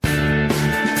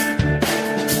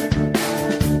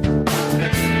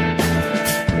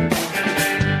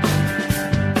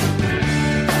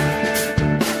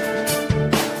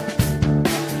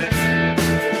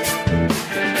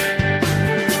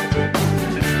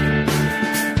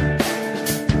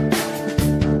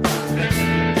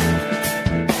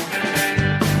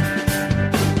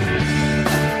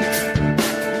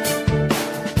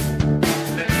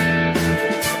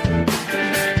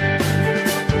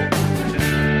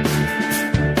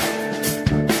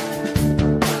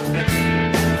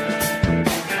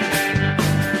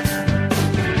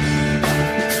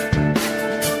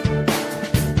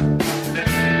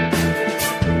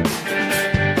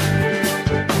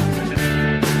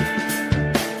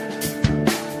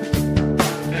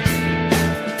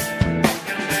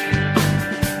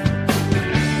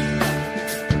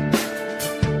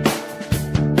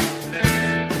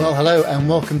hello, and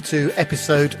welcome to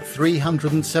episode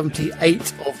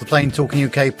 378 of the Plain Talking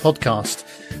UK podcast.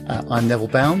 I'm Neville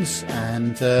Bounds,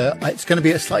 and it's going to be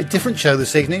a slightly different show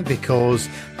this evening because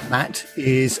Matt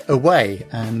is away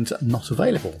and not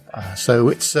available. So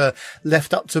it's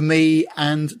left up to me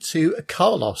and to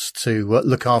Carlos to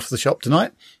look after the shop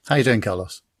tonight. How are you doing,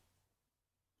 Carlos?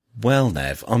 Well,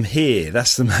 Nev, I'm here.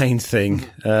 That's the main thing.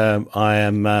 I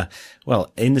am,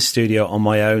 in the studio on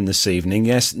my own this evening.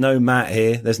 Yes, no Matt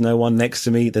here. There's no one next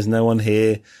to me. There's no one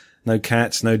here. No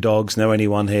cats, no dogs, no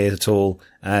anyone here at all.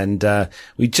 And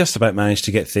we just about managed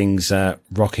to get things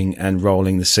rocking and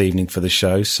rolling this evening for the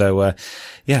show. So,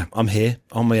 I'm here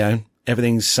on my own.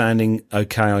 Everything's sounding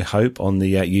okay, I hope, on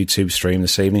the YouTube stream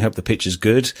this evening. Hope the picture's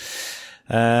good.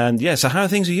 And so how are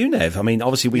things with you, Nev? I mean,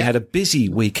 obviously we had a busy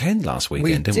weekend last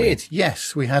weekend, didn't we? We did,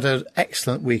 yes. We had an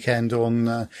excellent weekend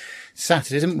on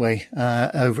Saturday, didn't we?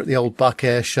 Over at the Old Buck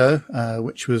Air Show,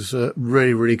 which was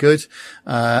really, really good.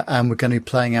 And we're going to be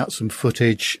playing out some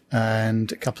footage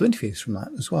and a couple of interviews from that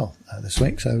as well this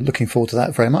week. So looking forward to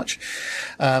that very much.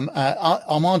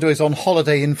 Armando is on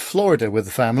holiday in Florida with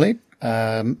the family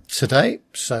today,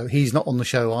 so he's not on the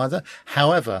show either.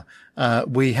 However,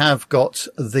 we have got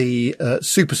the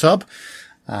super sub,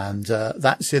 and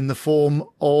that's in the form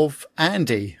of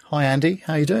Andy. Hi, Andy.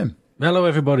 How you doing? Hello,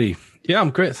 everybody. Yeah, I'm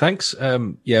great, thanks.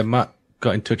 Matt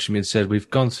got in touch with me and said,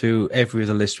 we've gone through every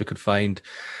other list we could find.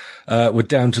 We're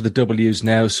down to the W's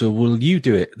now, so will you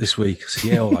do it this week? I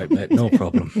said, yeah, all right, mate, no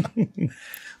problem.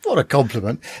 What a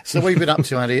compliment. So what have you been up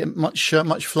to, Andy?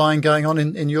 Much flying going on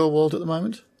in your world at the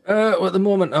moment? Well, at the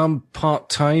moment, I'm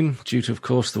part-time due to, of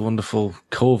course, the wonderful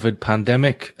COVID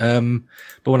pandemic. But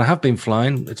when I have been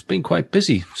flying, it's been quite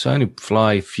busy. So I only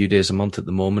fly a few days a month at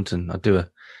the moment, and I do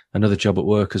another job at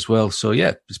work as well. So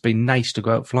yeah, it's been nice to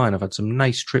go out flying. I've had some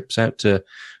nice trips out to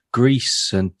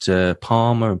Greece and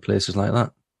Palma and places like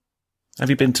that. Have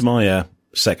you been to my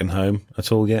second home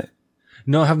at all yet?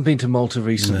 No, I haven't been to Malta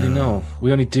recently, no.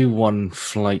 We only do one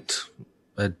flight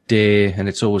a day, and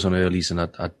it's always on earlies, and I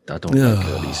don't like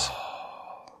earlies.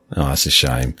 Oh, that's a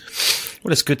shame.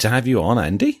 Well, it's good to have you on,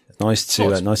 Andy. Nice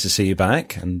to see you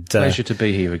back, and pleasure to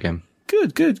be here again.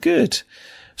 Good.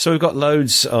 So we've got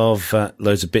loads of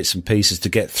bits and pieces to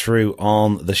get through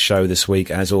on the show this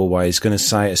week. As always, going to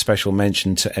say a special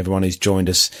mention to everyone who's joined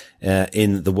us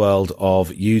in the world of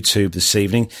YouTube this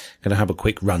evening. Going to have a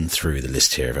quick run through the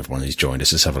list here of everyone who's joined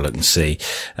us. Let's have a look and see.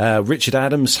 Richard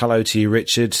Adams, hello to you,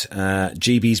 Richard.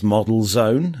 GB's Model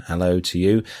Zone, hello to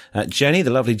you. Jenny,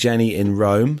 the lovely Jenny in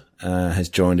Rome, has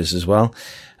joined us as well.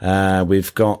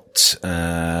 We've got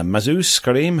Mazus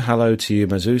Karim. Hello to you,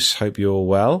 Mazus. Hope you're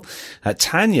well.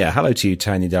 Tanya. Hello to you,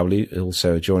 Tanya W.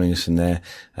 Also joining us in there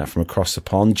from across the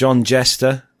pond. John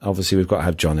Jester. Obviously, we've got to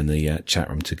have John in the chat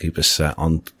room to keep us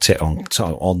on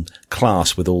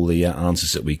class with all the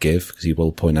answers that we give, because he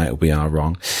will point out if we are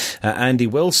wrong. Andy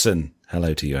Wilson.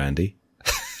 Hello to you, Andy.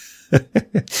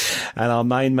 And our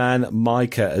main man,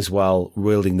 Micah, as well,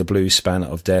 wielding the blue spanner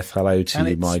of death. Hello to you,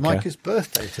 Micah. And it's Micah's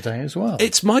birthday today as well.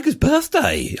 It's Micah's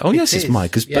birthday. Oh, yes, it's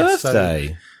Micah's birthday.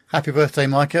 So, happy birthday,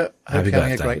 Micah. Hope you're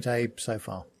having a great day so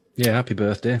far. Yeah, happy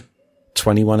birthday.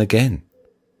 21 again.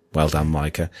 Well done,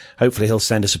 Micah. Hopefully he'll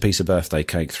send us a piece of birthday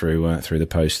cake through the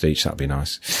post each. That'd be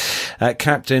nice.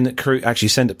 Captain Crew, actually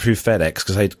send it through FedEx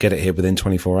because they'd get it here within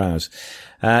 24 hours.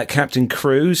 Captain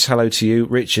Cruz, hello to you.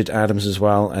 Richard Adams as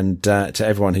well. And, to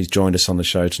everyone who's joined us on the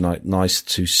show tonight. Nice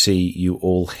to see you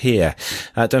all here.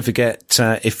 Don't forget,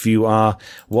 if you are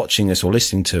watching us or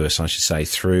listening to us, I should say,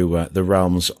 through, the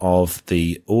realms of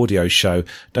the audio show,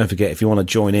 don't forget, if you want to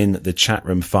join in the chat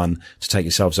room fun, to take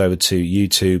yourselves over to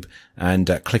YouTube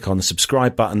and click on the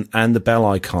subscribe button and the bell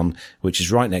icon, which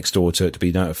is right next door to it, to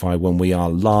be notified when we are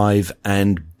live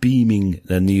and beaming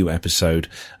the new episode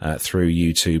through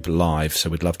YouTube live.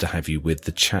 So we'd love to have you with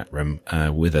the chat room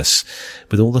with us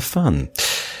with all the fun.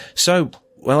 So,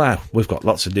 we've got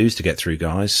lots of news to get through,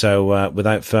 guys. So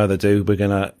without further ado, we're going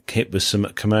to hit with some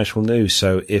commercial news.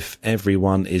 So if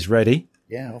everyone is ready.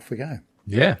 Yeah, off we go.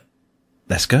 Yeah.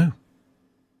 Let's go.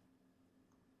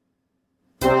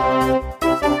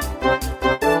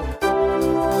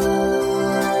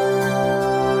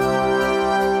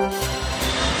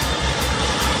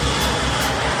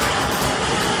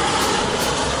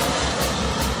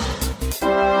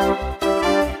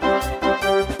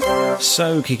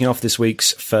 So, kicking off this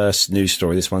week's first news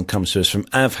story, this one comes to us from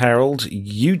Av Herald,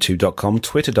 YouTube.com,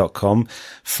 Twitter.com,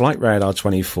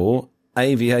 FlightRadar24,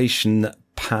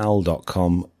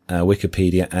 AviationPal.com,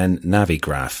 Wikipedia, and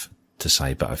Navigraph, to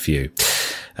say but a few.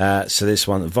 So this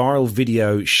one, viral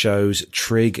video shows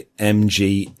Trig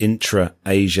MG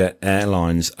Intra-Asia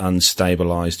Airlines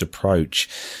unstabilized approach.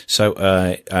 So,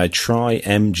 try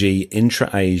MG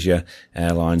Intra-Asia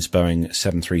Airlines Boeing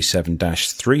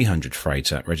 737-300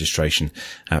 freighter, registration,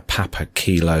 Papa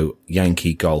Kilo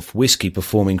Yankee Golf Whiskey,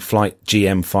 performing flight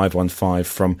GM 515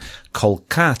 from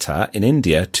Kolkata in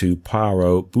India to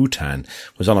Paro, Bhutan,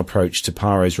 was on approach to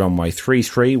Paro's runway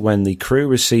 33 when the crew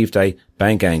received a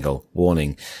bank angle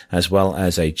warning, as well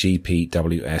as a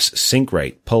GPWS sink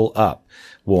rate pull up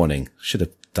warning. Should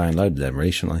have downloaded them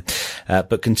recently,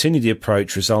 but continued the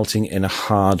approach, resulting in a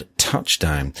hard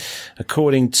touchdown.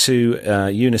 According to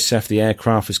UNICEF, the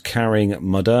aircraft was carrying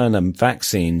Moderna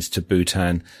vaccines to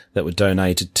Bhutan that were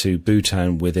donated to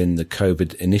Bhutan within the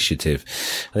COVID initiative.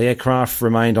 The aircraft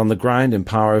remained on the ground in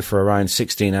Paro for around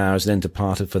 16 hours and then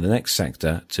departed for the next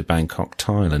sector to Bangkok,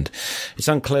 Thailand. It's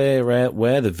unclear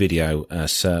where the video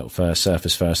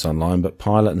surfaced first online, but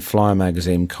Pilot and Flyer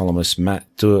magazine columnist Matt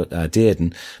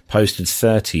Dearden posted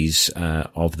 30s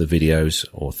of the videos,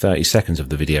 or 30 seconds of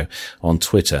the video, on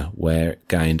Twitter, where it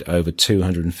gained over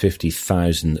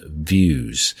 250,000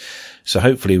 views. So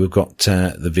hopefully we've got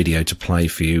the video to play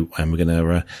for you, and we're going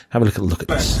to have a look at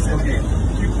this. Okay.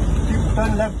 Keep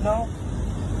turn left now.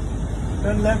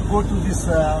 Turn left, go to this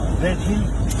red hill.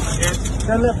 Yes.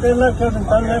 Turn left in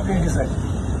this side.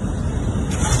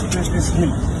 This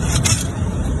hill.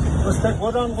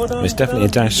 Go down. It's definitely a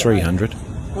Dash 300.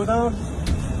 Go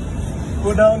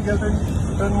down, get in,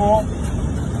 turn more.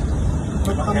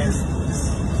 Okay.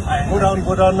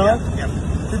 Go down now. Yeah.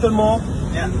 Little more.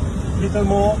 Yeah. Little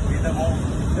more.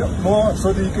 Yeah, more,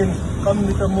 so that you can come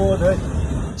little more there.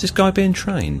 Is this guy being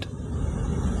trained?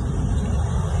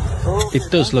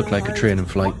 It does look like a training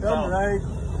flight. Turn right.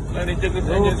 Okay.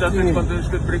 Turn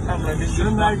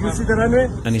right, you see the runway?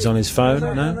 And he's on his phone,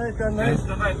 no? Turn right.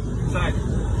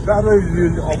 That way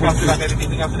you will opposite.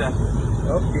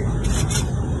 Okay.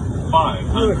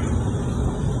 Good.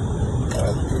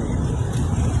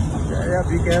 Okay. Yeah,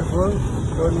 be careful.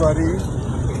 Don't worry.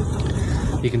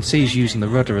 You can see he's using the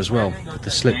rudder as well, with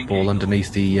the slip ball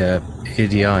underneath the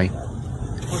ADI,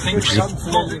 which is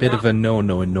a bit of a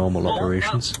no-no in normal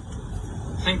operations.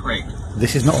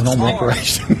 This is not a normal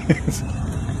operation.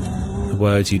 The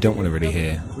words you don't want to really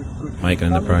hear. Make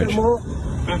an approach.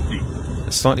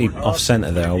 Slightly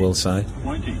off-centre there, I will say.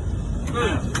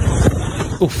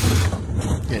 Oof.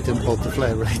 Yeah, it didn't hold the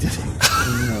flare really, did it?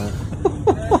 No.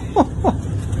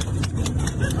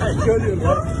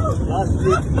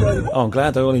 Oh, I'm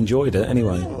glad they all enjoyed it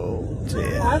anyway. Oh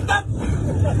dear.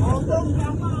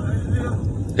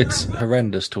 It's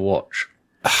horrendous to watch.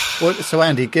 Well, so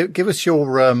Andy, give us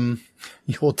your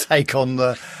take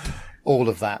on all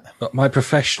of that. My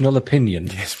professional opinion.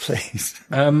 Yes, please.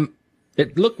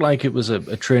 It looked like it was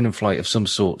a training flight of some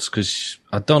sorts, because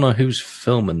I don't know who's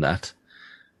filming that,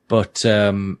 but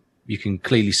you can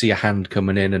clearly see a hand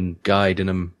coming in and guiding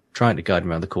them, trying to guide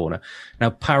them around the corner. Now,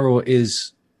 Paro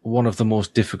is one of the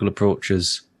most difficult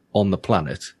approaches on the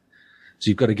planet, so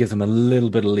you've got to give them a little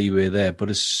bit of leeway there. But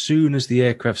as soon as the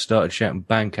aircraft started shouting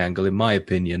bank angle, in my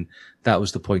opinion, that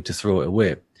was the point to throw it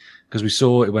away, because we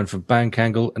saw it went from bank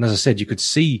angle, and as I said, you could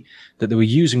see that they were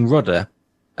using rudder.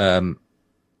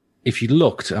 If you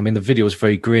looked, I mean, the video was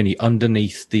very grainy.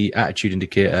 Underneath the attitude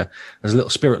indicator, there's a little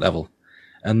spirit level,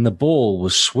 and the ball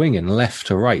was swinging left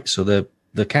to right. So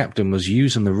the captain was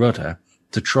using the rudder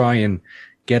to try and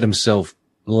get himself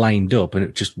lined up, and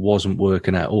it just wasn't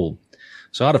working at all.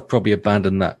 So I'd have probably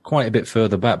abandoned that quite a bit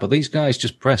further back, but these guys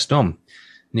just pressed on.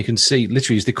 And you can see,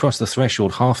 literally, as they cross the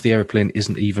threshold, half the airplane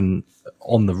isn't even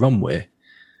on the runway.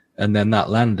 And then that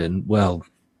landing, well,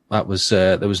 that was,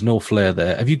 there was no flare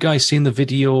there. Have you guys seen the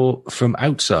video from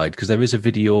outside? Because there is a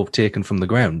video taken from the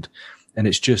ground, and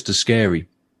it's just as scary.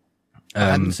 I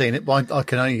haven't seen it, but I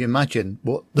can only imagine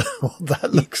what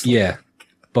that looks like. Yeah,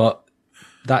 but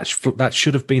that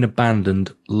should have been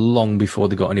abandoned long before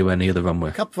they got anywhere near the runway.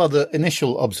 A couple of other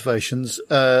initial observations.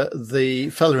 The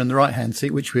fella in the right-hand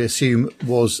seat, which we assume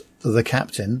was the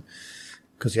captain,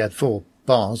 because he had 4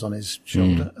 bars on his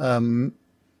shoulder,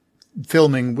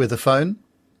 filming with a phone.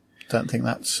 Don't think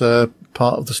that's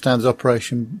part of the standard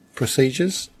operation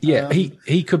procedures. Yeah,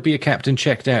 he could be a captain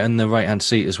checked out in the right-hand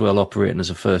seat as well, operating as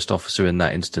a first officer in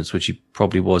that instance, which he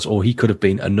probably was, or he could have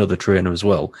been another trainer as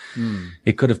well.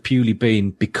 It could have purely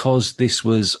been because this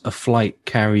was a flight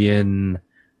carrying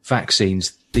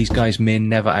vaccines. These guys may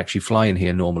never actually fly in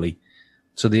here normally.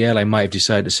 So the airline might have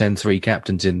decided to send 3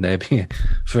 captains in there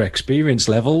for experience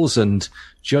levels and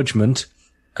judgment.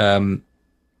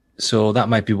 So that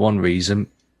might be one reason.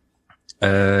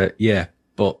 Yeah,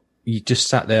 but he just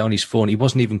sat there on his phone. He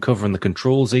wasn't even covering the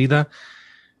controls either.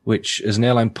 which as an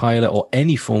airline pilot or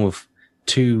any form of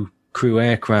two crew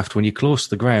aircraft, when you're close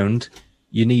to the ground,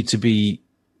 you need to be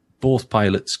both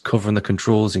pilots covering the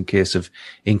controls in case of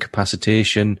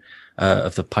incapacitation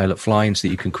of the pilot flying so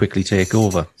that you can quickly take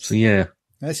over. So yeah.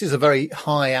 This is a very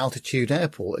high altitude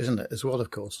airport, isn't it, as well, of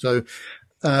course. So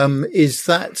is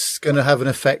that going to have an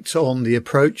effect on the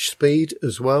approach speed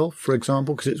as well, for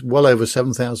example, because it's well over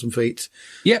 7,000 feet?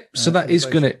 Yep. So that is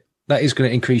going to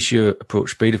increase your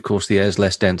approach speed. Of course, the air's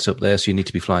less dense up there, so you need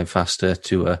to be flying faster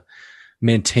to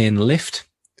maintain lift.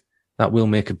 That will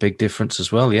make a big difference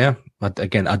as well. Yeah.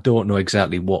 Again, I don't know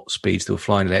exactly what speeds they were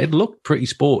flying there. It looked pretty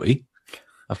sporty,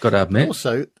 I've got to admit.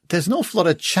 Also, there's an awful lot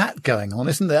of chat going on,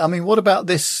 isn't there? I mean, what about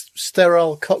this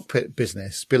sterile cockpit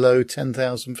business below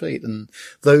 10,000 feet and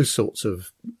those sorts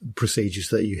of procedures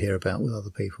that you hear about with other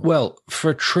people? Well,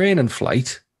 for a training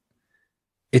flight,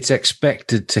 it's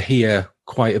expected to hear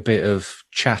quite a bit of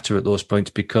chatter at those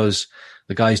points because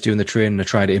the guys doing the training are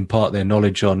trying to impart their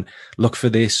knowledge on look for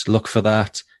this, look for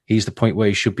that. Here's the point where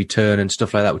you should be turning,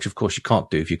 stuff like that, which of course you can't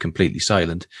do if you're completely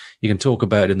silent. You can talk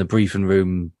about it in the briefing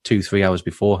room 2-3 hours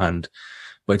beforehand,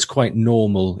 but it's quite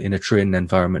normal in a training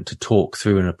environment to talk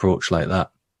through an approach like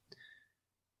that.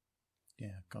 Yeah,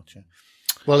 gotcha.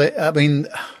 Well, I mean,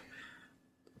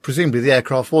 presumably the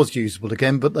aircraft was usable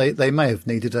again, but they may have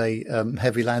needed a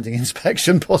heavy landing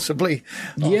inspection possibly.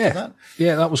 Yeah,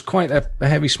 that was quite a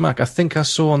heavy smack. I think I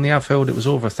saw on the AVHOD it was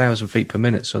over 1,000 feet per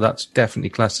minute, so that's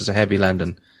definitely classed as a heavy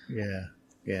landing.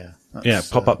 Yeah.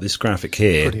 Pop up this graphic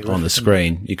here on the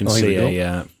screen. You can see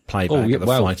a playback of the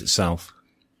flight itself.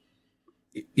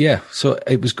 Yeah, so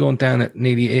it was going down at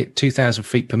nearly 2,000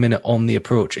 feet per minute on the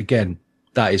approach. Again,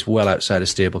 that is well outside of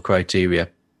stable criteria.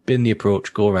 Bin the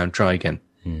approach, go around, try again.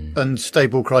 And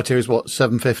stable criteria is what,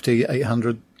 750,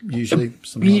 800 usually?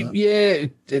 Something like that? Yeah,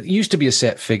 it used to be a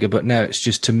set figure, but now it's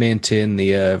just to maintain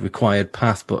the required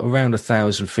path. But around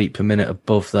 1,000 feet per minute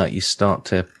above that, you start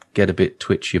to get a bit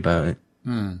twitchy about it.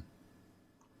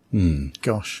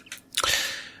 Gosh.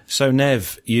 So,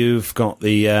 Nev, you've got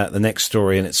the next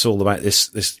story, and it's all about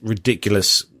this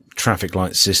ridiculous traffic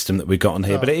light system that we've got on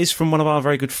here. But it is from one of our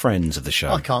very good friends of the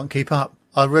show. I can't keep up.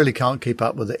 I really can't keep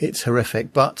up with it. It's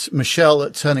horrific. But Michelle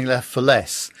at Turning Left for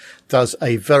Less does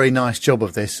a very nice job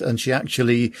of this, and she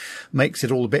actually makes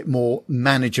it all a bit more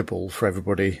manageable for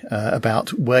everybody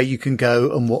about where you can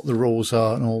go and what the rules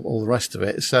are and all the rest of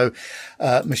it. So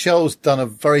Michelle's done a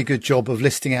very good job of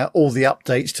listing out all the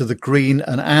updates to the green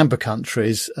and amber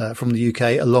countries from the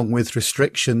UK, along with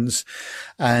restrictions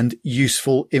and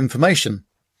useful information.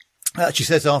 She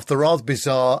says after rather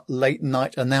bizarre late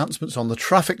night announcements on the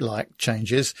traffic light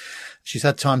changes, she's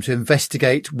had time to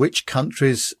investigate which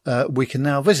countries we can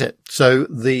now visit. So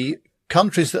the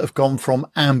countries that have gone from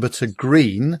amber to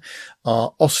green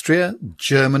are Austria,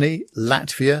 Germany,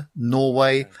 Latvia,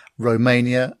 Norway,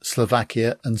 Romania,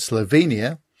 Slovakia and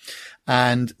Slovenia.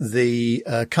 And the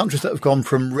countries that have gone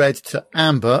from red to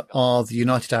amber are the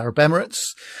United Arab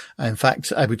Emirates. In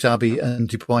fact, Abu Dhabi and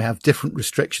Dubai have different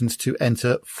restrictions to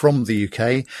enter from the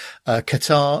UK,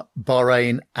 Qatar,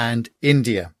 Bahrain and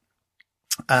India.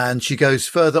 And she goes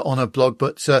further on her blog,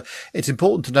 but it's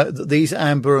important to note that these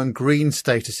amber and green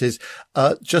statuses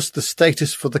are just the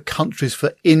status for the countries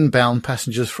for inbound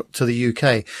passengers to the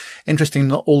UK. Interesting,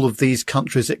 not all of these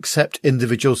countries accept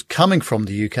individuals coming from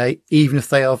the UK, even if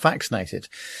they are vaccinated.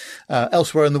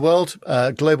 Elsewhere in the world,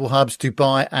 global hubs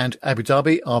Dubai and Abu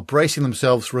Dhabi are bracing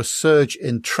themselves for a surge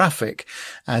in traffic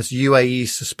as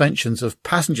UAE's suspensions of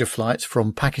passenger flights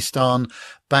from Pakistan,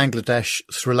 Bangladesh,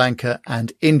 Sri Lanka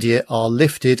and India are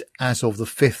lifted as of the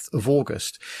 5th of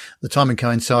August. The timing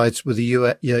coincides with the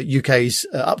UK's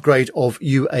upgrade of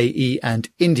UAE and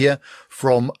India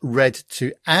from red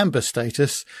to amber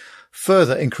status,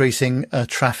 further increasing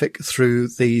traffic through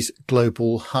these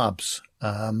global hubs.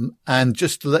 And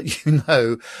just to let you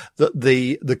know that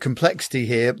the complexity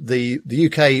here, the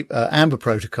UK amber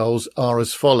protocols are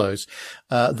as follows.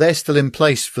 They're still in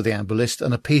place for the amber list,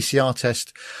 and a PCR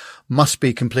test must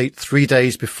be complete 3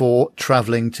 days before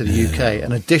travelling to the UK.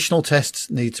 And additional tests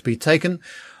need to be taken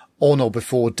on or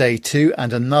before day 2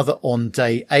 and another on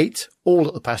day 8, all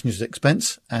at the passenger's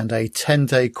expense. And a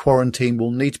 10-day quarantine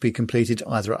will need to be completed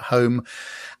either at home,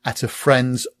 at a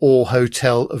friend's or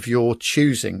hotel of your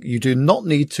choosing. You do not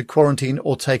need to quarantine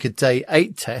or take a day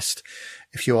 8 test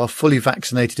if you are fully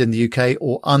vaccinated in the UK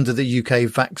or under the UK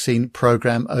vaccine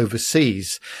programme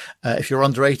overseas. If you're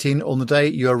under 18 on the day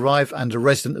you arrive and a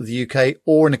resident of the UK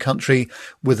or in a country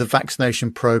with a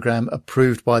vaccination programme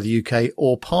approved by the UK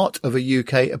or part of a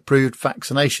UK approved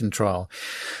vaccination trial.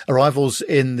 Arrivals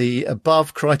in the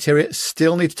above criteria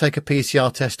still need to take a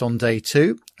PCR test on day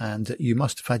 2, and you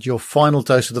must have had your final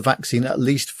dose of the vaccine at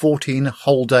least 14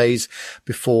 whole days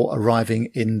before arriving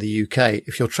in the UK.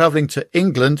 If you're travelling to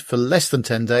England for less than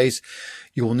 10 days,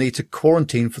 you will need to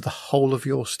quarantine for the whole of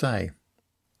your stay.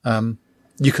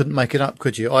 You couldn't make it up,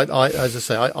 could you? As I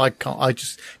say, I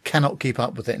just cannot keep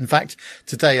up with it. In fact,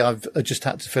 today I've just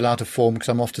had to fill out a form because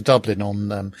I'm off to Dublin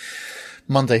on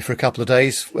Monday for a couple of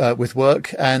days with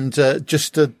work, and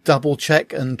just to double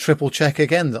check and triple check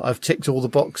again that I've ticked all the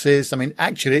boxes. I mean,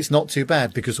 actually, it's not too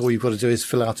bad because all you've got to do is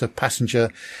fill out a passenger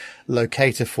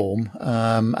locator form,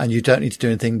 and you don't need to do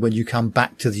anything when you come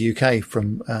back to the UK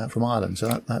from Ireland.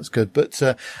 So that's good. But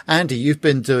Andy, you've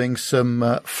been doing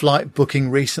some flight booking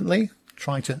recently,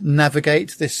 trying to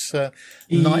navigate this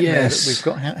nightmare that we've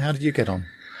got. How did you get on?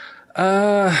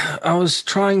 I was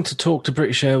trying to talk to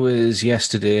British Airways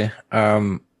yesterday.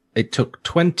 It took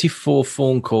 24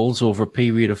 phone calls over a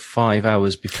period of 5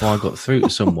 hours before I got through to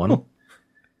someone.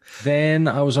 Then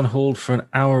I was on hold for an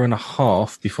hour and a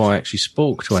half before I actually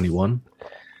spoke to anyone.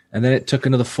 And then it took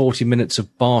another 40 minutes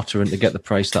of bartering to get the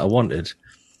price that I wanted.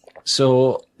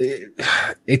 So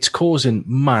it's causing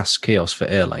mass chaos for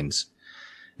airlines.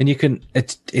 And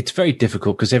it's very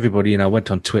difficult because everybody, I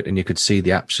went on Twitter and you could see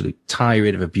the absolute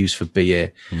tirade of abuse for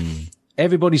BA.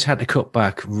 Everybody's had to cut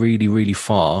back really, really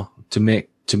far to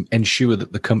ensure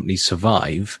that the companies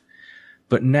survive.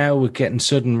 But now we're getting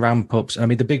sudden ramp ups. I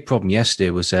mean, the big problem yesterday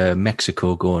was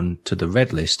Mexico going to the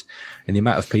red list, and the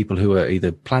amount of people who are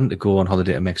either planned to go on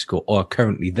holiday to Mexico or are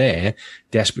currently there,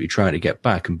 desperately trying to get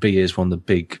back. And BA is one of the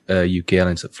big UK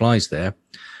airlines that flies there.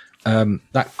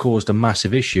 That caused a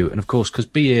massive issue. And of course, because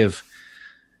BA have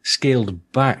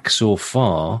scaled back so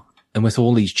far, and with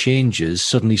all these changes,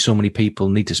 suddenly so many people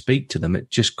need to speak to them, it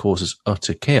just causes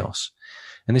utter chaos.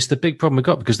 And it's the big problem we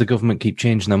got because the government keep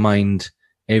changing their mind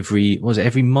every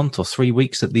month or 3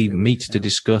 weeks that they meet to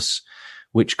discuss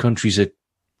which countries are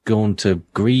going to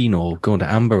green or going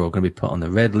to amber or going to be put on the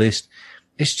red list.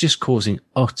 It's just causing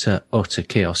utter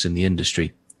chaos in the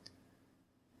industry.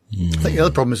 I think the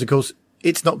other problem is, of course,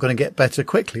 it's not going to get better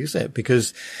quickly, is it?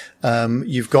 Because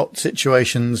you've got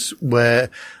situations where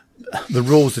the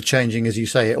rules are changing, as you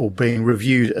say, or being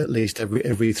reviewed at least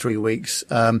every 3 weeks.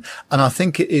 And I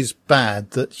think it is bad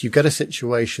that you get a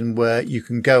situation where you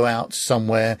can go out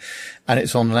somewhere and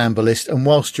it's on an amber list, and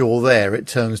whilst you're there, it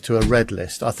turns to a red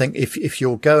list. I think if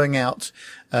you're going out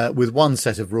with one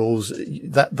set of rules,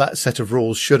 that set of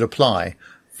rules should apply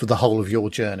for the whole of your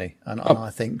journey. And I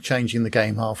think changing the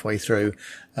game halfway through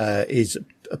is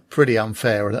pretty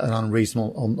unfair and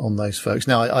unreasonable on those folks.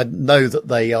 Now, I know that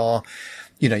they are,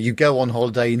 you go on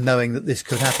holiday knowing that this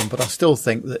could happen, but I still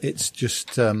think that it's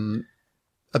just a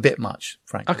bit much,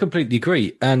 frankly. I completely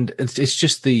agree. And it's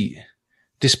just the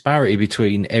disparity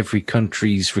between every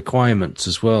country's requirements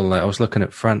as well. Like I was looking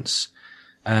at France,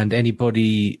 and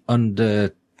anybody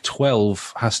under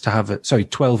 12 has to have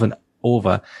 12 and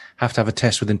over have to have a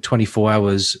test within 24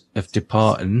 hours of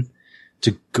departing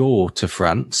to go to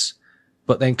France.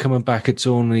 But then coming back, it's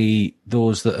only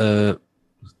those that are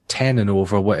 10 and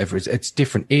over or whatever. It's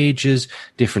different ages,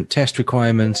 different test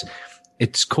requirements.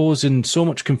 It's causing so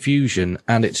much confusion,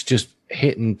 and it's just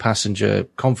hitting passenger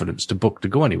confidence to book to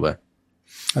go anywhere.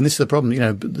 And this is the problem,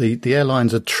 the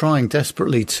airlines are trying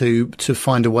desperately to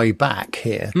find a way back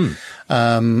here.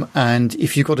 And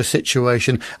if you've got a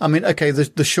situation, I mean, okay,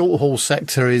 the short haul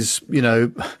sector is,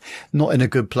 not in a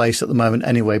good place at the moment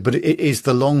anyway, but it is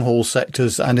the long haul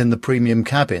sectors and in the premium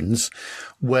cabins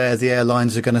where the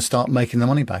airlines are going to start making the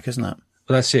money back, isn't it?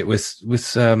 Well, that's it. With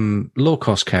low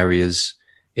cost carriers,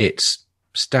 it's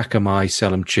stack 'em high,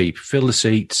 sell 'em cheap, fill the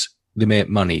seats, they make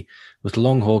money. With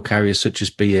long-haul carriers such as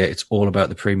BA, it's all about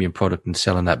the premium product and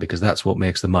selling that because that's what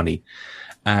makes the money.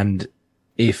 And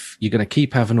if you're going to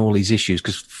keep having all these issues,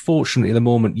 because fortunately at the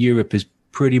moment, Europe is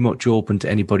pretty much open to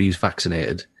anybody who's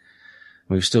vaccinated.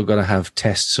 We've still got to have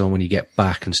tests on when you get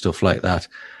back and stuff like that.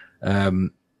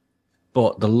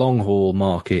 But the long-haul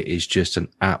market is just an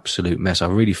absolute mess. I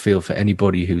really feel for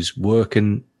anybody who's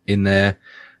working in there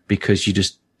because you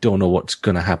just don't know what's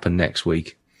going to happen next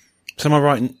week. So am I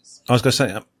right? I was going to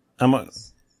say, Am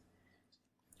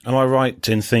I right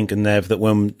in thinking, Nev, that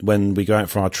when we go out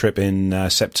for our trip in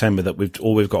September, that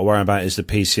all we've got to worry about is the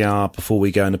PCR before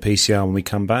we go in the PCR when we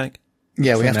come back?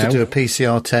 Yeah, we have now. to do a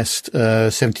PCR test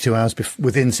 72 hours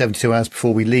within 72 hours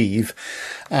before we leave,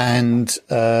 and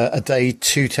a day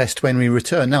 2 test when we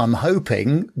return. Now, I'm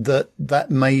hoping that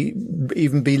may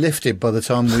even be lifted by the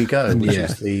time we go, which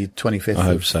is the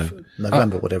 25th of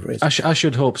November, whatever it is. I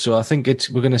should hope so. I think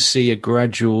we're going to see a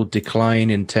gradual decline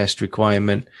in test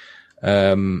requirement.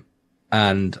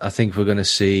 And I think we're going to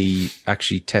see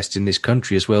actually tests in this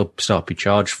country as well start to be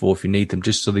charged for if you need them,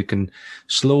 just so they can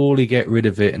slowly get rid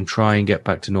of it and try and get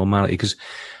back to normality. Because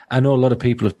I know a lot of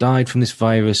people have died from this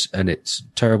virus and it's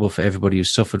terrible for everybody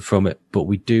who's suffered from it, but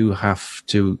we do have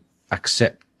to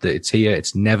accept that it's here.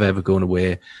 It's never ever going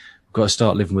away. We've got to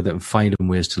start living with it and finding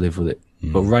ways to live with it.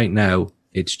 But right now,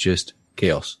 it's just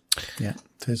chaos. Yeah,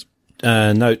 it is.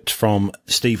 Note from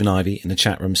Stephen Ivey in the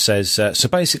chat room says, so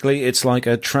basically it's like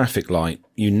a traffic light.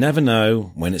 You never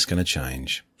know when it's going to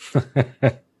change.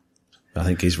 I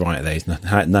think he's right there. He's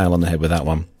nail on the head with that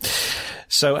one.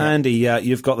 So Andy,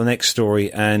 you've got the next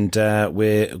story, and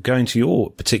we're going to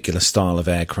your particular style of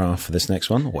aircraft for this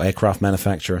next one, or aircraft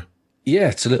manufacturer. Yeah,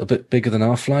 it's a little bit bigger than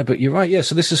our fly, but you're right. Yeah,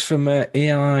 so this is from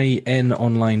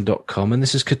AINonline.com, and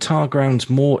this is Qatar grounds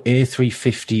more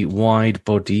A350 wide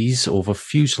bodies over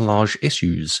fuselage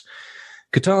issues.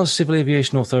 Qatar's civil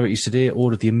aviation authorities today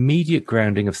ordered the immediate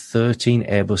grounding of 13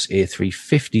 Airbus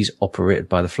A350s operated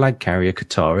by the flag carrier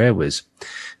Qatar Airways.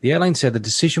 The airline said the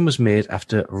decision was made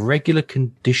after regular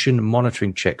condition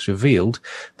monitoring checks revealed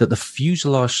that the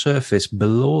fuselage surface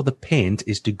below the paint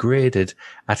is degraded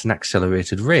at an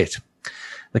accelerated rate.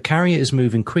 The carrier is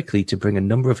moving quickly to bring a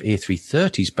number of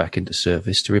A330s back into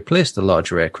service to replace the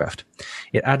larger aircraft.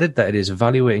 It added that it is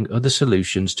evaluating other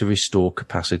solutions to restore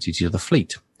capacity to the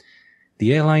fleet.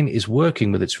 The airline is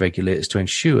working with its regulators to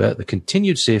ensure the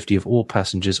continued safety of all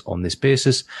passengers on this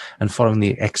basis, and following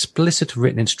the explicit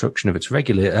written instruction of its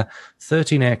regulator,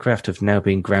 13 aircraft have now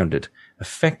been grounded,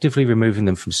 effectively removing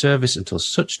them from service until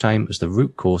such time as the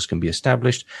root cause can be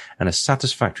established and a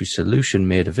satisfactory solution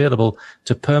made available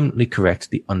to permanently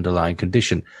correct the underlying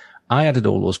condition. I added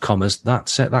all those commas.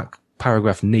 That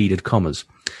paragraph needed commas.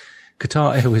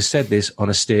 Qatar Airways said this on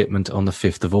a statement on the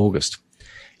 5th of August.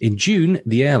 In June,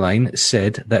 the airline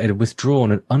said that it had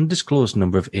withdrawn an undisclosed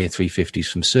number of A350s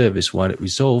from service while it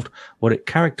resolved what it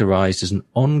characterized as an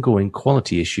ongoing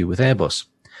quality issue with Airbus.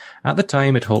 At the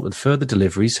time, it halted further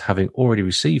deliveries, having already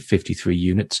received 53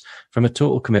 units from a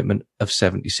total commitment of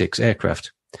 76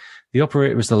 aircraft. The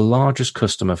operator is the largest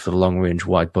customer for the long-range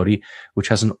wide-body, which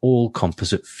has an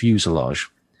all-composite fuselage.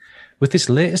 With this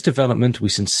latest development, we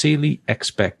sincerely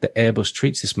expect that Airbus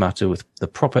treats this matter with the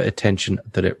proper attention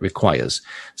that it requires,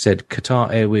 said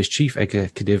Qatar Airways Chief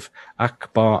Executive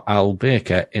Akbar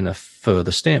Al-Baker in a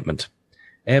further statement.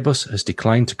 Airbus has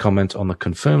declined to comment on the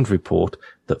confirmed report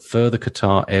that further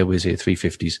Qatar Airways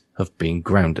A350s have been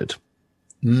grounded.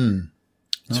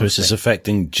 So is this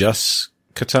affecting just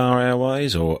Qatar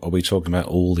Airways, or are we talking about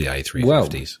all the A350s? Well,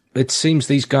 it seems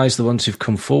these guys are the ones who've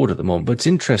come forward at the moment, but it's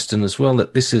interesting as well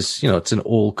that this is, it's an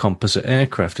all composite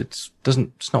aircraft. It's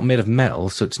not made of metal,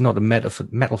 so it's not a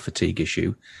metal fatigue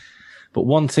issue. But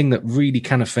one thing that really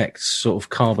can affect sort of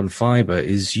carbon fiber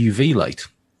is UV light.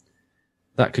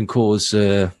 That can cause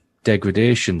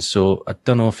degradation. So I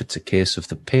don't know if it's a case of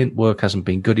the paintwork hasn't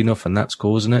been good enough and that's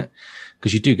causing it,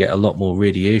 because you do get a lot more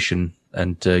radiation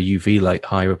and UV light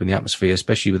higher up in the atmosphere,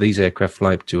 especially with these aircraft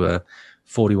fly up to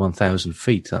 41,000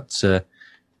 feet. That's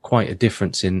quite a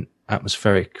difference in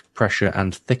atmospheric pressure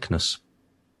and thickness.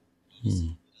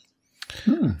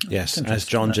 Yes, as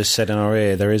John just said in our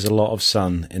ear, there is a lot of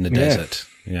sun in the desert.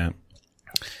 Yeah.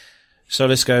 So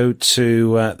let's go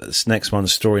to this next one,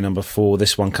 story number 4.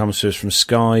 This one comes to us from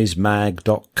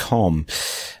skiesmag.com.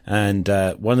 And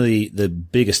one of the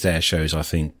biggest air shows, I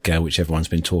think, which everyone's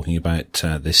been talking about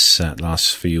this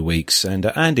last few weeks. And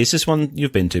Andy, is this one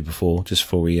you've been to before, just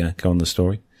before we go on the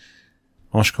story?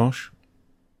 Oshkosh?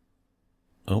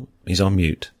 Oh, he's on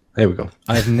mute. There we go.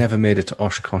 I've never made it to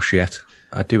Oshkosh yet.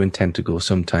 I do intend to go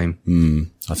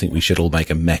sometime. I think we should all make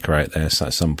a mecca out there at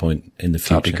some point in the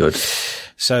future. That'd be good.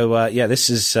 So, this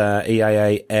is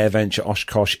EAA AirVenture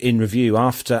Oshkosh in review.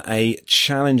 After a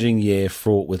challenging year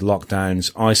fraught with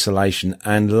lockdowns, isolation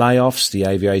and layoffs, the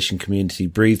aviation community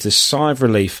breathed a sigh of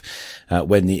relief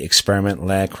when the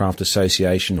Experimental Aircraft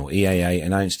Association, or EAA,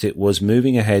 announced it was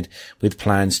moving ahead with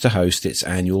plans to host its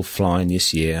annual flying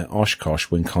this year,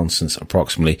 Oshkosh, Wisconsin.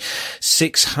 Approximately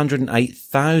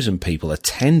 608,000 people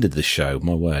attended the show,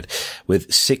 my word,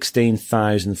 with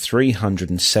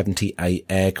 16,378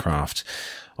 aircraft.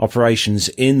 Operations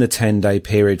in the 10-day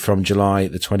period from July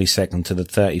the 22nd to the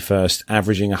 31st,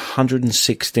 averaging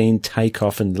 116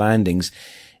 takeoff and landings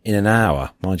in an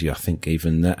hour. Mind you, I think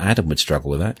even Adam would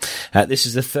struggle with that. This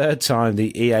is the third time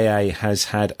the EAA has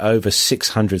had over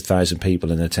 600,000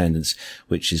 people in attendance,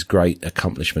 which is great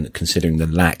accomplishment considering the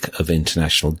lack of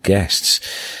international guests.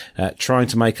 Trying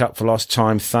to make up for lost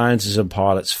time, thousands of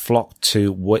pilots flocked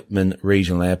to Whitman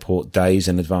Regional Airport days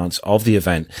in advance of the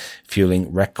event,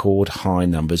 fueling record high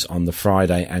numbers on the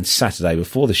Friday and Saturday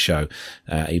before the show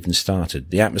even started.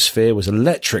 The atmosphere was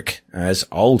electric as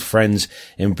old friends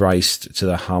embraced to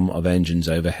the hum of engines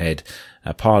overhead.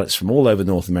 Pilots from all over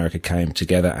North America came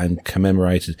together and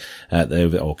commiserated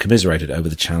over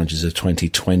the challenges of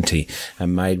 2020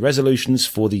 and made resolutions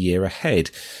for the year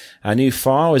ahead. A new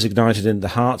fire was ignited in the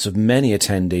hearts of many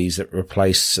attendees that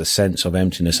replaced a sense of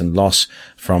emptiness and loss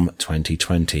from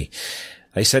 2020.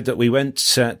 They said that we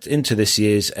went into this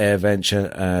year's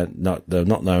AirVenture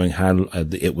not knowing how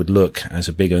it would look as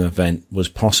a bigger event was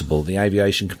possible. The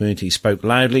aviation community spoke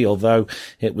loudly, although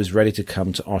it was ready to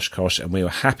come to Oshkosh, and we were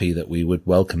happy that we would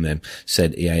welcome them,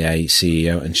 said EAA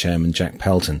CEO and Chairman Jack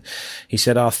Pelton. He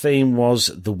said our theme was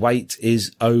 "The wait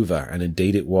is over," and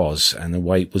indeed it was, and the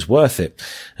wait was worth it.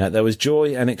 There was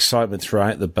joy and excitement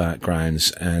throughout the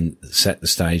backgrounds and set the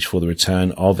stage for the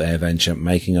return of AirVenture,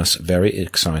 making us very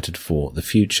excited for the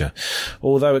future.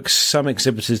 Although some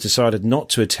exhibitors decided not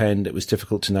to attend, it was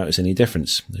difficult to notice any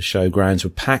difference. The show grounds were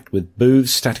packed with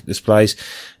booths, static displays,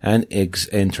 and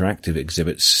interactive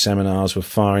exhibits. Seminars were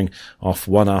firing off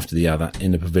one after the other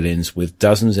in the pavilions, with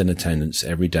dozens in attendance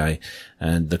every day,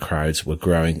 and the crowds were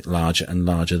growing larger and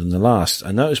larger than the last.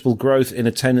 A noticeable growth in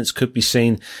attendance could be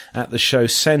seen at the show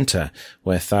centre,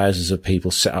 where thousands of people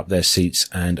set up their seats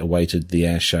and awaited the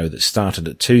air show that started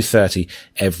at 2:30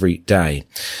 every day.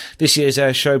 This year's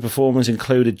air show performers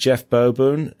included Jeff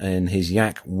Boboon in his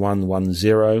Yak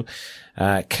 110,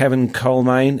 Kevin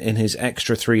Colmain in his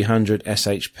Extra 300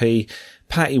 SHP,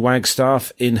 Patty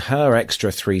Wagstaff in her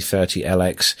Extra 330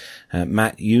 LX,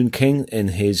 Matt Yoonking in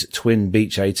his Twin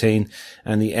Beach 18,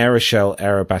 and the Aeroshell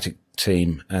aerobatic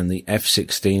team and the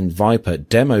F-16 Viper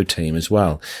demo team as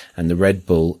well, and the Red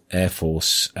Bull Air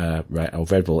Force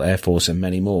and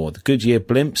many more. The Goodyear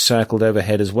blimp circled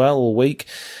overhead as well all week,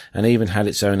 and even had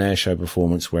its own airshow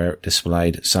performance where it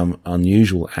displayed some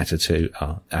unusual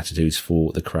attitudes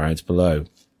for the crowds below.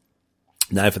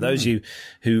 Now, for those of you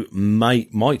who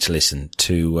might listen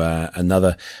to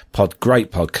another great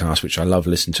podcast, which I love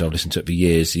listening to, I've listened to it for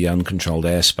years, the Uncontrolled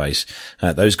Airspace,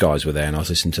 those guys were there, and I was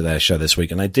listening to their show this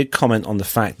week, and they did comment on the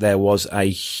fact there was a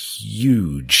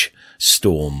huge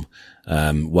storm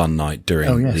one night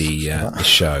during the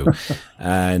show,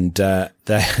 and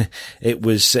it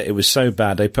was so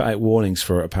bad they put out warnings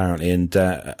for it apparently, and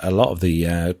a lot of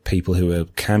the people who were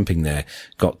camping there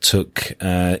got took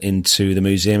into the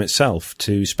museum itself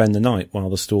to spend the night while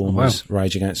the storm was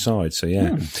raging outside. So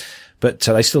yeah. But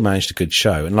they still managed a good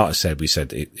show, and like I said,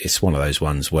 it's one of those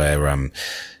ones where and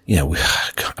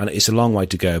it's a long way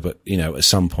to go, but at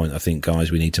some point, I think,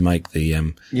 guys, we need to make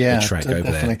the trek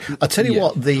over there. I'll tell you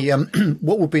what,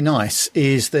 what would be nice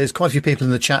is there's quite a few people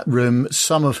in the chat room,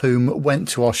 some of whom went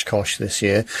to Oshkosh this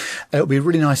year. It would be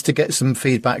really nice to get some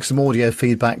feedback, some audio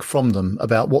feedback from them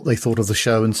about what they thought of the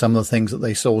show and some of the things that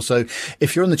they saw. So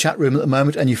if you're in the chat room at the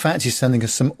moment and you fancy sending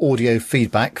us some audio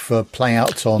feedback for play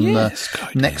out on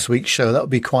next week's show, that would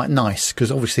be quite nice, because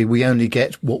obviously we only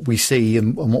get what we see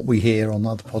and what we hear on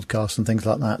other podcasts and things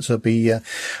like that. So it'd be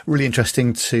really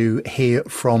interesting to hear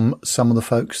from some of the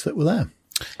folks that were there.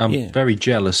 I'm very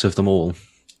jealous of them all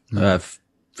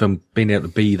from being able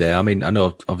to be there. I mean, I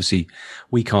know obviously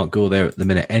we can't go there at the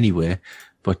minute anyway,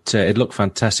 but it looked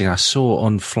fantastic. I saw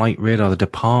on Flight Radar the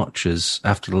departures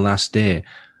after the last day.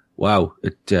 Wow,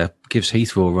 it gives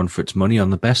Heathrow a run for its money on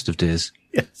the best of days.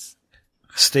 Yes.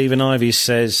 Stephen Ivy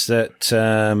says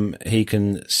that he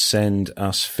can send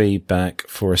us feedback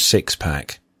for a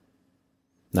 6-pack.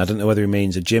 Now, I don't know whether he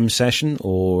means a gym session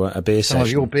or a beer session. Oh,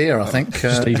 your beer, I think.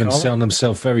 Stephen's selling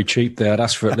himself very cheap there. I'd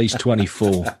ask for at least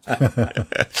 24.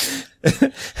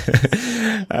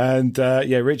 And,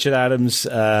 Richard Adams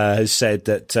has said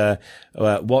that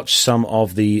watch some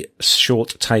of the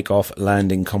short takeoff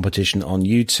landing competition on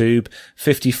YouTube.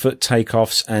 50-foot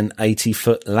takeoffs and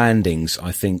 80-foot landings,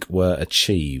 I think, were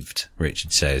achieved,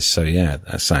 Richard says. So, yeah,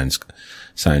 that sounds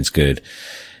good.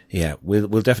 Yeah,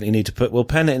 we'll definitely need to we'll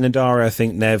pen it in the diary, I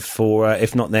think, Nev, for,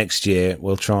 if not next year,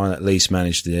 we'll try and at least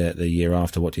manage the year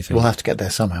after. What do you think? We'll have to get there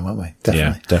somehow, won't we? Definitely.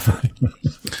 Yeah, definitely.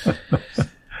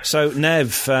 So,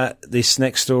 Nev, this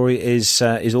next story is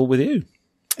all with you.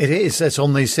 It is. It's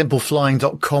on the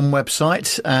simpleflying.com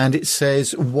website, and it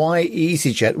says why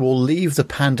EasyJet will leave the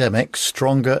pandemic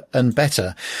stronger and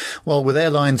better. Well, with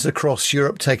airlines across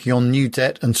Europe taking on new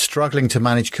debt and struggling to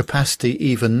manage capacity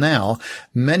even now,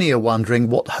 many are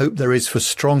wondering what hope there is for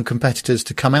strong competitors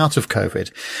to come out of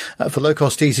COVID. For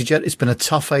low-cost EasyJet, it's been a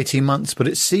tough 18 months, but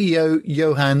its CEO,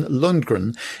 Johan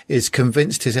Lundgren, is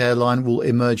convinced his airline will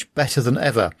emerge better than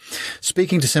ever.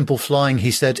 Speaking to Simple Flying, he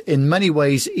said, in many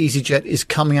ways, EasyJet is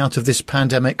coming out of this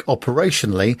pandemic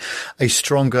operationally a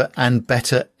stronger and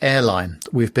better airline.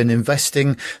 We've been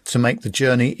investing to make the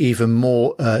journey even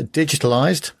more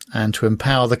digitalized and to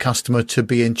empower the customer to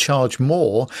be in charge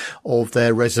more of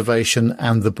their reservation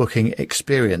and the booking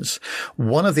experience.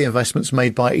 One of the investments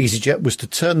made by EasyJet was to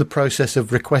turn the process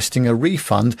of requesting a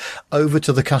refund over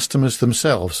to the customers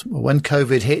themselves. When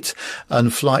COVID hit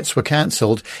and flights were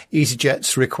cancelled,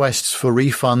 EasyJet's requests for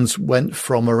refunds went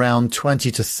from around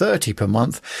 20 to 30 per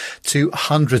month to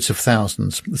hundreds of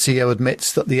thousands. The CEO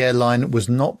admits that the airline was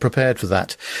not prepared for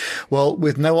that. Well,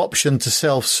 with no option to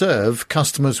self-serve,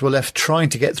 customers were left trying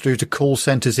to get through to call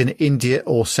centres in India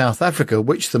or South Africa,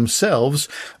 which themselves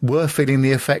were feeling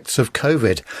the effects of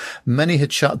COVID. Many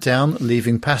had shut down,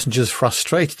 leaving passengers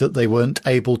frustrated that they weren't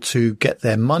able to get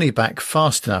their money back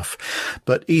fast enough.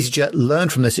 But EasyJet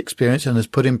learned from this experience and has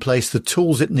put in place the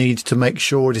tools it needs to make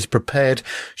sure it is prepared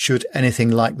should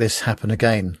anything like this happen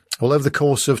again. Well, over the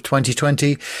course of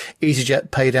 2020, EasyJet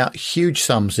paid out huge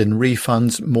sums in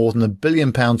refunds, more than £1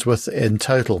 billion worth in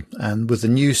total. And with the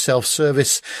new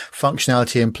self-service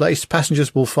functionality in place,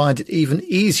 passengers will find it even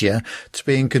easier to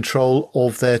be in control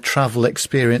of their travel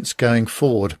experience going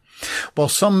forward. While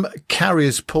some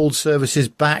carriers pulled services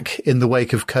back in the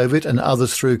wake of COVID and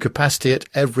others threw capacity at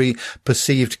every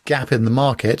perceived gap in the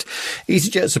market,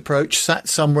 EasyJet's approach sat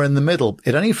somewhere in the middle.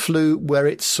 It only flew where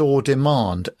it saw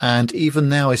demand, and even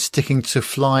now is sticking to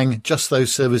flying just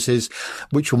those services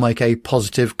which will make a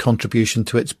positive contribution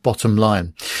to its bottom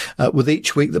line. With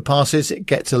each week that passes, it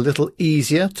gets a little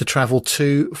easier to travel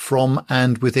to, from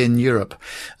and within Europe.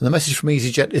 And the message from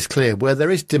EasyJet is clear. Where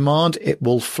there is demand, it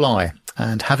will fly.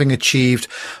 And having achieved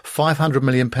 £500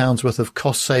 million worth of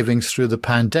cost savings through the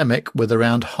pandemic, with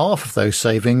around half of those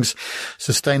savings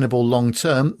sustainable long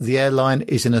term, the airline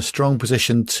is in a strong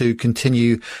position to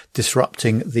continue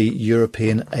disrupting the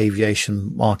European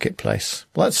aviation marketplace.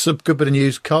 Well, that's a good bit of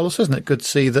news, Carlos, isn't it? Good to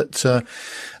see that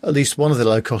at least one of the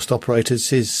low-cost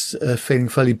operators is feeling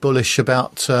fairly bullish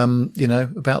about,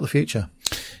 about the future.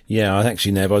 Yeah, I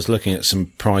actually, Nev, I was looking at some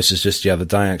prices just the other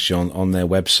day actually on their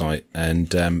website, and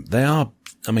they are,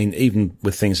 I mean, even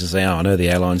with things as they are, I know the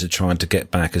airlines are trying to get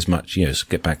back as much,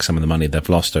 get back some of the money they've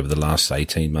lost over the last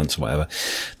 18 months or whatever.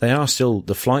 They are still,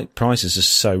 the flight prices are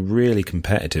so really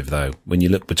competitive though. When you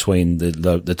look between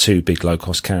the two big low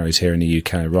cost carriers here in the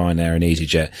UK, Ryanair and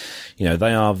EasyJet,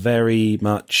 they are very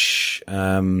much,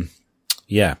 on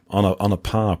a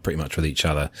par pretty much with each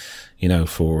other,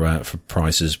 for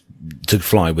prices to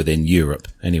fly within Europe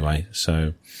anyway.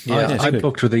 So yeah, I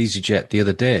booked with EasyJet the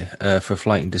other day for a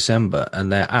flight in December,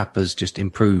 and their app has just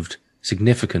improved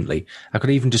significantly. I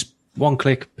could even just one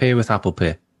click pay with Apple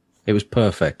Pay. It was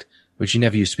perfect, which you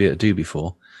never used to be able to do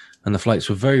before. And the flights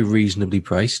were very reasonably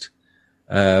priced.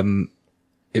 It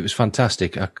was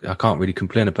fantastic. I can't really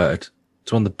complain about it.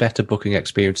 It's one of the better booking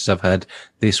experiences I've had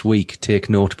this week. Take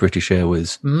note, British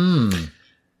Airways.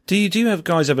 Do you have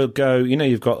guys ever go,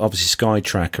 you've got obviously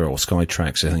Skytracker or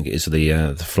Skytrax, I think it is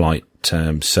the flight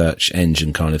search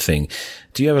engine kind of thing.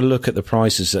 Do you ever look at the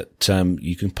prices that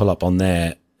you can pull up on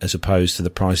there as opposed to the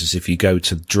prices if you go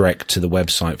to direct to the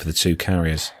website for the two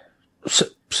carriers? So,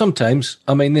 sometimes.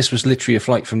 I mean, this was literally a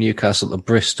flight from Newcastle to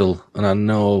Bristol, and I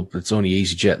know it's only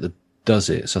EasyJet that does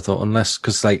it. So I thought,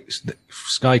 because like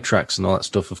Skytrax and all that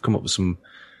stuff have come up with some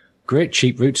great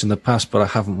cheap routes in the past, but I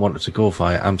haven't wanted to go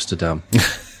via Amsterdam.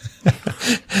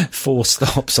 4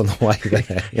 stops on the way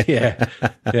there.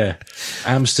 Yeah.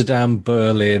 Amsterdam,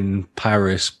 Berlin,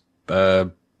 Paris,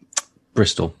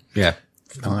 Bristol. Yeah.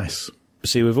 Nice.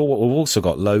 See, we've also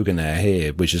got Loganair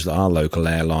here, which is our local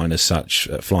airline as such,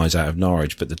 flies out of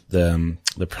Norwich, but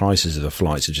the prices of the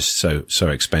flights are just so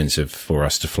expensive for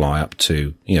us to fly up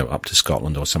to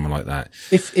Scotland or something like that.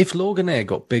 If Loganair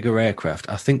got bigger aircraft,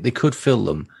 I think they could fill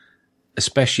them,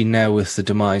 especially now with the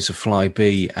demise of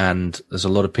Flybe, and there's a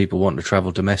lot of people wanting to travel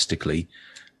domestically.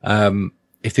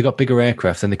 If they got bigger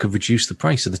aircraft, then they could reduce the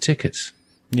price of the tickets.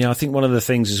 Yeah, I think one of the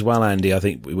things as well, Andy, I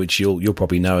think, which you'll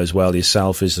probably know as well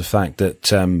yourself, is the fact that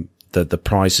the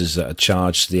prices that are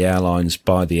charged to the airlines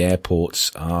by the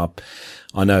airports are,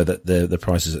 I know that the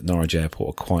prices at Norwich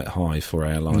Airport are quite high for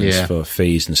airlines for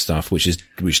fees and stuff,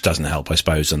 which doesn't help, I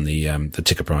suppose, on the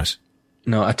ticket price.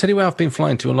 No, I tell you where I've been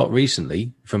flying to a lot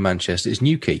recently from Manchester is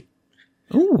Newquay.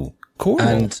 Ooh, cool.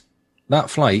 And that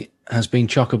flight has been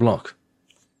chock-a-block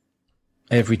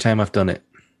every time I've done it.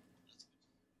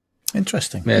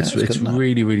 Interesting. Yeah, it's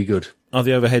really, really good. Are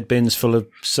the overhead bins full of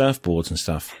surfboards and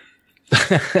stuff?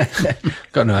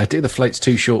 Got no idea. The flight's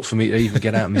too short for me to even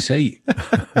get out of my seat.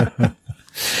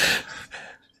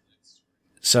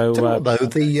 So, though,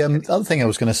 the other thing I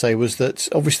was going to say was that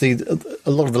obviously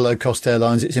a lot of the low-cost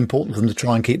airlines, it's important for them to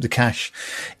try and keep the cash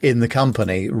in the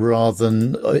company rather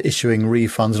than issuing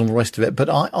refunds and all the rest of it. But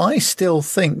I still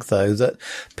think, though, that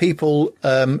people,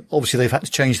 obviously they've had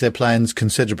to change their plans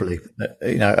considerably,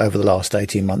 over the last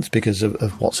 18 months because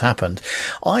of what's happened.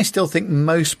 I still think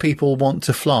most people want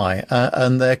to fly,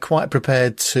 and they're quite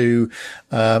prepared to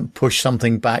push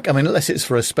something back. I mean, unless it's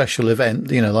for a special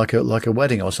event, like a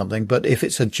wedding or something. But if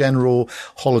it's a general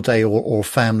holiday or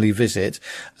family visit,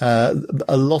 a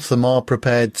lot of them are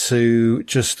prepared to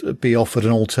just be offered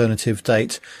an alternative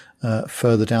date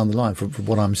further down the line, from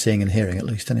what I'm seeing and hearing, at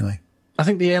least anyway. I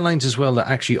think the airlines as well that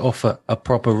actually offer a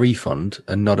proper refund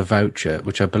and not a voucher,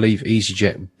 which I believe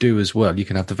EasyJet do as well. You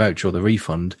can have the voucher or the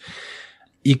refund.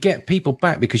 You get people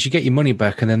back because you get your money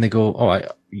back and then they go, all right,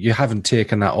 you haven't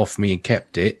taken that off me and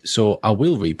kept it, so I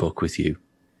will rebook with you.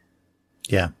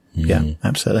 Yeah. Yeah,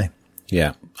 absolutely.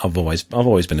 Yeah, I've always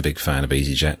been a big fan of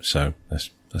EasyJet, so that's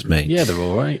me. Yeah, they're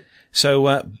all right. So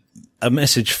a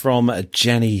message from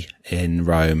Jenny in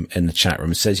Rome in the chat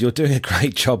room says, "You're doing a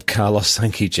great job, Carlos."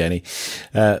 Thank you, Jenny.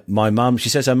 My mum, she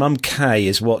says her mum Kay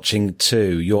is watching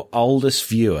too. Your oldest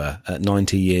viewer at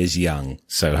 90 years young.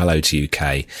 So hello to you,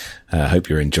 Kay. Hope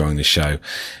you're enjoying the show.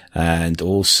 And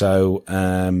also,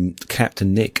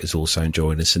 Captain Nick is also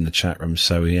enjoying us in the chat room.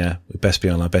 So yeah, we best be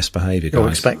on our best behaviour, guys. You'll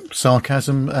expect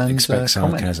sarcasm and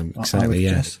sarcasm. Exactly.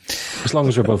 Yeah. As long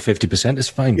as we're above 50%, it's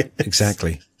fine. Yes.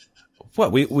 Exactly.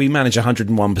 Well, we manage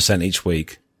 101% each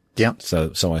week. Yeah.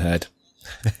 So I heard.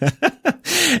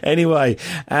 Anyway,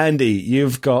 Andy,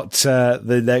 you've got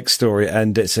the next story,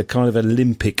 and it's a kind of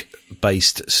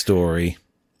Olympic-based story.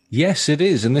 Yes, it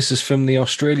is. And this is from the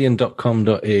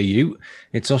Australian.com.au.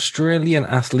 It's Australian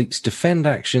athletes defend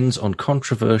actions on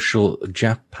controversial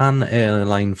Japan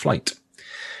airline flight.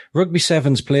 Rugby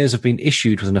Sevens players have been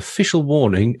issued with an official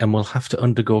warning and will have to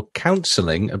undergo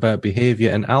counselling about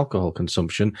behaviour and alcohol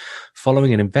consumption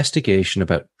following an investigation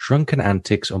about drunken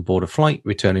antics on board a flight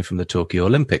returning from the Tokyo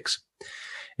Olympics.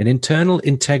 An internal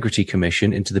integrity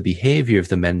commission into the behaviour of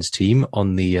the men's team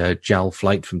on the JAL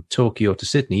flight from Tokyo to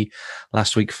Sydney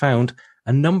last week found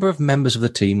a number of members of the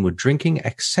team were drinking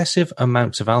excessive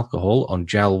amounts of alcohol on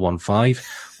JAL 15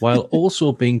 while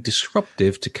also being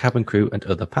disruptive to cabin crew and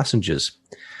other passengers.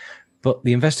 But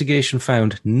the investigation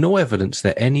found no evidence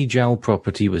that any JAL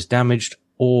property was damaged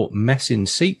or mess in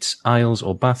seats, aisles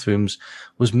or bathrooms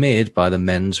was made by the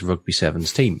men's Rugby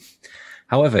Sevens team.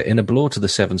 However, in a blow to the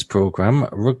Sevens programme,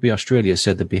 Rugby Australia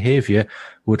said the behaviour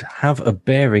would have a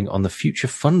bearing on the future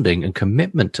funding and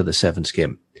commitment to the Sevens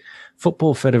game.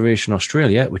 Football Federation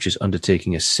Australia, which is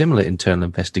undertaking a similar internal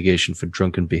investigation for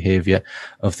drunken behaviour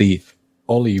of the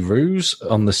Olyroos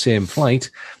on the same flight,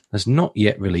 has not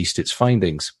yet released its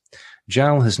findings.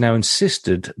 JAL has now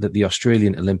insisted that the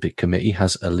Australian Olympic Committee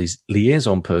has a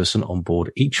liaison person on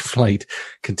board each flight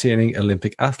containing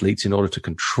Olympic athletes in order to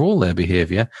control their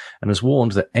behaviour, and has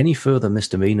warned that any further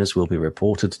misdemeanours will be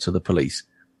reported to the police.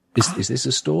 Is this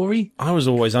a story? I was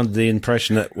always under the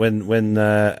impression that when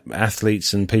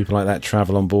athletes and people like that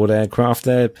travel on board aircraft,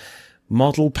 they're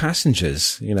model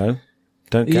passengers, don't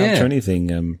capture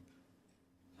anything.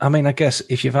 I mean, I guess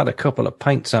if you've had a couple of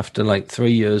pints after like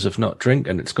 3 years of not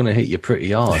drinking, it's going to hit you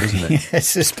pretty hard, isn't it?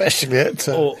 Yes, especially at...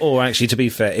 Or actually, to be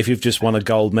fair, if you've just won a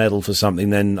gold medal for something,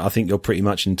 then I think you're pretty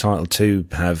much entitled to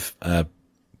have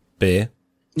beer.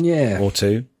 Yeah. Or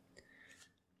two.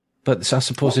 But I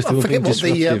suppose if they were being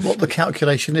disruptive... what the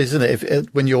calculation is, isn't it? If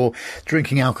when you're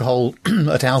drinking alcohol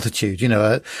at altitude,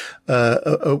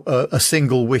 a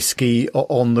single whiskey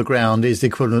on the ground is the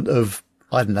equivalent of,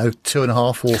 I don't know,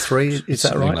 2.5 or 3. Is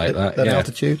that right? Like that, at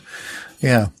altitude?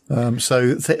 Yeah.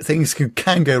 So things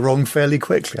can go wrong fairly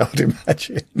quickly, I would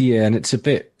imagine. Yeah. And it's a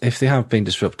bit, if they have been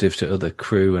disruptive to other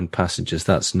crew and passengers,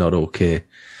 that's not okay.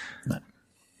 No.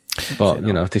 But,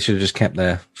 they should have just kept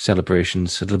their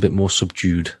celebrations a little bit more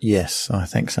subdued. Yes, I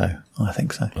think so.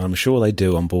 I'm sure they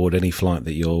do on board any flight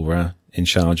that you're in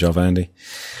charge of, Andy.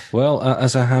 Well,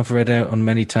 as I have read out on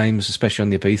many times, especially on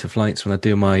the Ibiza flights, when I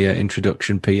do my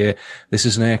introduction PA, this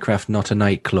is an aircraft, not a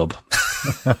nightclub.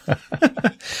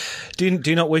 Do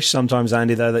you not wish sometimes,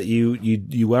 Andy, though, that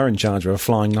you were in charge of a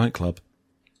flying nightclub?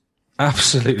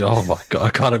 Absolutely. Oh my God, I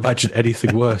can't imagine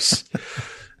anything worse.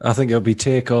 I think it'll be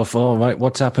takeoff. All right,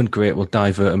 what's happened? Great, we'll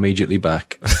divert immediately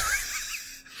back.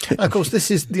 Of course,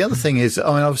 this is the other thing is,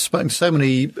 I mean, I've spoken to so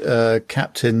many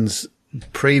captains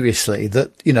previously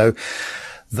that, you know,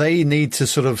 they need to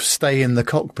sort of stay in the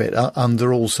cockpit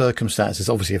under all circumstances.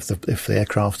 Obviously, if the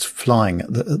aircraft's flying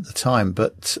at the time,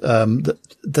 but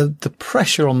the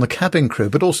pressure on the cabin crew,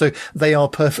 but also they are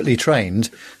perfectly trained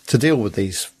to deal with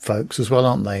these folks as well,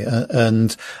 aren't they?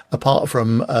 And apart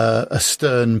from a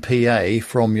stern PA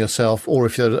from yourself, or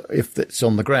if it's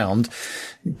on the ground,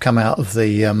 come out of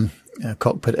the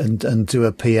cockpit and do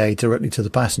a PA directly to the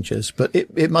passengers. But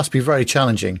it must be very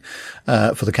challenging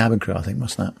for the cabin crew, I think,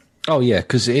 mustn't it? Oh, yeah,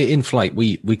 because in flight,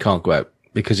 we can't go out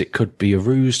because it could be a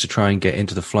ruse to try and get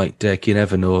into the flight deck. You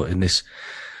never know in this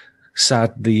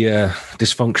sadly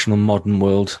dysfunctional modern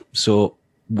world. So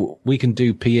we can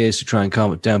do PAs to try and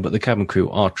calm it down, but the cabin crew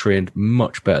are trained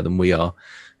much better than we are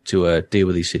to deal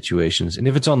with these situations. And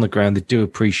if it's on the ground, they do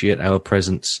appreciate our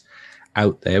presence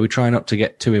out there. We try not to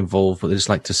get too involved, but they just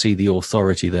like to see the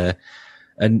authority there.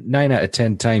 And 9 out of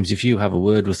 10 times, if you have a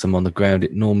word with them on the ground,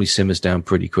 it normally simmers down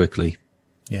pretty quickly.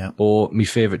 Yeah. Or my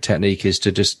favourite technique is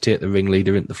to just take the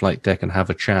ringleader into the flight deck and have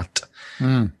a chat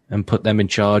and put them in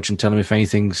charge and tell them if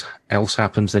anything else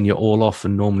happens, then you're all off,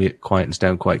 and normally it quietens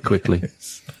down quite quickly.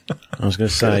 I was going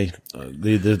to say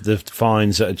the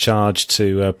fines that are charged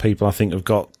to people, I think,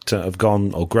 have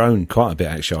gone or grown quite a bit.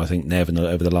 Actually, I think Nev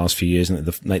over the last few years, and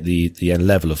the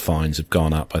level of fines have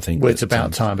gone up. I think. Well, it's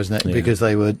about time, isn't it? Yeah. Because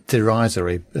they were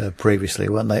derisory previously,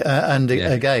 weren't they?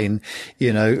 Again,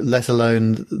 you know, let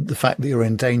alone the fact that you're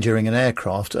endangering an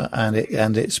aircraft and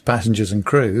its passengers and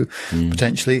crew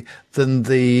potentially, then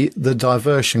the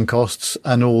diversion costs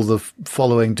and all the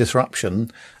following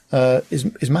disruption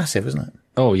is massive, isn't it?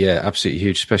 Oh yeah, absolutely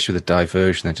huge, especially with the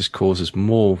diversion. That just causes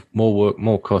more work,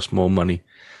 more cost, more money.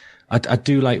 I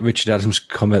do like Richard Adams'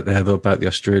 comment there though about the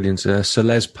Australians. Sir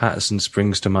Les Patterson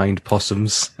springs to mind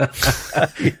possums.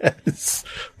 Yes,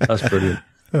 that's brilliant.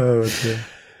 Oh dear.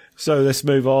 So let's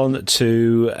move on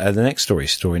to the next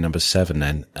story number 7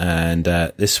 then. And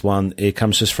this one, it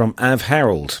comes to us from Av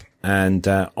Harold. And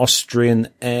Austrian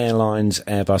Airlines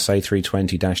Airbus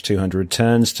A320-200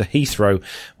 returns to Heathrow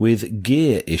with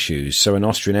gear issues. So an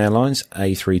Austrian Airlines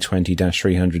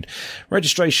A320-300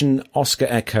 registration Oscar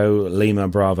Echo Lima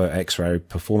Bravo X-ray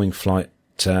performing flight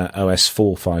OS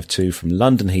 452 from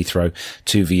London Heathrow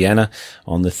to Vienna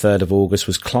on the 3rd of August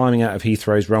was climbing out of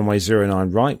Heathrow's runway 09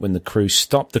 right when the crew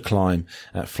stopped the climb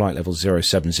at flight level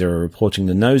 070, reporting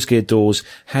the nose gear doors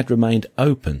had remained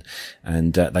open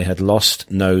and they had lost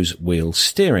nose wheel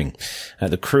steering.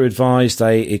 The crew advised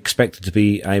they expected to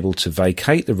be able to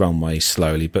vacate the runway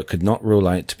slowly but could not rule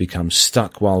out to become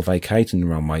stuck while vacating the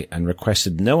runway and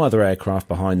requested no other aircraft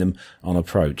behind them on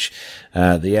approach.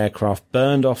 The aircraft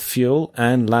burned off fuel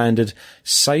and landed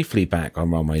safely back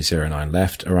on runway 09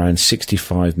 left around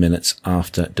 65 minutes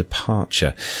after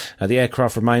departure. The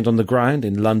aircraft remained on the ground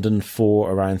in London for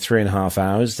around 3.5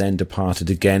 hours, then departed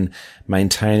again,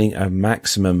 maintaining a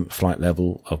maximum flight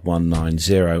level of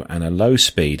 190 and a low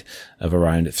speed of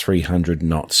around 300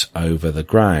 knots over the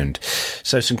ground.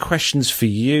 So some questions for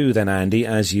you then, Andy,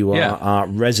 as you are our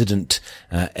resident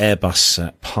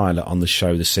Airbus pilot on the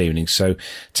show this evening. So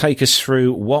take us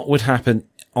through what would happen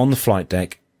on the flight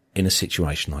deck in a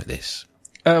situation like this.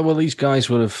 Well, these guys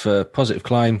would have positive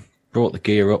climb, brought the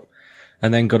gear up,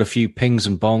 and then got a few pings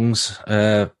and bongs,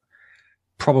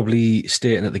 probably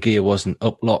stating that the gear wasn't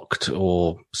uplocked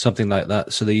or something like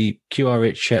that. So the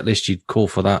QRH checklist, you'd call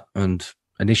for that, and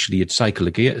initially you'd cycle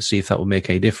the gear to see if that would make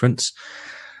any difference.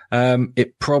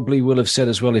 It probably will have said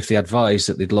as well, if they advised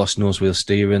that they'd lost nose wheel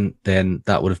steering, then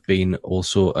that would have been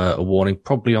also a warning,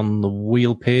 probably on the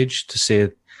wheel page to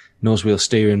say nose wheel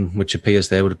steering, which appears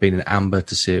there would have been an amber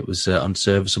to say it was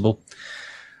unserviceable.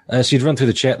 So you'd run through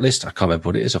the checklist. I can't remember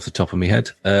what it is off the top of my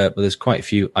head, but there's quite a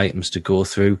few items to go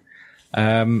through.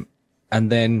 And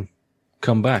then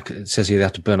come back. It says here they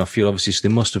have to burn off fuel, obviously, so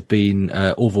they must have been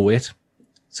overweight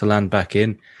to land back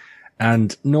in.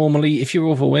 And normally, if you're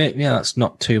overweight, that's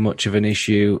not too much of an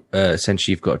issue.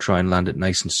 Essentially, you've got to try and land it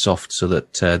nice and soft so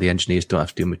that the engineers don't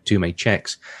have to do too many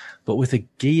checks. But with a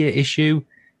gear issue,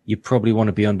 you probably want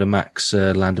to be under max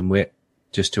landing weight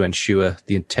just to ensure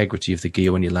the integrity of the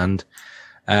gear when you land.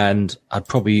 And I'd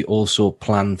probably also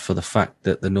plan for the fact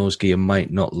that the nose gear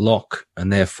might not lock.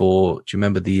 And therefore, do you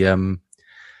remember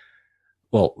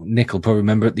Nick will probably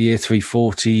remember it, the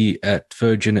A340 at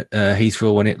Virgin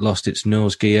Heathrow when it lost its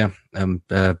nose gear,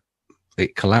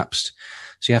 it collapsed.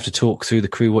 So you have to talk through the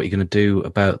crew what you're going to do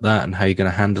about that and how you're going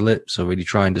to handle it. So really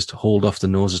try and just hold off the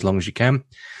nose as long as you can.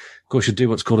 course, you do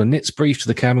what's called a NITS brief to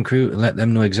the cabin crew and let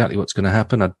them know exactly what's going to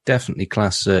happen. I'd definitely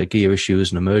class gear issue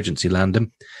as an emergency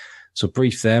landing. So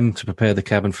brief them to prepare the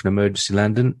cabin for an emergency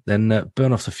landing, then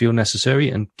burn off the fuel necessary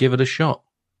and give it a shot.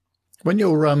 When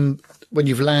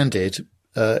you've landed,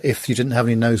 if you didn't have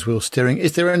any nose wheel steering,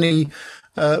 is there any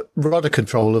rudder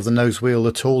control of the nose wheel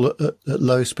at all at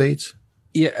low speeds?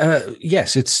 Yeah,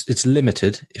 yes, it's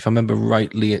limited. If I remember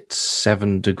rightly, it's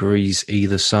 7 degrees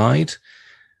either side.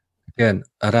 Again,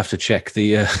 I'd have to check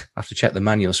the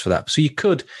manuals for that. So you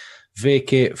could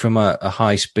vacate from a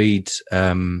high speed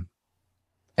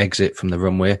exit from the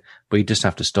runway, but you just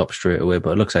have to stop straight away.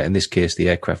 But it looks like in this case,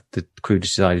 the crew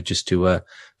decided just to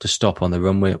stop on the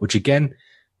runway, which again,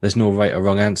 there's no right or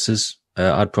wrong answers.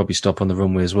 I'd probably stop on the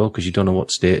runway as well because you don't know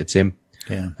what state it's in,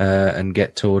 and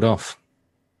get towed off.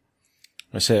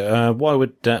 I say, one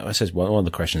of the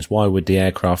questions, why would the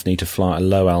aircraft need to fly at a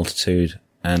low altitude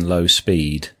and low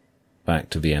speed back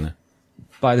to Vienna?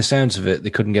 By the sounds of it, they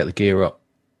couldn't get the gear up.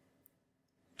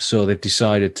 So they've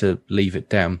decided to leave it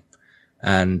down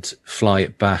and fly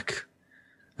it back.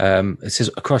 It says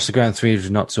across the ground,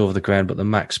 300 knots over the ground, but the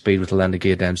max speed with the landing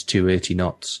gear down is 280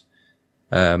 knots.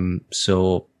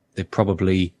 So they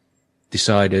probably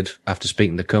decided after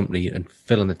speaking to the company and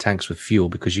filling the tanks with fuel,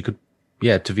 because you could,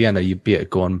 to Vienna, you'd be able to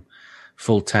go on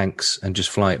full tanks and just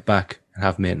fly it back and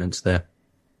have maintenance there.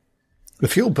 The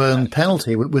fuel burn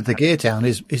penalty with the gear down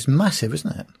is massive,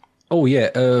 isn't it? Oh yeah,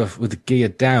 with the gear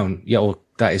down,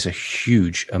 that is a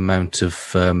huge amount of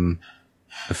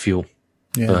fuel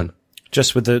burn.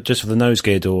 Just for the nose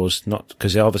gear doors, not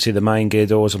because obviously the main gear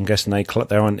doors, I'm guessing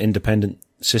they're on an independent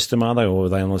system, are they, or are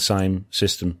they on the same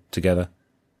system together?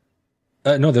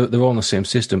 No, they're all on the same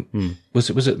system. Was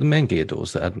it the main gear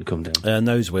doors that hadn't come down?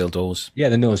 Nose wheel doors. Yeah,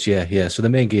 the nose, yeah. So the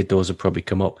main gear doors have probably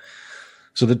come up.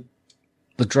 So the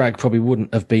drag probably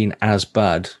wouldn't have been as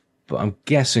bad, but I'm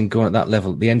guessing going at that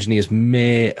level, the engineers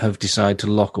may have decided to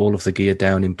lock all of the gear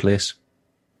down in place.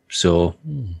 So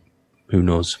who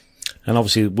knows? And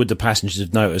obviously, would the passengers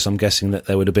have noticed? I'm guessing that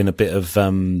there would have been a bit of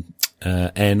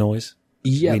air noise.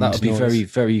 Yeah, that would be very,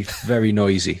 very, very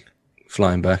noisy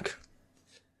flying back.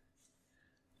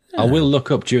 I will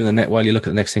look up while you look at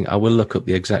the next thing, I will look up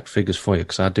the exact figures for you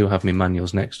because I do have my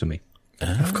manuals next to me.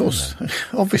 Of course,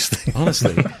 obviously.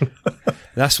 Honestly.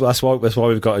 That's why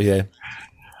we've got you here.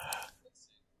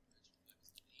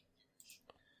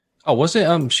 Oh, was it?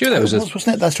 I'm sure there was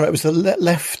wasn't it? That's right. It was the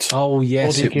left. Oh,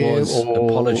 yes, it was.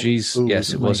 Apologies.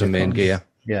 Yes, it was a main gear.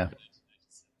 Yeah.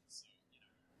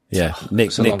 Yeah.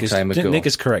 Nick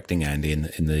is correcting Andy in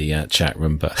the chat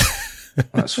room, but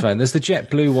that's fine. There's the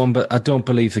JetBlue one, but I don't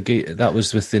believe the gear that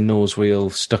was with the nose wheel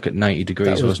stuck at 90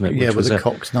 degrees, wasn't it? Yeah, with the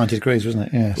cocks 90 degrees, wasn't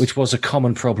it? Yes. Which was a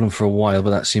common problem for a while, but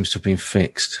that seems to have been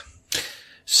fixed.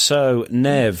 So,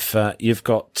 Nev, you've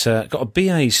got a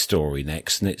BA story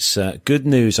next, and it's good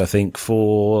news, I think,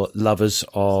 for lovers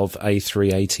of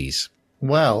A380s.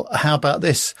 Well, how about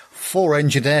this?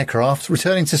 4-engined aircraft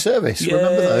returning to service. Yay!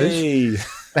 Remember those?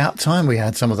 About time we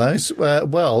had some of those.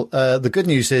 The good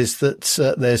news is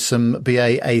that there's some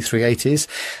BA A380s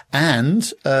and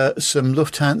some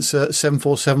Lufthansa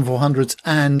 747-400s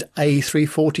and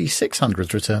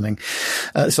A340-600s returning.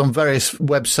 It's on various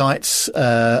websites,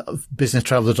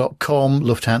 businesstraveller.com,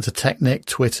 Lufthansa Technik,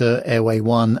 Twitter, Airway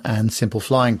One, and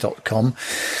simpleflying.com.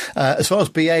 As far as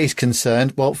BA is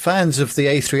concerned, fans of the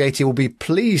A380 will be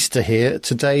pleased to hear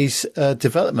today's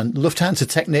development. Lufthansa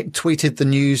Technik tweeted the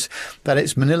news that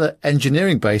its Manila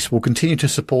engineering base will continue to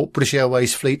support British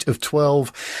Airways' fleet of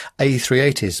 12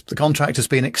 A380s. The contract has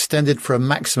been extended for a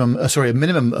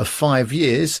minimum of 5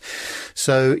 years.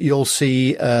 So you'll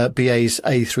see BA's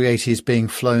A380s being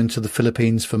flown to the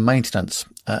Philippines for maintenance.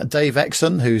 Dave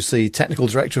Exon, who's the technical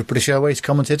director of British Airways,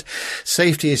 commented,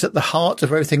 "Safety is at the heart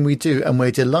of everything we do, and we're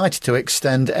delighted to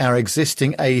extend our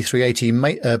existing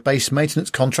A380 base maintenance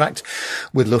contract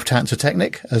with Lufthansa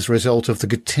Technik as a result of the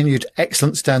continued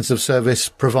excellent standards of service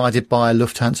provided by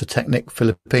Lufthansa Technik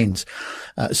Philippines."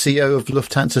 CEO of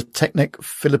Lufthansa Technik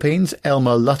Philippines,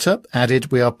 Elmer Lutter, added,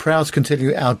 "We are proud to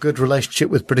continue our good relationship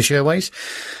with British Airways,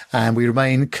 and we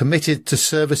remain committed to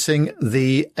servicing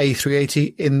the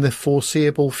A380 in the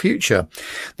foreseeable future."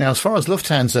 Now, as far as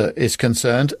Lufthansa is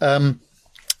concerned,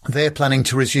 they're planning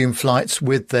to resume flights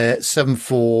with their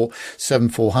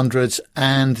 747-400s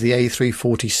and the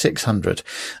A340-600.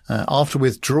 After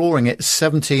withdrawing its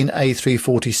 17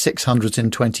 A340-600s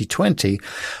in 2020,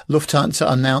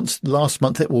 Lufthansa announced last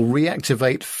month it will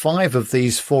reactivate 5 of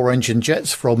these 4-engine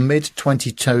jets from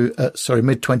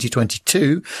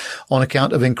mid-2022 on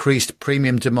account of increased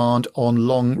premium demand on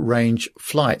long-range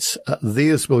flights.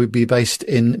 These will be based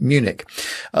in Munich.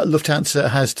 Lufthansa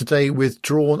has today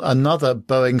withdrawn another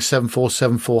Boeing Boeing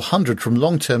 747-400 from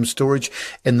long-term storage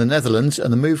in the Netherlands,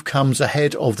 and the move comes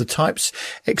ahead of the type's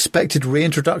expected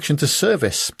reintroduction to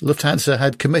service. Lufthansa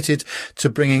had committed to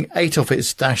bringing 8 of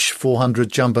its Dash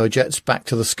 400 jumbo jets back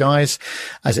to the skies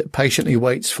as it patiently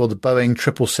waits for the Boeing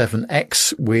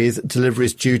 777X, with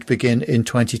deliveries due to begin in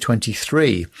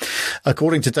 2023.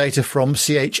 According to data from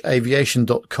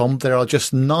chaviation.com, there are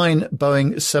just 9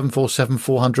 Boeing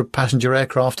 747-400 passenger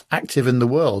aircraft active in the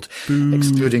world,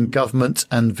 excluding government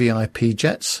and VIP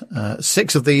jets.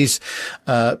 6 of these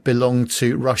belong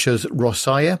to Russia's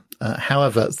Rosair.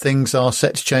 However, things are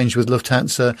set to change, with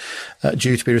Lufthansa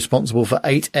due to be responsible for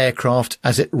 8 aircraft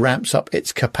as it ramps up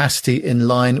its capacity in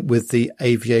line with the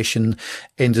aviation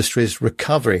industry's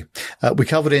recovery. We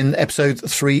covered in episode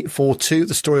 342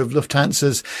 the story of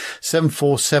Lufthansa's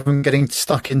 747 getting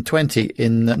stuck in 20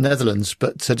 in the Netherlands.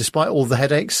 But despite all the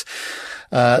headaches,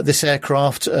 this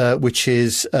aircraft, which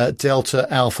is Delta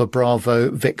Alpha Bravo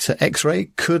Victor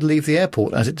X-Ray, could leave the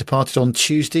airport as it departed on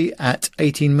Tuesday at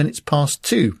 18 minutes past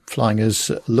 2, flying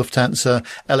as Lufthansa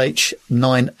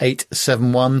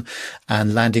LH9871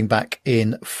 and landing back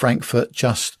in Frankfurt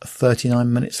just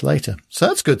 39 minutes later. So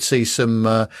that's good to see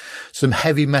some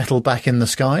heavy metal back in the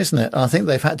sky, isn't it? And I think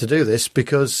they've had to do this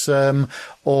because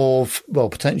of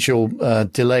potential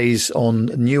delays on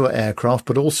newer aircraft,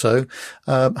 but also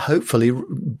hopefully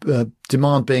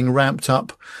demand being ramped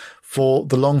up for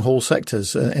the long haul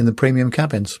sectors in the premium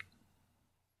cabins.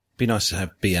 Be nice to have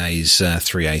BA's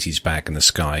 380s back in the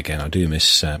sky again. I do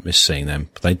miss seeing them.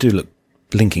 But they do look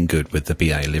blinking good with the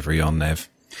BA livery on, Nev.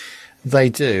 They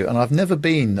do, and I've never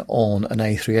been on an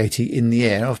A380 in the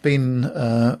air. I've been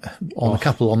on a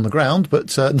couple on the ground,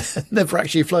 but never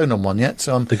actually flown on one yet.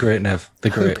 So I'm the great Nev. The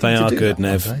great. They are good,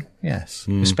 Nev. Yes,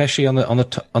 especially on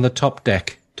the top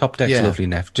deck. Top deck's lovely,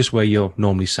 Nev. Just where you're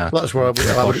normally sat. Well, that's where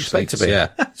I would expect to be. Yeah,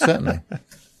 certainly.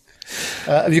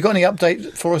 Have you got any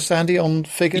update for us, Andy, on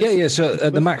figures? Yeah. So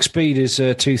the max speed is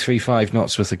 235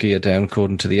 knots with the gear down,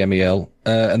 according to the MEL.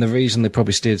 And the reason they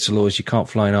probably stayed so low is you can't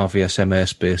fly in RVSM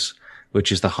airspace,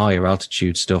 which is the higher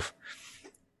altitude stuff.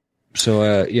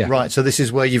 So, Right. So this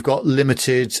is where you've got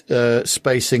limited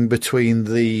spacing between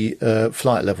the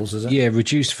flight levels, is it? Yeah,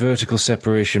 reduced vertical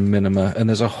separation minima. And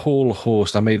there's a whole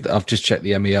host. I've just checked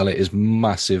the MEL. It is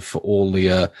massive for all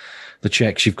the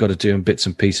checks you've got to do and bits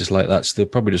and pieces like that. So they're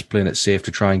probably just playing it safe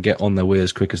to try and get on their way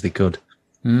as quick as they could.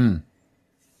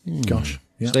 Gosh.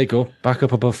 Yeah. So there you go. Back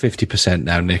up above 50%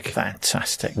 now, Nick.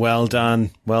 Fantastic. Well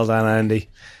done, Andy.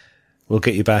 We'll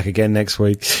get you back again next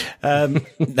week.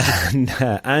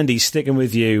 Andy, sticking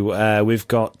with you, we've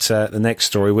got the next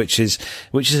story, which is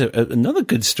another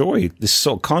good story. This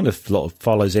sort of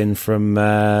follows in from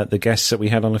the guests that we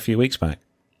had on a few weeks back.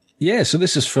 Yeah, so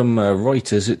this is from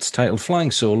Reuters. It's titled "Flying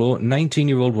Solo,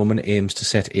 19-year-old woman aims to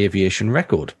set aviation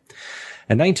record."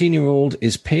 A 19-year-old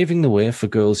is paving the way for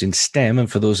girls in STEM, and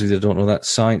for those of you that don't know that,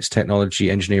 science,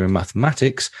 technology, engineering,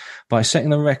 mathematics, by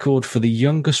setting the record for the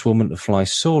youngest woman to fly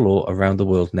solo around the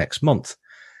world next month.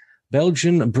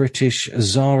 Belgian-British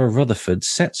Zara Rutherford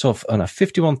sets off on a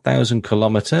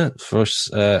 51,000-kilometre, for us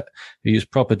who use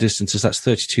proper distances, that's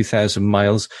 32,000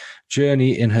 miles,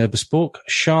 journey in her bespoke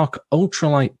Shark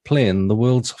ultralight plane, the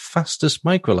world's fastest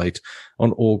microlight,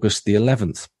 on August the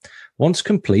 11th. Once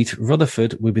complete,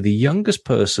 Rutherford will be the youngest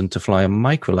person to fly a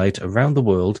microlight around the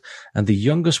world and the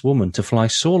youngest woman to fly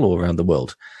solo around the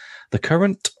world. The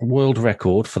current world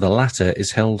record for the latter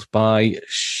is held by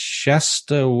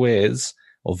Shasta Weers,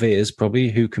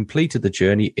 who completed the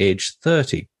journey aged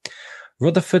 30.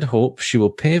 Rutherford hopes she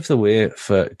will pave the way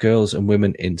for girls and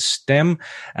women in STEM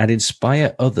and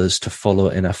inspire others to follow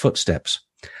in her footsteps.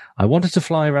 I wanted to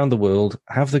fly around the world,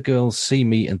 have the girls see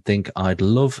me and think I'd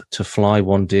love to fly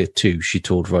one day too, she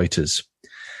told Reuters.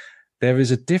 There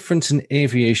is a difference in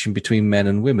aviation between men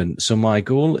and women, so my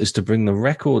goal is to bring the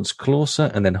records closer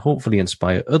and then hopefully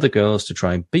inspire other girls to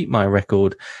try and beat my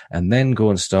record and then go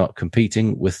and start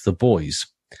competing with the boys.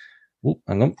 Oh,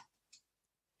 hang on.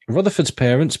 Rutherford's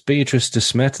parents, Beatrice de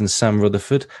Smet and Sam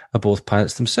Rutherford, are both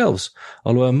pilots themselves,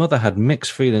 although her mother had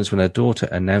mixed feelings when her daughter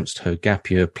announced her gap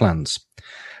year plans.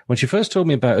 When she first told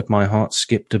me about it, my heart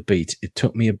skipped a beat. It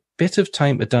took me a bit of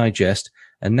time to digest,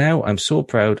 and now I'm so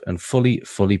proud and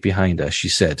fully behind her, she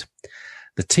said.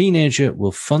 The teenager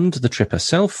will fund the trip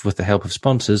herself with the help of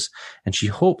sponsors, and she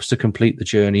hopes to complete the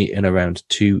journey in around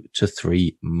 2 to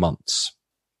 3 months.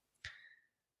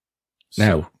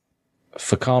 Now,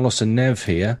 for Carlos and Nev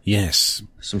here. Yes.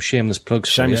 Some shameless plugs.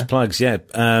 Shameless plugs, yeah.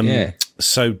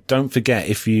 So don't forget,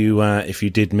 if you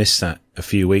did miss that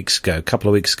a couple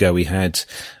of weeks ago, we had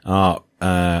our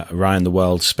around the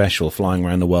world special, flying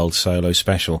around the world solo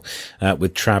special,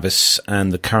 with Travis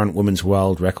and the current women's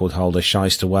world record holder,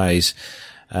 Shyster Ways.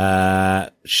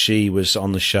 She was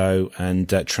on the show and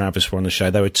Travis were on the show.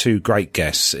 They were two great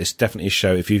guests. It's definitely a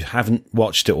show. If you haven't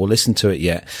watched it or listened to it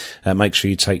yet, make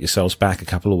sure you take yourselves back a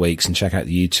couple of weeks and check out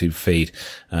the YouTube feed,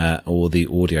 or the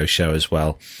audio show as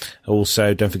well.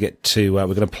 Also, don't forget to, we're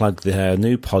going to plug the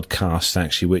new podcast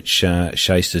actually, which,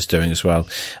 Shaster's doing as well.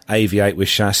 Aviate with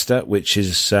Shasta, which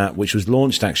was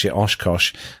launched actually at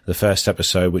Oshkosh, the first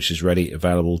episode, which is ready,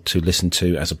 available to listen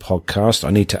to as a podcast. I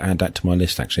need to add that to my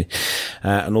list actually.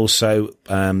 And also,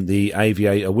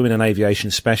 the Women in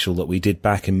Aviation special that we did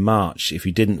back in March. If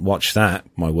you didn't watch that,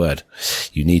 my word,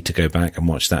 you need to go back and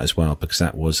watch that as well, because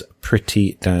that was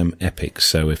pretty damn epic.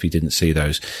 So if you didn't see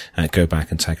those, go back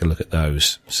and take a look at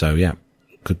those. So yeah,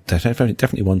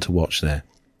 definitely one to watch there.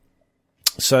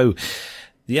 So,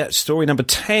 yeah, story number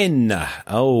 10.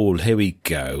 Oh, here we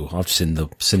go. I've seen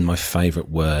my favourite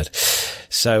word.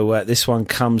 So, this one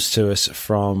comes to us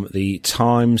from the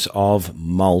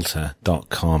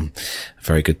timesofmalta.com.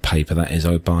 Very good paper that is,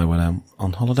 I buy when I'm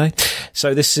on holiday.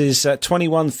 So this is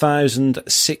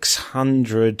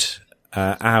 21,600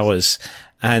 hours,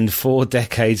 and 4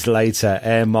 decades later,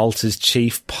 Air Malta's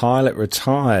chief pilot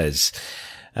retires.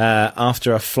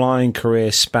 After a flying career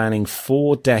spanning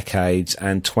 4 decades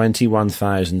and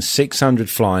 21,600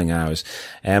 flying hours,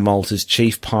 Air Malta's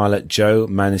chief pilot Joe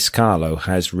Maniscalco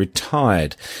has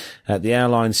retired. The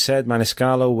airline said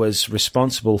Maniscalco was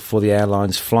responsible for the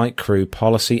airline's flight crew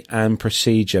policy and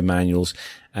procedure manuals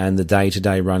and the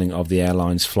day-to-day running of the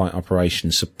airline's flight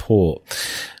operation support.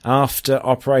 After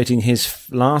operating his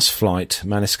last flight,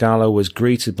 Maniscalco was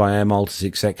greeted by Air Malta's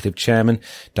executive chairman,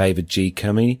 David G.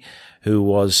 Cummey, who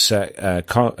was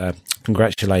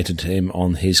congratulated him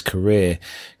on his career.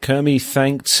 Cummey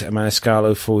thanked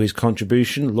Maniscalco for his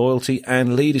contribution, loyalty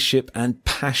and leadership and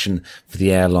passion for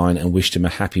the airline and wished him a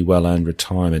happy, well-earned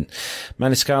retirement.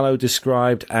 Maniscalco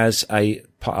described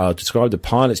the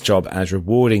pilot's job as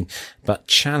rewarding but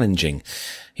challenging.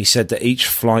 He said that each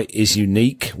flight is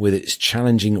unique with its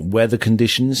challenging weather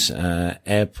conditions,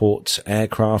 airport,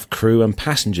 aircraft, crew and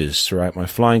passengers. Throughout my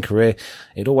flying career,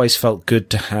 it always felt good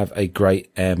to have a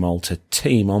great Air Malta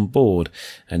team on board,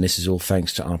 and this is all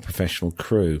thanks to our professional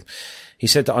crew. He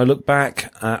said that I look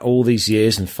back at all these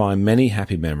years and find many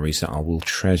happy memories that I will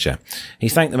treasure. He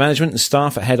thanked the management and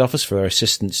staff at head office for their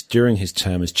assistance during his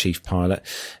term as chief pilot.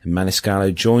 And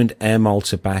Maniscalco joined Air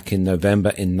Malta back in November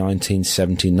in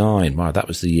 1979. Wow, that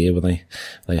was the year where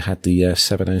they had the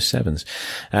 707s.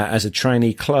 As a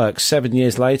trainee clerk, 7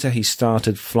 years later, he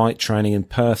started flight training in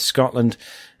Perth, Scotland.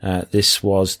 This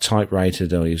was he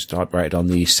was type rated on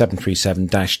the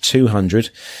 737-200.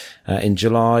 In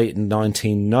July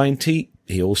 1990,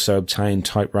 he also obtained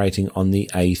type rating on the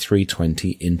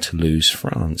A320 in Toulouse,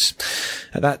 France.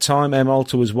 At that time, Air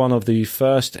Malta was one of the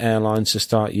first airlines to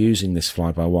start using this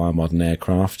fly-by-wire modern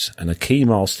aircraft, and a key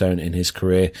milestone in his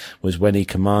career was when he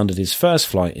commanded his first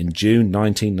flight in June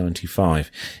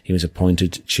 1995. He was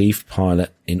appointed chief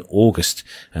pilot in August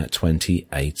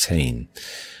 2018.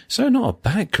 So not a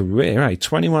bad career, eh?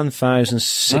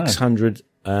 21,600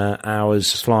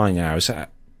 hours, flying hours.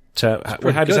 So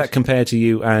how does that compare to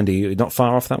you, Andy? You're not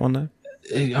far off that one, though?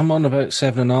 I'm on about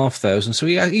 7,500. So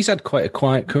he's had quite a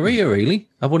quiet career, really.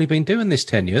 I've only been doing this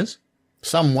 10 years.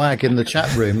 Some wag in the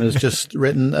chat room has just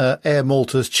written, Air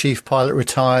Malta's chief pilot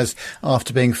retires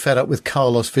after being fed up with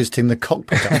Carlos visiting the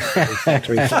cockpit.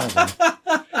 3,000.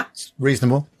 It's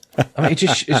reasonable. I mean,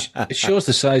 it shows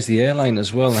the size of the airline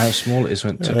as well and how small it is.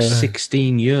 It took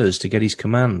 16 years to get his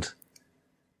command.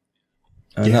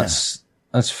 And that's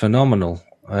phenomenal.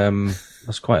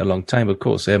 That's quite a long time. Of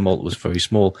course, Air Malta was very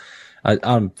small.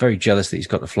 I'm very jealous that he's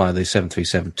got to fly the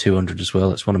 737-200 as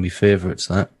well. It's one of my favourites,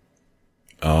 that.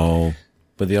 Oh,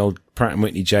 with the old Pratt &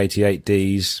 Whitney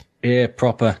JT8Ds. Yeah,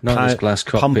 proper. Not this glass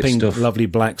cockpit pumping stuff. Lovely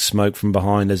black smoke from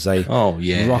behind as they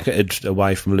rocketed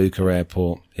away from Lucca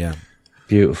Airport. Yeah.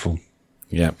 Beautiful.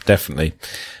 Yeah, definitely.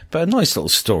 But a nice little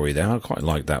story there. I quite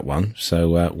like that one.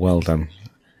 So, well done.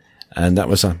 And that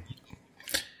was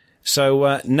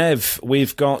So, Nev,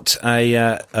 we've got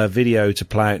a video to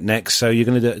play out next. So you're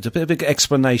going to do a bit of an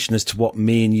explanation as to what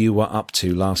me and you were up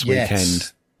to last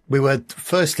weekend. We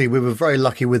were very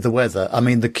lucky with the weather. I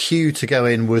mean, the queue to go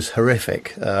in was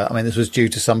horrific. This was due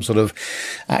to some sort of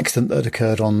accident that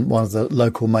occurred on one of the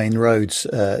local main roads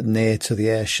near to the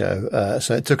air show.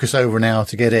 So it took us over an hour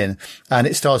to get in, and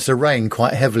it started to rain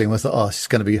quite heavily, and we thought, it's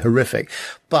going to be horrific.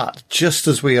 But just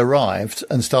as we arrived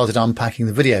and started unpacking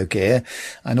the video gear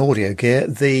and audio gear,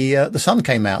 the sun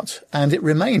came out, and it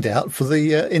remained out for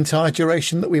the entire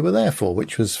duration that we were there for,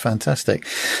 which was fantastic.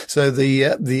 So the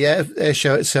air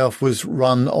show itself was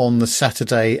run on the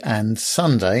Saturday and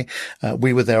Sunday.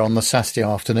 We were there on the Saturday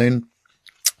afternoon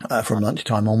from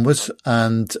lunchtime onwards,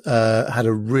 and had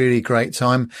a really great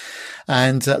time.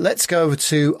 And let's go over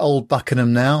to Old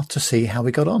Buckenham now to see how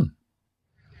we got on.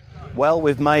 Well,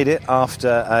 we've made it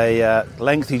after a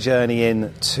lengthy journey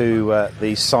in to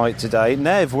the site today.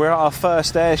 Nev, we're at our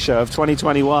first air show of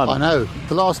 2021. I know.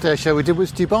 The last air show we did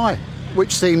was Dubai,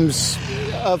 which seems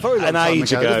a very long time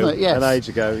ago, doesn't it? Yes. An age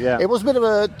ago, yeah. It was a bit of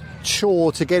a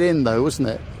chore to get in, though, wasn't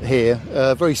it, here?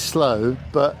 Very slow,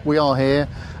 but we are here.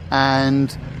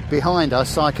 And behind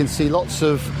us, I can see lots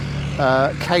of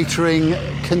catering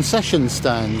concession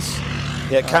stands.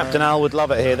 Yeah, Captain Al would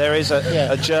love it here. There is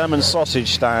a German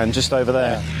sausage stand just over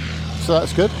there. Yeah. So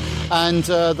that's good. And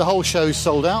the whole show's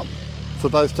sold out for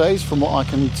both days, from what I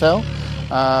can tell.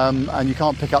 And you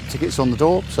can't pick up tickets on the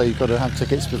door, so you've got to have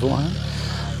tickets beforehand.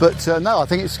 But no, I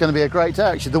think it's going to be a great day,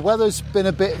 actually. The weather's been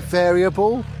a bit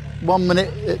variable. 1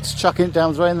 minute it's chucking it down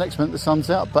with rain, next minute the sun's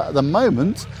out. But at the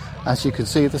moment, as you can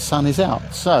see, the sun is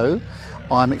out. So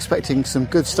I'm expecting some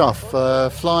good stuff.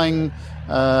 Flying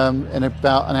in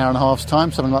about an hour and a half's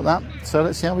time, something like that. So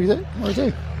let's see how we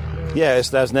do.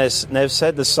 Yes, as Nev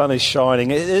said, the sun is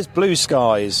shining. It is blue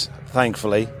skies,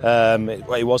 thankfully.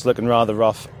 It was looking rather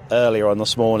rough earlier on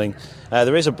this morning.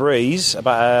 There is a breeze,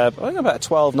 about a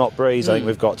 12-knot breeze. I think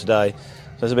we've got today.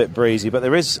 So it's a bit breezy, but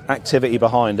there is activity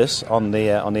behind us on the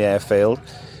airfield.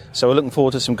 So we're looking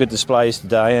forward to some good displays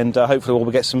today, and hopefully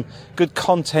we'll get some good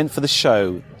content for the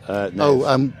show.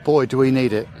 Boy, do we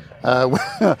need it.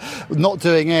 Not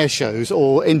doing air shows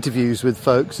or interviews with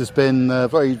folks has been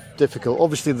very difficult.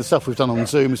 Obviously, the stuff we've done on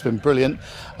Zoom has been brilliant,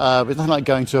 but it's not like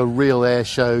going to a real air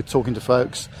show, talking to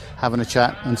folks, having a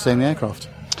chat and seeing the aircraft.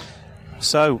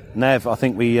 So, Nev, I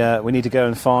think we need to go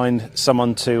and find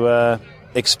someone to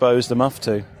expose the Muff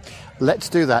to. Let's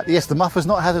do that. Yes, the Muff has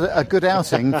not had a good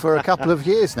outing for a couple of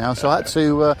years now, so I had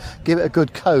to give it a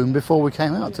good comb before we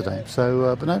came out today.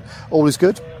 So, but no, all is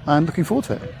good. I'm looking forward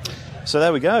to it. So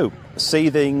there we go.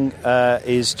 Seething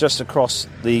is just across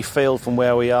the field from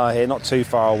where we are here, not too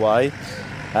far away.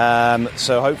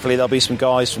 So hopefully there'll be some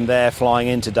guys from there flying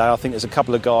in today. I think there's a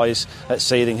couple of guys at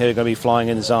Seething who are going to be flying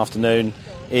in this afternoon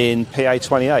in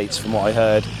PA-28s, from what I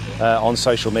heard on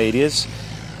social medias.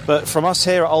 But from us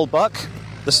here at Old Buck,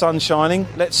 the sun's shining.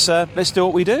 Let's do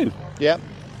what we do. Yep.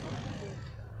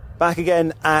 Back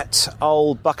again at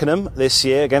Old Buckenham this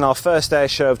year. Again, our first air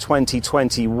show of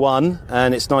 2021,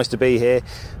 and it's nice to be here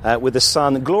with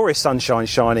the glorious sunshine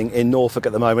shining in Norfolk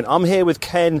at the moment. I'm here with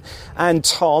Ken and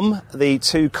Tom, the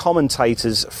two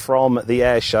commentators from the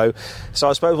air show. So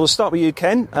I suppose we'll start with you,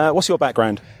 Ken. What's your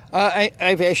background?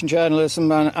 Aviation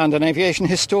journalism and an aviation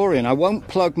historian. I won't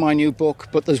plug my new book,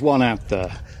 but there's one out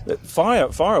there.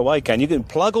 Fire away, Ken. You can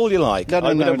plug all you like. No.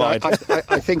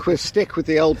 I think we'll stick with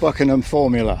the Old Buckenham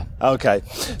formula. Okay.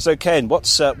 So, Ken,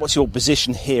 what's your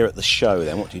position here at the show,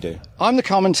 then? What do you do? I'm the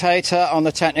commentator on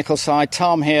the technical side.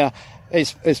 Tom here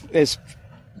is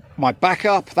my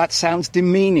backup. That sounds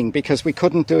demeaning because we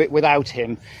couldn't do it without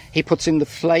him. He puts in the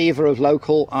flavour of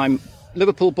local. I'm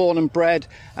Liverpool born and bred,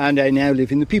 and I now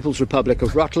live in the People's Republic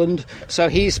of Rutland, so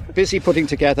he's busy putting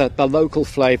together the local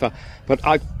flavour. But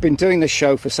I've been doing this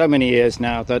show for so many years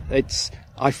now that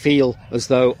I feel as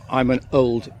though I'm an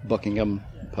old Buckingham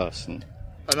person.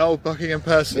 An old Buckingham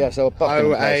person? Yes, old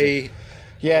Buckingham person.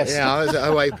 Yes. Yeah, I was at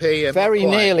OAP. Very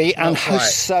nearly, and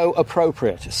so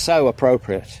appropriate.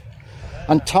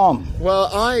 And Tom? Well,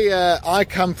 I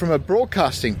come from a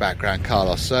broadcasting background,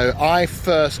 Carlos, so I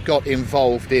first got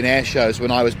involved in air shows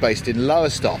when I was based in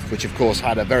Lowestoft, which of course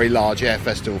had a very large air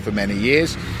festival for many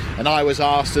years, and I was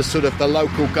asked as sort of the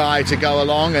local guy to go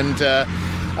along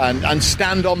and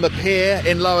stand on the pier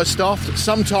in Lowestoft,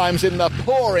 sometimes in the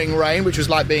pouring rain, which was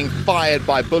like being fired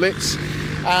by bullets.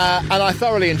 And I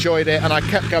thoroughly enjoyed it, and I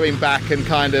kept going back and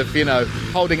kind of,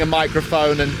 holding a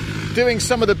microphone and doing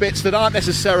some of the bits that aren't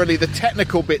necessarily the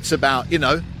technical bits about,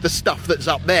 the stuff that's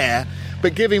up there,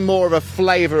 but giving more of a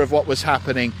flavour of what was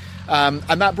happening. And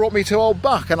that brought me to Old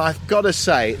Buck, and I've got to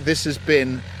say, this has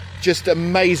been just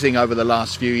amazing over the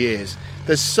last few years.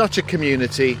 There's such a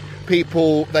community.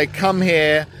 People, they come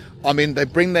here I mean, they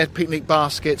bring their picnic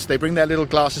baskets, they bring their little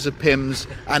glasses of Pimm's,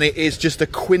 and it is just a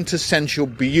quintessential,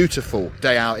 beautiful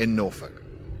day out in Norfolk.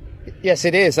 Yes,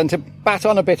 it is. And to bat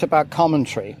on a bit about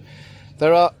commentary,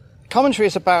 commentary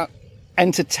is about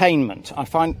entertainment. I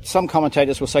find some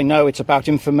commentators will say, no, it's about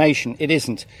information. It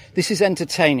isn't. This is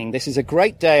entertaining. This is a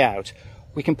great day out.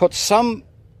 We can put some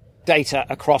data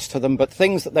across to them, but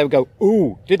things that they would go,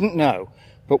 ooh, didn't know.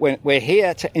 But we're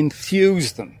here to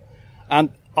enthuse them.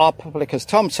 And our public, as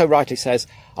Tom so rightly says,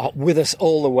 are with us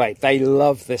all the way. They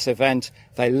love this event.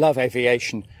 They love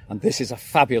aviation. And this is a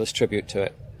fabulous tribute to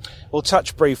it. We'll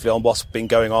touch briefly on what's been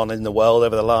going on in the world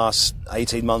over the last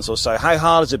 18 months or so. How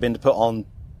hard has it been to put on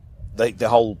the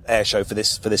whole air show for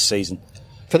this season?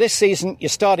 For this season, you're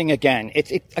starting again.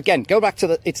 Again, go back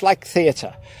to it's like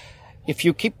theatre. If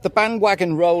you keep the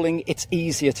bandwagon rolling, it's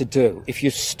easier to do. If you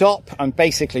stop, and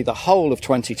basically the whole of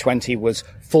 2020 was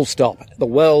full stop, the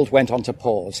world went on to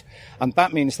pause. And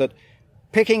that means that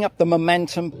picking up the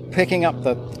momentum, picking up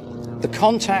the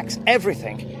contacts,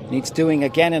 everything needs doing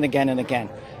again and again and again.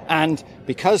 And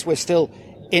because we're still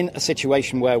in a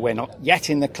situation where we're not yet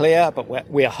in the clear, but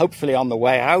we're hopefully on the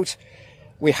way out,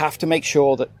 we have to make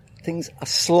sure that things are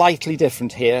slightly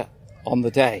different here on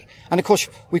the day. And of course,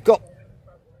 we've got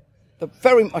the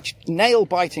very much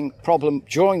nail-biting problem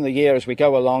during the year as we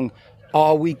go along.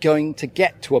 Are we going to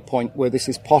get to a point where this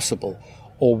is possible?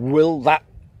 Or will that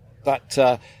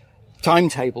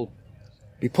timetable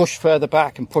be pushed further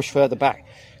back and pushed further back?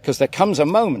 Because there comes a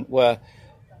moment where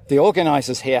the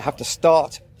organisers here have to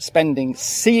start spending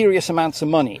serious amounts of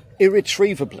money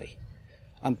irretrievably.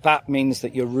 And that means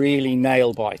that you're really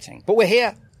nail-biting. But we're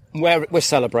here, we're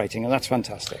celebrating, and that's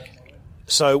fantastic.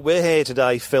 So we're here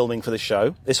today filming for the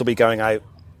show. This will be going out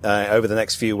over the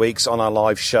next few weeks on our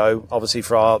live show. Obviously,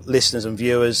 for our listeners and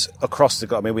viewers across the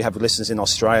globe. I mean, we have listeners in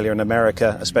Australia and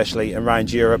America, especially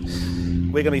around Europe.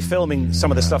 We're going to be filming some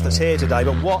of the stuff that's here today.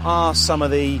 But what are some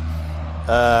of the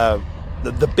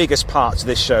biggest parts of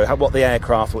this show? What the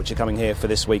aircraft which are coming here for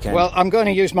this weekend? Well, I'm going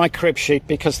to use my crib sheet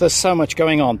because there's so much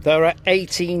going on. There are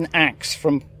 18 acts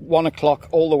from 1 o'clock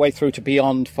all the way through to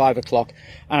beyond 5 o'clock,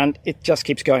 and it just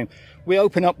keeps going. We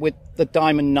open up with the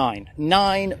Diamond 9.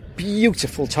 9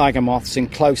 beautiful Tiger Moths in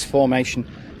close formation,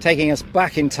 taking us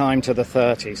back in time to the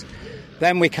 30s.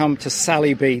 Then we come to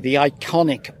Sally B, the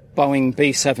iconic Boeing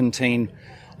B-17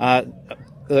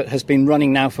 that has been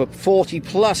running now for 40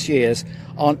 plus years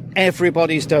on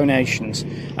everybody's donations.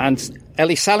 And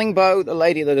Ellie Sallingbow, the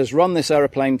lady that has run this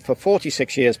aeroplane for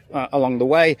 46 years along the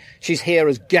way, she's here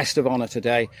as guest of honour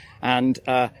today, and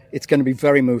it's going to be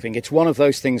very moving. It's one of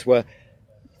those things where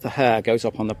the hair goes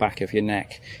up on the back of your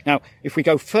neck. Now, if we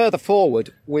go further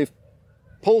forward, we've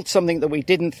pulled something that we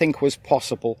didn't think was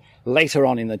possible later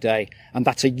on in the day, and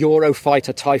that's a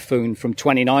Eurofighter Typhoon from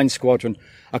 29 Squadron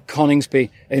at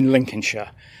Coningsby in Lincolnshire.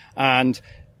 And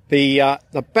the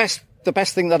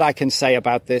best thing that I can say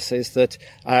about this is that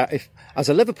as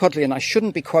a Liverpudlian, I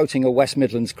shouldn't be quoting a West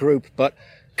Midlands group, but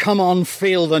come on,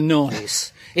 feel the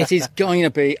noise. It is going to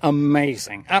be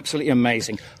amazing, absolutely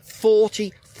amazing.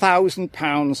 40,000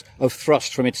 pounds of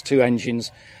thrust from its 2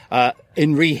 engines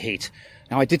in reheat.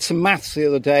 Now, I did some maths the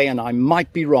other day, and I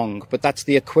might be wrong, but that's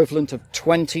the equivalent of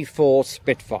 24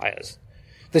 Spitfires.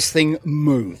 This thing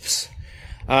moves.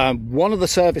 One of the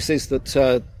services that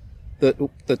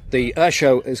the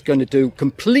airshow is going to do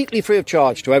completely free of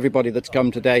charge to everybody that's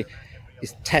come today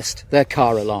is test their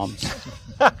car alarms.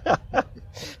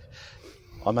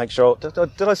 I'll make sure.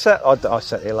 Did I set? I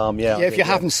set the alarm. Yeah. Yeah. If you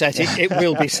haven't set it, it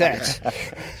will be set.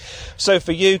 So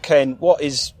for you, Ken, what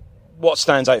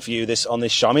stands out for you on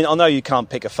this show? I mean, I know you can't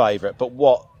pick a favourite, but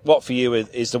what for you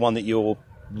is the one that you're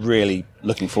really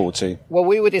looking forward to? Well,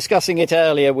 we were discussing it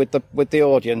earlier with the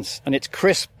audience, and it's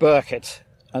Chris Burkett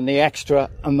and the extra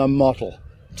and the model.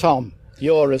 Tom,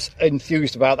 you're as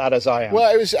enthused about that as I am.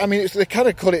 Well, they kind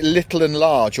of call it little and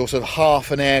large, or sort of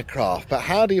half an aircraft, but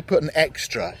how do you put an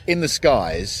extra in the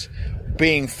skies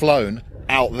being flown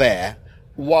out there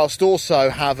whilst also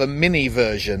have a mini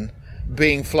version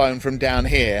being flown from down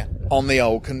here on the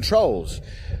old controls?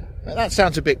 That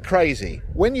sounds a bit crazy.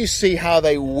 When you see how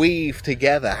they weave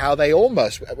together, how they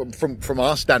almost, from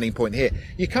our standing point here,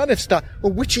 you kind of start,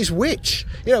 well, which is which?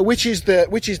 You know, which is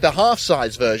the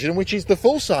half-size version and which is the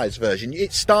full-size version?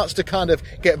 It starts to kind of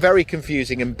get very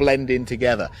confusing and blend in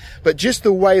together. But just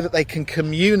the way that they can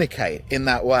communicate in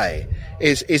that way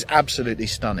is absolutely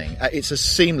stunning. It's a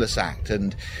seamless act,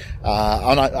 and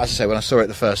as I say, when I saw it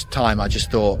the first time, I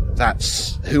just thought,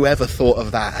 whoever thought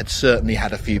of that had certainly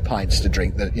had a few pints to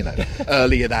drink,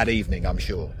 earlier that evening, I'm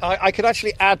sure. I could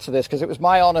actually add to this, because it was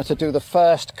my honour to do the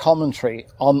first commentary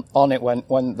on it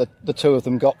when the two of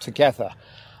them got together.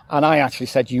 And I actually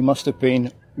said, you must have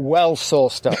been well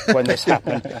sauced up when this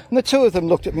happened. And the two of them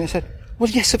looked at me and said, well,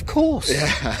 yes, of course.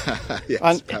 Yes,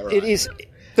 and it is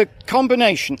the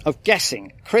combination of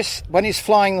guessing. Chris, when he's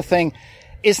flying the thing,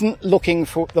 isn't looking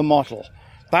for the model.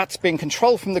 That's been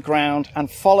controlled from the ground and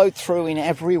followed through in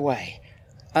every way.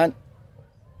 And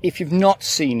if you've not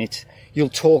seen it, you'll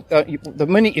talk, the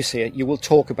minute you see it, you will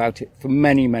talk about it for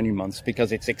many, many months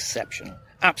because it's exceptional.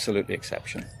 Absolutely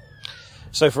exceptional.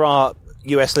 So for our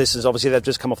US listeners, obviously they've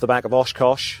just come off the back of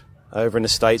Oshkosh over in the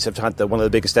States. They've had one of the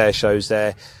biggest air shows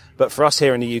there. But for us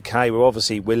here in the UK,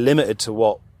 we're limited to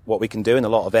what we can do in a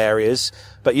lot of areas.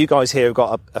 But you guys here have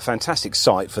got a fantastic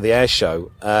site for the air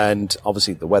show, and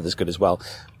obviously the weather's good as well.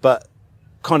 But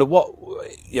kind of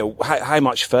how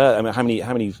much further? I mean,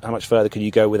 how much further could you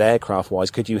go with aircraft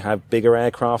wise? Could you have bigger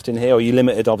aircraft in here? Or are you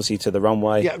limited obviously to the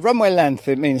runway? Yeah, runway length.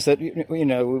 It means that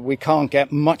we can't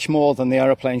get much more than the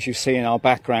aeroplanes you see in our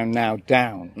background now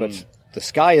down. But the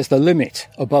sky is the limit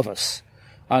above us,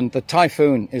 and the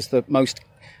Typhoon is the most.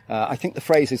 I think the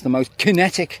phrase is the most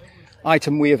kinetic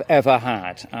item we have ever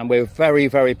had, and we're very,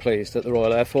 very pleased at the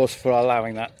Royal Air Force for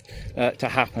allowing that to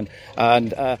happen.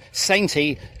 And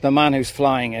Sainty, the man who's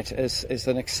flying it, is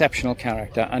an exceptional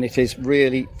character, and it is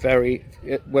really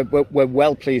we're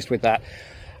well pleased with that.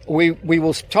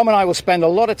 Tom and I will spend a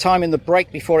lot of time in the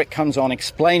break before it comes on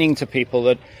explaining to people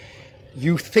that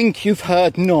you think you've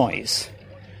heard noise.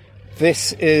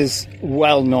 This is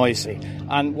well noisy,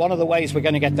 and one of the ways we're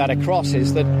going to get that across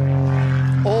is that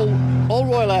all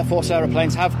Royal Air Force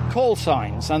aeroplanes have call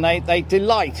signs, and they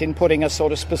delight in putting a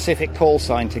sort of specific call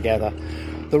sign together.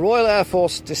 The Royal Air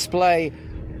Force display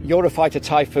Eurofighter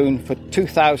Typhoon for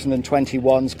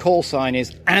 2021's call sign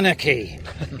is Anarchy,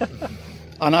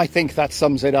 and I think that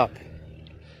sums it up.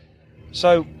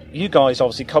 So you guys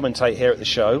obviously commentate here at the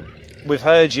show. We've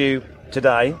heard you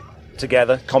today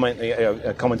together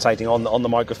commentating on the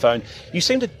microphone. You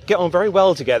seem to get on very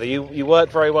well together. You work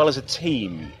very well as a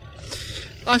team.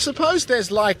 I suppose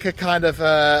there's like a kind of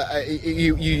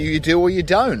you do or you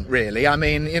don't, really. I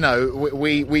mean,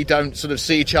 we don't sort of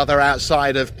see each other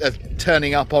outside of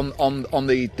turning up on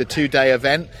the 2-day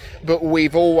event, but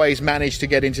we've always managed to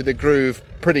get into the groove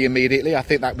pretty immediately. I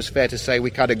think that was fair to say. We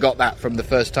kind of got that from the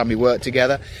first time we worked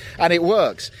together, and it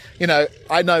works.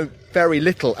 I know very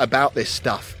little about this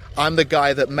stuff. I'm the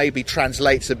guy that maybe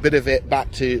translates a bit of it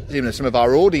back to some of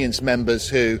our audience members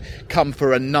who come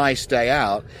for a nice day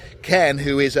out. Ken,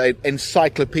 who is an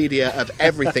encyclopedia of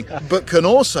everything, but can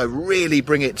also really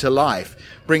bring it to life,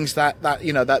 brings that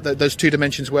those two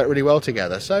dimensions work really well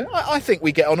together. So I think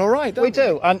we get on all right. We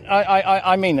do, and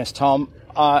I mean this, Tom.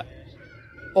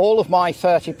 All of my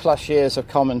 30+ years of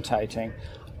commentating,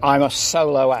 I'm a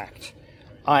solo act.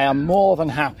 I am more than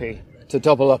happy to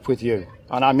double up with you,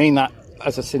 and I mean that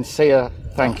as a sincere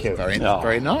thank you. Very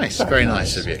nice. Very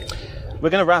nice of you. We're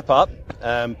going to wrap up,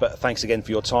 but thanks again for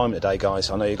your time today,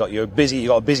 guys. I know you've got a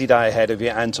busy day ahead of you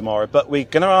and tomorrow, but we're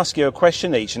going to ask you a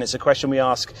question each, and it's a question we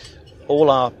ask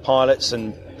all our pilots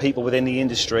and people within the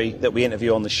industry that we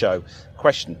interview on the show.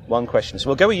 One question. So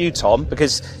we'll go with you, Tom,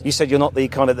 because you said you're not the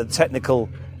kind of the technical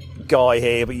guy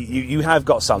here, but you have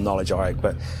got some knowledge, I think.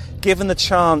 But given the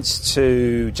chance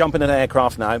to jump in an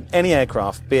aircraft now, any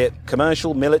aircraft, be it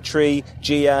commercial, military,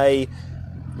 GA,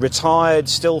 retired,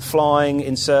 still flying,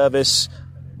 in service,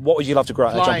 what would you love to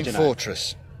jump Flying in?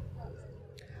 Fortress.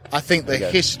 I think the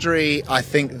history, I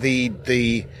think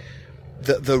the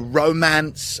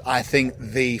romance, I think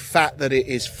the fact that it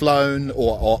is flown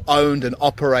or owned and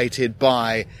operated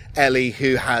by Ellie,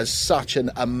 who has such an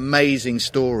amazing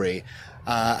story.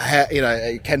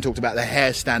 Ken talked about the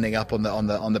hair standing up on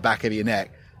the back of your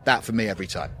neck. That for me every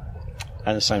time.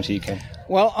 And the same to you, Ken.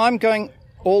 Well, I'm going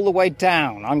all the way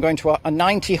down. I'm going to a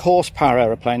 90 horsepower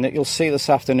aeroplane that you'll see this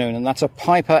afternoon, and that's a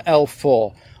Piper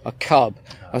L4, a Cub,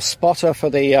 a spotter for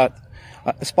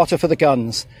the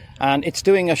guns, and it's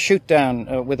doing a shoot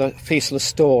down with a Fieseler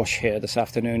Storch here this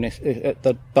afternoon,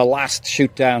 the last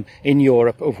shoot down in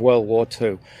Europe of World War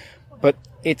II. But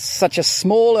it's such a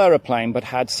small aeroplane, but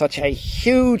had such a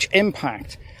huge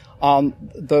impact on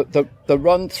the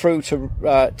run through to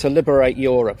liberate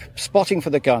Europe, spotting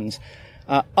for the guns,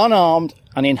 unarmed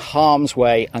and in harm's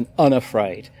way and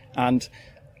unafraid. And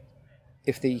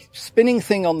if the spinning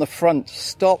thing on the front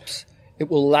stops, it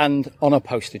will land on a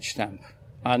postage stamp.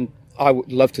 And I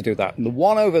would love to do that. And the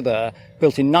one over there,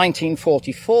 built in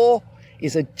 1944,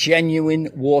 is a genuine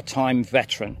wartime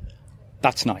veteran.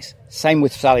 That's nice. Same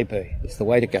with Sally B. It's the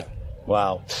way to go.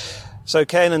 Wow. So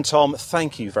Ken and Tom,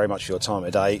 thank you very much for your time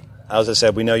today. as I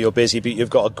said, we know you're busy, but you've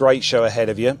got a great show ahead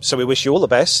of you. So we wish you all the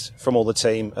best from all the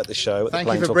team at the show. At Thank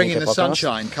the you for bringing the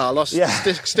sunshine, Carlos. Yeah.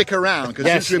 Stick around, because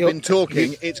since we've been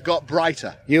talking, it's got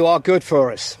brighter. You are good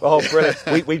for us. Oh,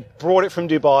 brilliant. we brought it from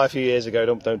Dubai a few years ago.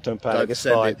 Don't panic. Don't It's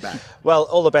send fine. it back. Well,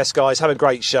 all the best, guys. Have a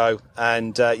great show.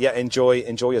 And, enjoy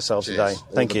yourselves Cheers. today.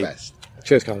 All Thank the you. best.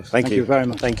 Cheers, Carlos. Thank you very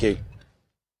much. Thank you.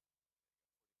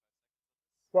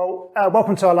 Well,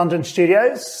 welcome to our London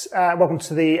studios. Welcome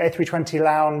to the A320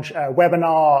 Lounge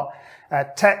webinar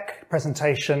tech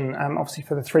presentation, obviously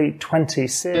for the 320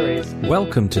 series.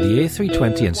 Welcome to the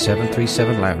A320 and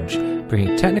 737 Lounge,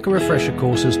 bringing technical refresher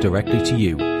courses directly to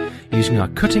you. Using our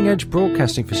cutting-edge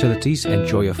broadcasting facilities,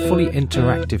 enjoy a fully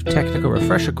interactive technical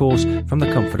refresher course from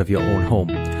the comfort of your own home.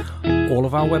 All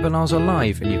of our webinars are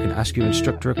live, and you can ask your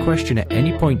instructor a question at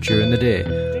any point during the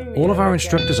day. All of our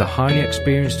instructors are highly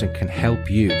experienced and can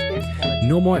help you.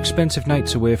 No more expensive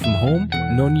nights away from home,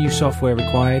 no new software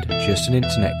required, just an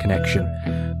internet connection.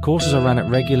 Courses are run at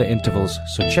regular intervals,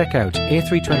 so check out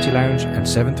A320 Lounge and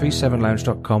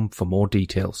 737lounge.com for more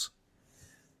details.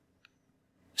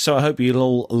 So I hope you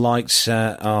all liked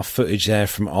our footage there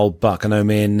from Old Buck. I know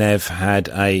me and Nev had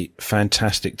a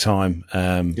fantastic time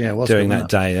doing that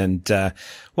day. And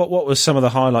what was some of the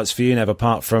highlights for you, Nev,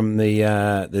 apart from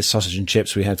the sausage and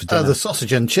chips we had for dinner? The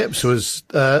sausage and chips was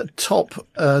top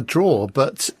draw,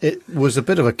 but it was a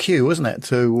bit of a queue, wasn't it,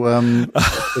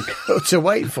 to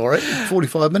wait for it,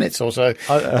 45 minutes or so.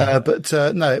 But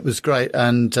no, it was great.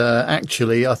 And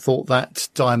actually, I thought that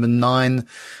Diamond 9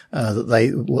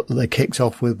 that they kicked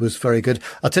off with was very good.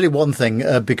 I'll tell you one thing,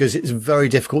 because it's very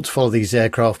difficult to follow these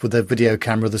aircraft with a video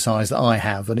camera the size that I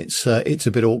have, and it's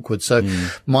a bit awkward. So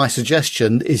my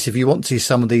suggestion is, if you want to see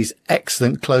some of these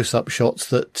excellent close-up shots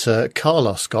that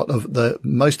Carlos got of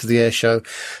most of the air show,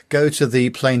 go to the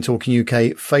Plane Talking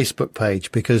UK Facebook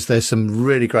page, because there's some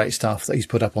really great stuff that he's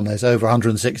put up on there. There's over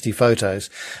 160 photos,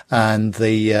 and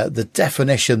the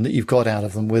definition that you've got out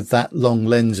of them with that long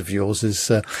lens of yours is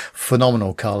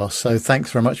phenomenal, Carlos. So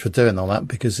thanks very much for doing all that,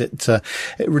 because it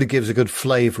really gives a good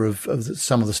flavour of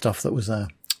some of the stuff that was there.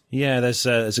 Yeah, there's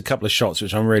a couple of shots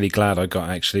which I'm really glad I got.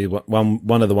 Actually,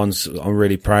 one of the ones I'm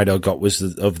really proud I got was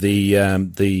the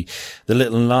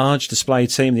little and large display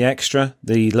team, the extra,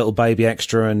 the little baby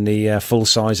extra, and the full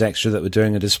size extra that were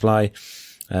doing a display.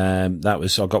 I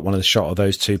got one of the shot of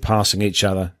those two passing each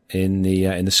other in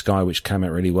the sky, which came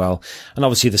out really well. And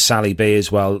obviously the Sally B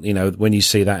as well, you know, when you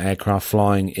see that aircraft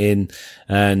flying in,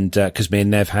 and, cause me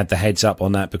and Nev had the heads up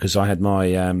on that, because I had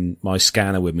my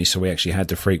scanner with me. So we actually had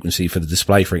the frequency for the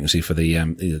display frequency for the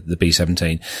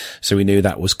B-17. So we knew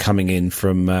that was coming in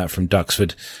from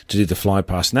Duxford to do the fly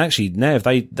pass. And actually, Nev,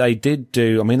 they did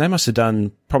do, I mean, they must have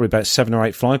done probably about 7 or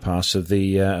 8 fly pass of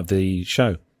the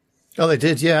show. Oh, they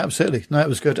did. Yeah, absolutely. No, it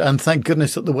was good. And thank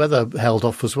goodness that the weather held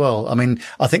off as well. I mean,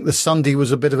 I think the Sunday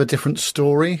was a bit of a different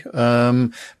story.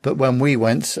 But when we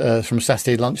went, from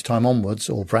Saturday lunchtime onwards,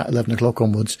 or 11 o'clock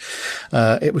onwards,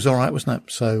 it was all right, wasn't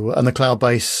it? So, and the cloud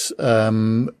base,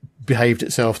 behaved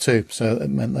itself too. So it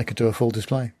meant they could do a full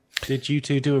display. Did you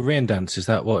two do a rain dance? Is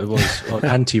that what it was? Or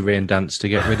anti-rain dance to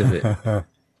get rid of it?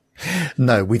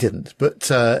 No, we didn't. But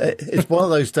it's one of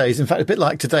those days, in fact, a bit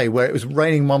like today, where it was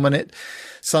raining 1 minute,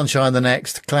 sunshine the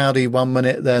next, cloudy 1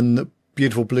 minute, then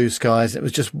beautiful blue skies. It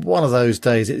was just one of those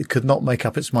days. It could not make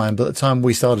up its mind. By the time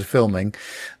we started filming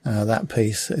that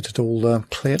piece, it had all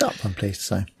cleared up, I'm pleased to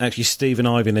say. Actually, Stephen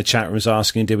Ivey in the chat room was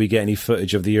asking, did we get any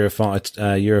footage of the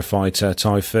Eurofighter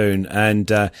Typhoon?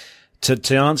 And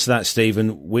to answer that,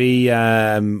 Stephen, we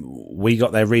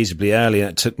got there reasonably early,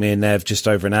 and it took me and Nev just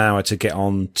over an hour to get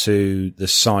on to the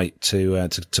site to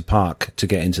park to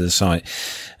get into the site.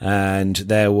 And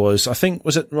there was, I think,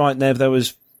 was it right, Nev? There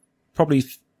was probably,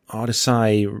 I'd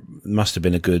say, must have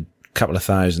been a good couple of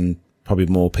thousand, probably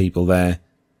more people there.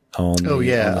 On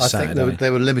the I think they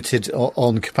were limited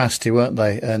on capacity, weren't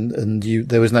they? And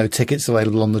there was no tickets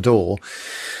available on the door.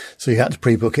 So you had to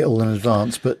pre-book it all in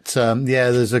advance. But,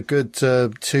 there's a good,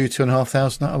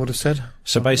 2,500, I would have said.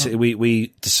 So basically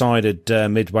we decided,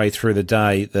 midway through the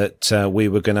day that, we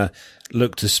were going to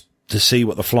look to see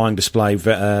what the flying display,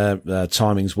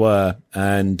 timings were.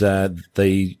 And,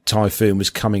 the Typhoon was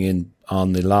coming in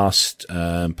on the last,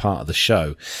 part of the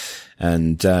show.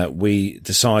 And, we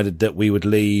decided that we would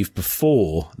leave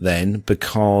before then,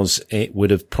 because it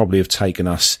would have probably have taken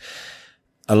us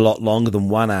a lot longer than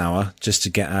 1 hour just to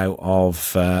get out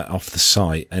of off the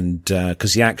site. And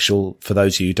because the actual, for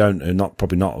those of you who are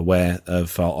probably not aware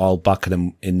of Old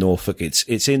Buckenham in Norfolk,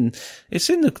 it's in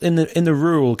the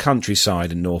rural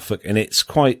countryside in Norfolk, and it's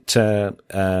quite I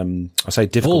say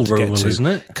difficult to get to, isn't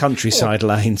it? Countryside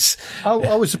lanes.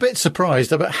 I was a bit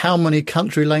surprised about how many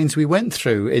country lanes we went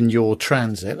through in your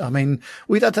transit. I mean,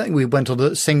 I don't think we went on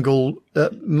a single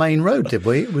main road, did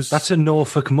we? That's a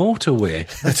Norfolk motorway.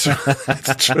 That's right.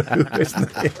 That's true,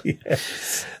 isn't it?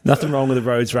 Yes. Nothing wrong with the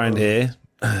roads around here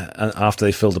after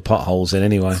they filled the potholes in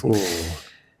anyway. Ooh.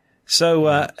 So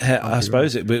I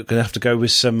suppose we're going to have to go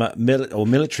with some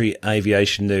military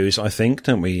aviation news, I think,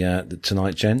 don't we,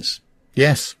 tonight, gents?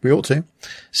 Yes, we ought to.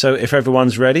 So if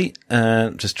everyone's ready,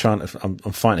 I'm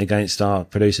fighting against our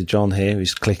producer John here,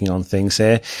 who's clicking on things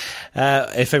here.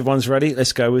 If everyone's ready,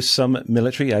 let's go with some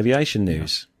military aviation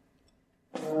news.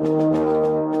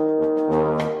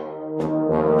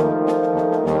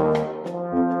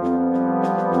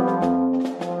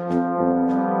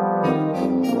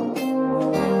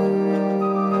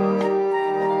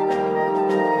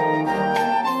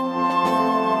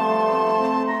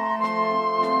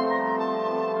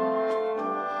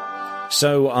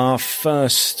 So our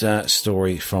first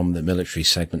story from the military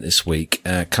segment this week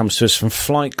comes to us from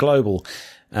Flight Global.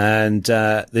 And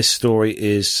this story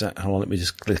is, hold on, let me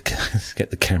just get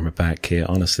the camera back here,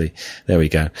 honestly. There we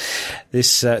go.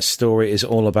 This story is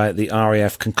all about the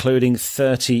RAF concluding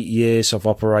 30 years of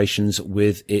operations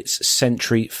with its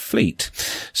Sentry fleet.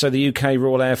 So the UK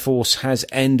Royal Air Force has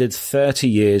ended 30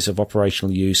 years of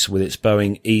operational use with its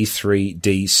Boeing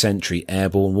E-3D Sentry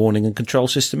airborne warning and control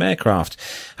system aircraft,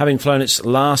 having flown its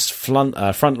last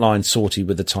frontline sortie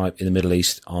with the type in the Middle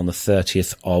East on the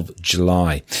 30th of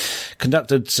July.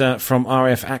 Conducted from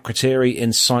RAF Akrotiri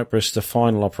in Cyprus, the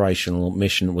final operational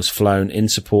mission was flown in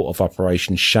support of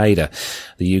Operation Shader,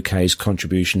 the UK's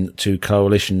contribution to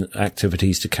coalition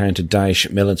activities to counter Daesh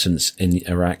militants in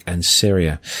Iraq and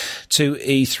Syria. 2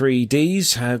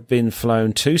 E-3Ds have been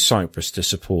flown to Cyprus to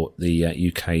support the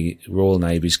UK Royal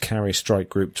Navy's Carrier Strike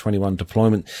Group 21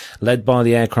 deployment, led by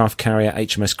the aircraft carrier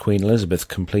HMS Queen Elizabeth,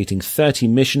 completing 30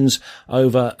 missions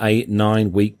over a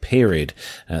 9-week period,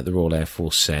 the Royal Air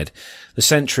Force said. The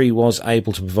Sentry was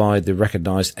able to provide the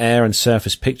recognised air and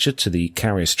surface picture to the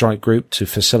Carrier Strike Group to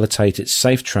facilitate its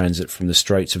safe transit from the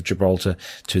Straits of Gibraltar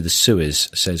to the Suez,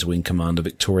 says Wing Commander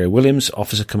Victoria Williams,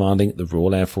 officer commanding the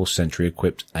Royal Air Force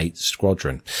Sentry-equipped 8th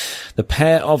Squadron. The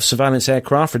pair of surveillance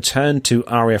aircraft returned to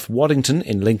RAF Waddington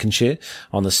in Lincolnshire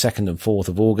on the 2nd and 4th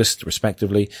of August,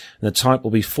 respectively, and the type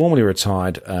will be formally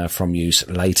retired from use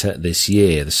later this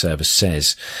year, the service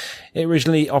says. It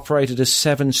originally operated a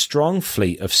 7-strong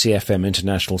fleet of CFM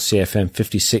International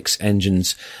CFM56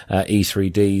 engines,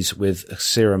 E-3Ds, with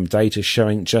serum data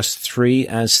showing just 3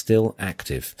 as still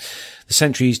active. The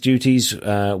Sentry's duties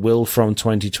will from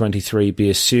 2023 be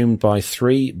assumed by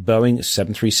 3 Boeing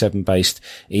 737-based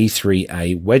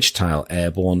E-3A Wedgetail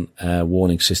airborne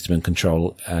warning system and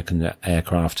control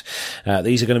aircraft.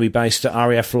 These are going to be based at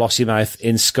RAF Lossiemouth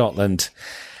in Scotland.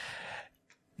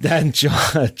 Then,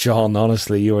 John,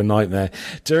 honestly, you're a nightmare.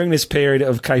 During this period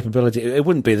of capability, it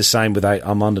wouldn't be the same without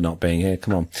Armando not being here.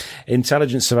 Come on.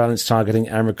 Intelligence, surveillance, targeting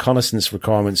and reconnaissance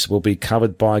requirements will be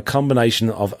covered by a combination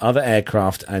of other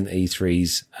aircraft and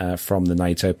E-3s from the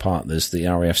NATO partners, the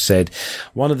RAF said.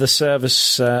 One of the service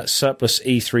surplus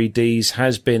E-3Ds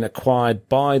has been acquired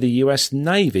by the US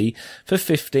Navy for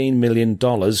 $15 million,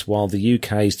 while the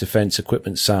UK's Defence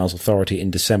Equipment Sales Authority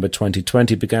in December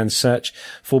 2020 began search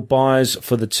for buyers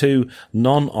for the 2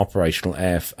 non-operational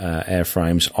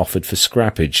airframes offered for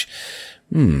scrappage.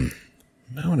 I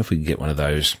wonder if we can get one of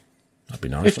those. That'd be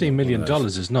nice. $15 million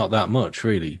is not that much,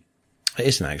 really. It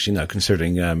isn't actually, no,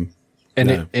 considering.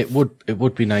 It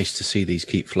would be nice to see these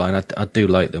keep flying. I do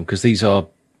like them because these are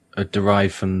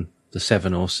derived from the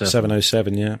 707.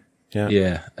 707, yeah.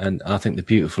 Yeah, and I think the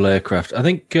beautiful aircraft. I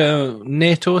think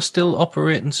NATO are still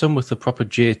operating some with the proper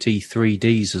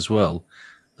JT-3Ds as well.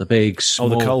 The big,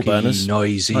 smoky, the coal burners,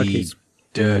 noisy,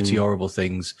 dirty, horrible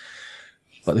things.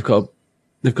 But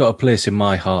they've got a place in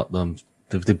my heart.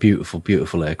 The beautiful,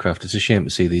 beautiful aircraft. It's a shame to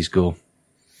see these go.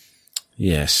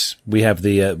 Yes, we have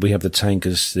the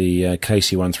tankers, the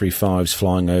KC-135s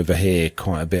flying over here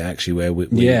quite a bit actually. Where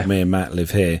me and Matt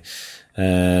live here,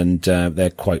 and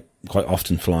they're quite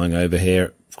often flying over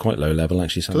here. quite low level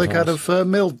actually. Do they go out of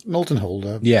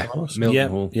Mildenhall?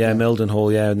 Mildenhall. Yeah,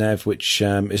 Mildenhall, yeah, Nev, which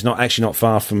is not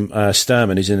far from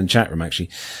Sturman, who's in the chat room actually.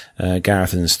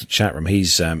 Gareth in the chat room,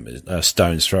 he's a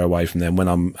stone's throw away from them. When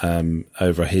I'm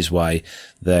over his way,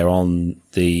 they're on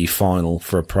the final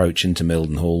for approach into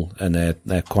Mildenhall, and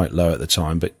they're quite low at the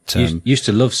time. But used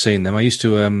to love seeing them. I used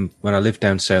to when I lived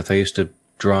down south, I used to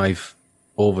drive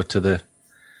over to the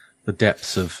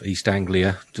depths of East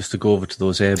Anglia just to go over to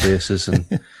those air bases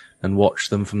and watch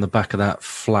them from the back of that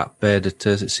flatbed at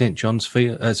is it St John's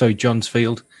Field? John's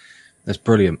Field. That's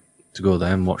brilliant to go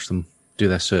there and watch them do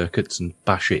their circuits and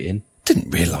bash it in.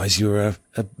 Didn't realise you were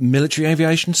a military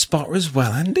aviation spotter as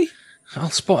well, Andy. I'll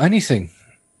spot anything.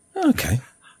 Okay.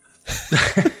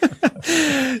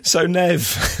 So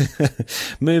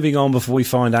Nev, moving on before we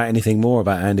find out anything more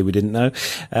about Andy we didn't know,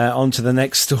 on to the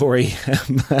next story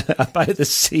about the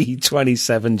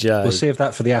C-27J. We'll save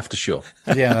that for the after show.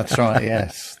 Yeah, that's right,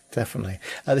 yes. Definitely.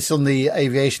 This is on the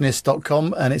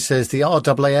aviationist.com, and it says the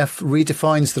RAAF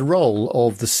redefines the role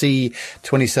of the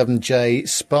C-27J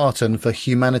Spartan for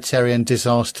humanitarian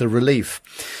disaster relief.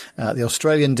 The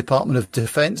Australian Department of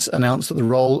Defence announced that the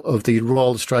role of the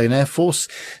Royal Australian Air Force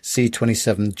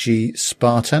C-27G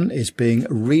Spartan is being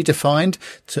redefined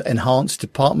to enhance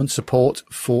department support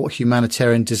for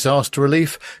humanitarian disaster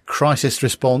relief, crisis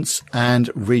response and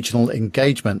regional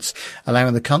engagements,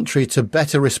 allowing the country to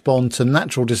better respond to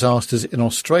natural disasters in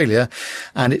Australia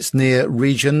and its near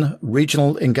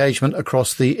regional engagement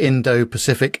across the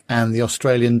Indo-Pacific and the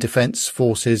Australian Defence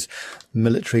Forces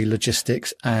military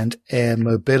logistics and air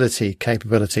mobility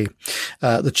capability.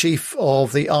 The chief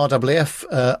of the RAAF,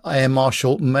 Air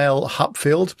Marshal Mel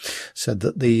Hupfield, said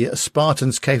that the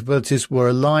Spartan's capabilities were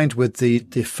aligned with the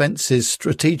Defence's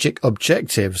strategic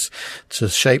objectives to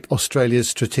shape Australia's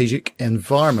strategic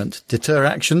environment, deter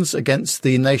actions against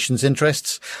the nation's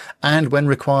interests, and when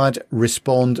required,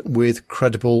 respond with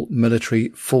credible military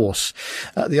force.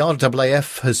 The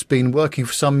RAAF has been working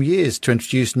for some years to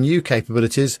introduce new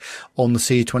capabilities on the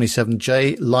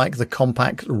C-27J, like the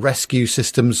compact rescue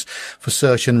systems for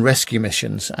search and rescue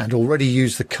missions, and already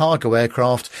use the cargo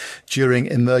aircraft during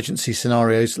emergency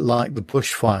scenarios like the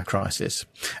bushfire crisis.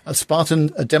 Spartan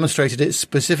demonstrated its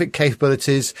specific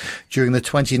capabilities during the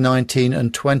 2019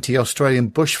 and 20 Australian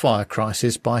bushfire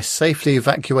crisis by safely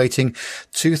evacuating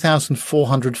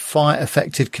 2,400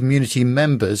 fire-affected community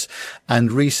members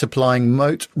and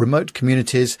resupplying remote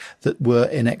communities that were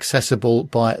inaccessible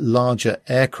by larger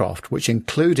aircraft, which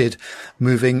included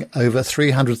moving over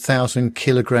 300,000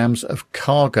 kilograms of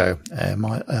cargo, Air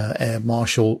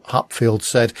Marshal Hupfield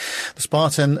said. The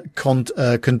Spartan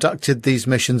conducted these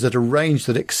missions at a range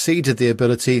that exceeded the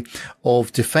ability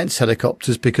of defence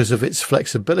helicopters because of its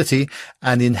flexibility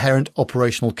and inherent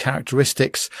operational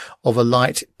characteristics of a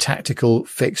light tactical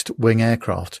fixed-wing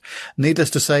aircraft. Needless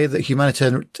to say, the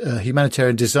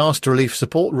humanitarian disaster relief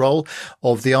support role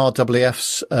of the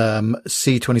RAAF's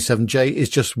C-27J is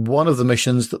just one of the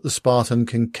missions that the Spartan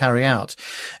can carry out.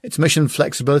 Its mission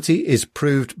flexibility is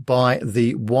proved by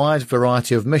the wide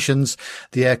variety of missions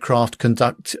the aircraft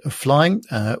conduct flying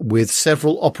with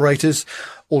several operators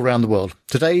all around the world.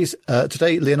 Today,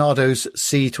 Leonardo's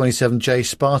C-27J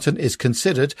Spartan is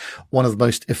considered one of the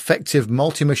most effective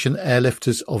multi-mission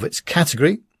airlifters of its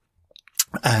category,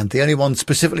 and the only one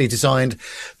specifically designed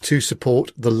to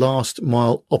support the last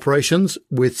mile operations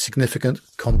with significant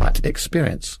combat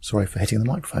experience. Sorry for hitting the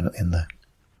microphone at the end there.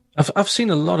 I've seen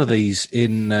a lot of these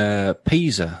in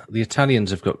Pisa. The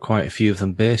Italians have got quite a few of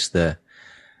them based there.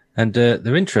 And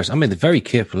they're interesting. I mean, they're very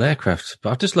capable aircraft,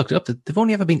 but I've just looked it up. They've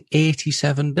only ever been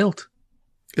 87 built.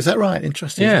 Is that right?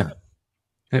 Interesting. Yeah.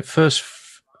 It first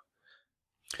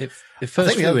flew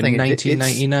in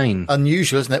 1999. It's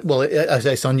unusual, isn't it? Well,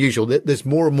 it's unusual. There's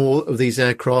more and more of these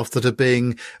aircraft that are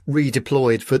being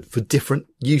redeployed for different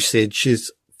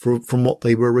usages from what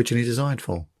they were originally designed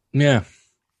for. Yeah.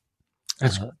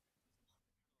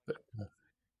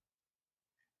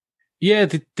 Yeah,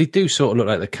 they do sort of look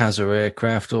like the Kazaa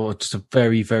aircraft, or just a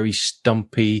very, very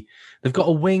stumpy. They've got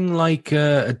a wing like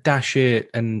a Dash 8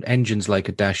 and engines like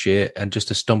a Dash 8 and just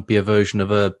a stumpier version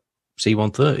of a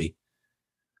C-130.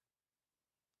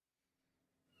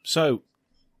 So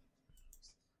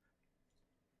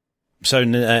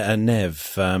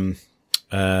Nev,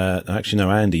 actually no,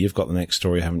 Andy, you've got the next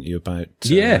story, haven't you, about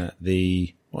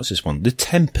what's this one? The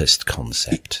Tempest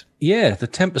concept. Yeah, the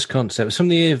Tempest concept. It's from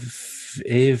the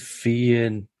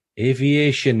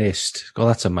Aviationist. God,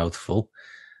 that's a mouthful.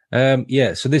 So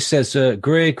this says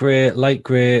grey, light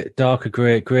grey, darker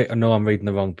grey. Oh, no, I'm reading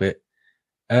the wrong bit.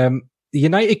 The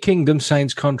United Kingdom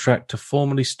signs contract to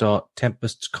formally start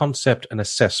Tempest's concept and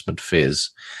assessment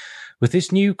phase, With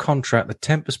this new contract, the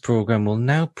Tempest program will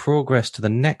now progress to the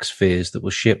next phase that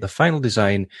will shape the final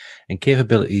design and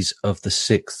capabilities of the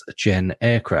 6th gen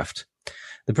aircraft.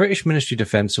 The British Ministry of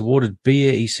Defence awarded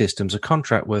BAE Systems a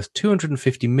contract worth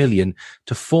 $250 million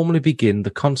to formally begin the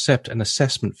concept and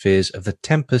assessment phase of the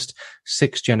Tempest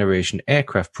 6th generation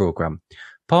aircraft program,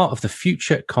 part of the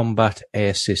Future Combat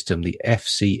Air System, the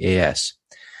FCAS.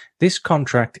 This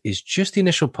contract is just the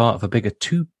initial part of a bigger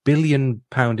 £2 billion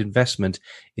investment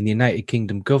in the United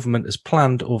Kingdom government as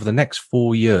planned over the next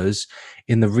 4 years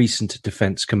in the recent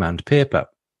Defence Command paper.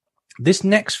 This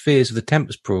next phase of the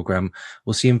Tempest program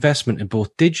will see investment in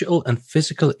both digital and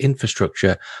physical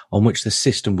infrastructure on which the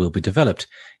system will be developed.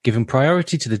 Giving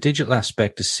priority to the digital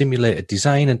aspect as simulated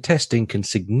design and testing can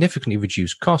significantly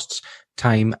reduce costs,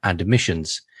 time and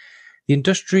emissions.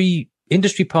 The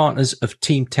Industry partners of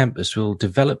Team Tempest will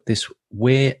develop this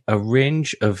way a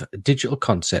range of digital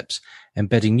concepts,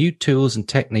 embedding new tools and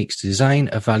techniques to design,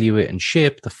 evaluate and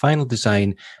shape the final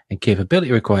design and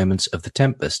capability requirements of the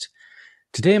Tempest.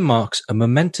 Today marks a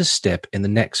momentous step in the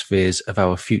next phase of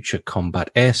our Future Combat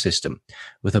Air System,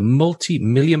 with a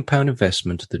multi-million-pound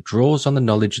investment that draws on the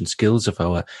knowledge and skills of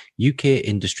our UK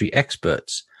industry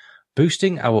experts.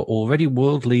 Boosting our already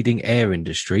world-leading air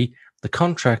industry, the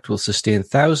contract will sustain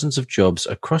thousands of jobs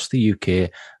across the UK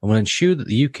and will ensure that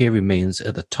the UK remains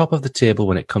at the top of the table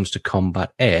when it comes to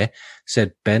combat air,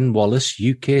 said Ben Wallace,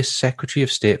 UK Secretary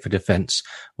of State for Defence,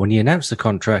 when he announced the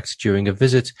contract during a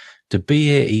visit to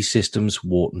BAE Systems'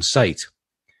 Wharton site.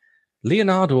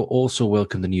 Leonardo also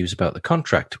welcomed the news about the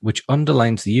contract, which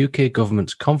underlines the UK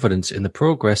government's confidence in the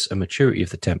progress and maturity of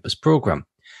the Tempest programme.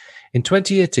 In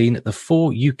 2018, the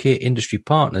 4 UK industry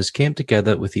partners came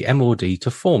together with the MOD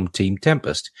to form Team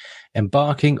Tempest,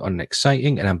 embarking on an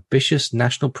exciting and ambitious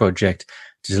national project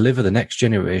to deliver the next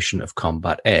generation of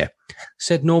combat air,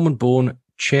 said Norman Bourne,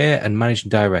 Chair and Managing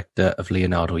Director of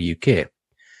Leonardo UK.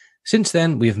 Since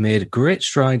then, we have made great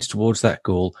strides towards that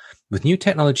goal, with new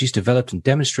technologies developed and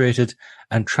demonstrated,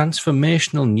 and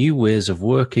transformational new ways of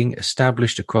working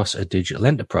established across a digital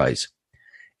enterprise.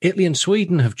 Italy and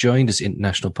Sweden have joined as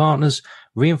international partners,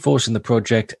 reinforcing the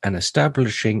project and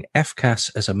establishing FCAS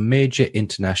as a major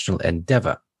international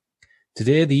endeavour.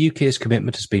 Today, the UK's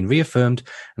commitment has been reaffirmed,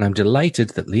 and I'm delighted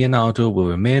that Leonardo will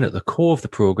remain at the core of the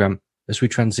programme as we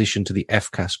transition to the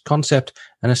FCAS concept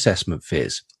and assessment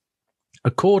phase.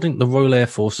 According to the Royal Air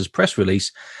Force's press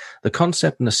release, the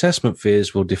concept and assessment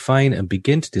phase will define and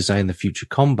begin to design the future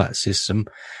combat system,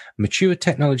 mature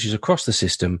technologies across the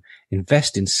system,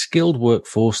 invest in skilled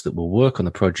workforce that will work on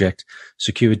the project,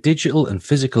 secure digital and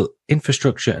physical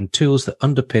infrastructure and tools that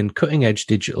underpin cutting-edge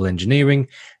digital engineering,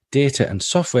 data and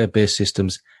software-based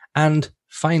systems, and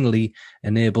finally,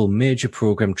 enable major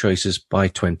program choices by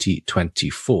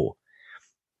 2024.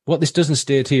 What this doesn't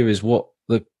state here is what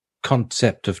the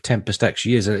concept of Tempest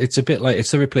actually is. It's a bit like,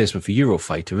 it's the replacement for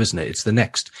Eurofighter, isn't it? It's the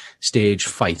next stage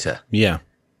fighter. Yeah.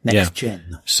 Next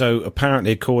gen. So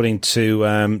apparently, according to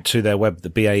their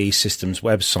the BAE Systems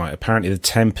website, apparently the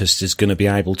Tempest is going to be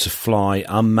able to fly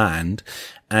unmanned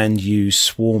and use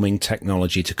swarming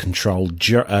technology to control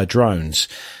drones.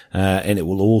 And it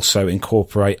will also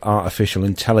incorporate artificial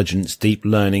intelligence, deep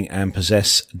learning, and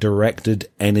possess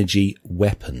directed energy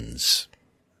weapons.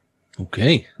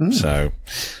 Okay. So,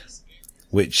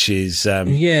 which is,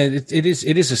 it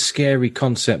is a scary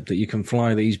concept that you can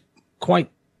fly these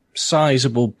quite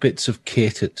sizable bits of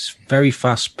kit at very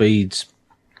fast speeds,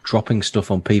 dropping stuff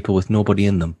on people with nobody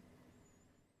in them.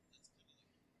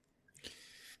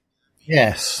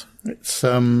 Yes. It's,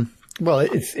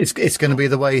 it's going to be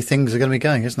the way things are going to be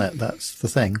going, isn't it? That's the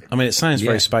thing. I mean, it sounds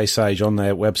very space age. On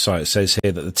their website, it says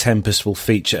here that the Tempest will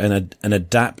feature an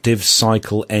adaptive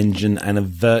cycle engine and a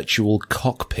virtual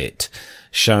cockpit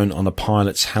shown on a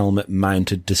pilot's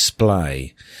helmet-mounted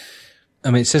display. I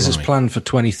mean, it says it's planned for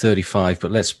 2035, but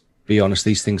let's be honest,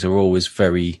 these things are always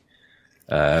very,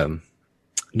 not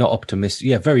optimistic.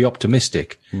 Yeah, very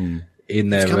optimistic. In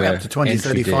their, it's coming up to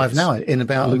 2035 now, in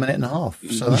about a minute and a half.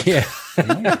 So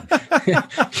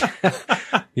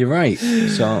You're right.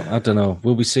 So I don't know.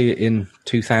 Will we see it in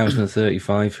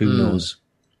 2035? Who knows?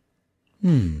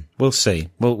 We'll see.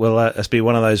 We'll let's be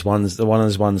one of those ones. One of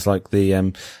those ones like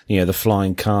the the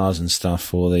flying cars and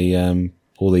stuff, or the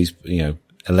all these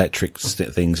electric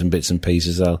things and bits and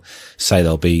pieces. They'll say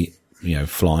they'll be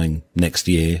flying next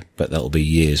year, but that'll be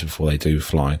years before they do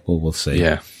fly. We'll see.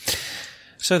 Yeah.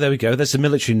 So there we go. There's the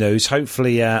military news.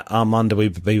 Hopefully, Armando will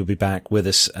be back with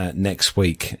us next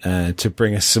week to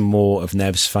bring us some more of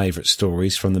Nev's favourite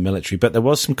stories from the military. But there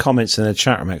was some comments in the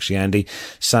chat room, actually, Andy,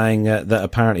 saying that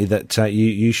apparently that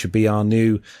you should be our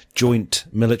new joint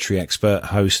military expert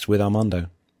host with Armando.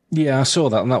 Yeah, I saw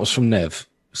that, and that was from Nev.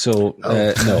 So,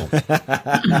 no.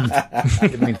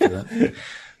 Didn't mean to do that.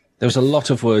 There was a lot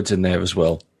of words in there as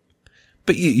well.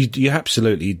 But you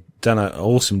absolutely done an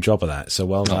awesome job of that. So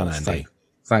well done, Andy.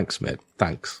 Thanks, mate.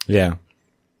 Thanks. Yeah.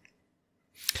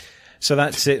 So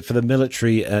that's it for the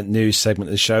military news segment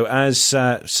of the show. As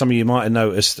some of you might have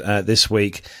noticed this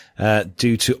week,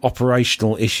 due to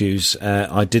operational issues,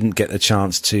 I didn't get the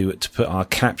chance to put our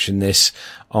caption this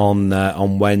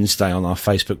on Wednesday on our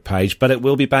Facebook page, but it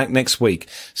will be back next week.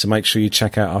 So make sure you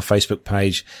check out our Facebook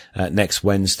page next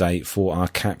Wednesday for our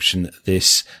caption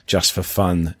this just for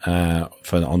fun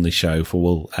on the show.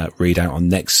 We'll read out on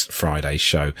next Friday's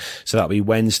show. So that'll be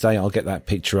Wednesday. I'll get that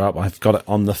picture up. I've got it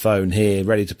on the phone here,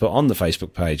 ready to put on the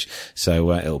Facebook page.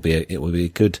 So it will be a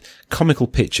good comical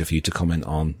picture for you to comment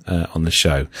on the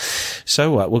show.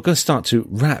 So we're going to start to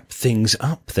wrap things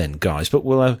up then, guys. But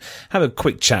we'll have a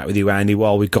quick chat with you, Andy,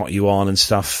 while we've got you on and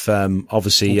stuff.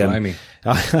 Obviously,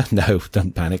 no,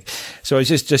 don't panic. So I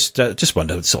just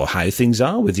wonder sort of how things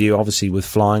are with you. Obviously, with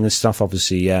flying and stuff.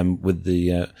 Obviously, with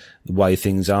the way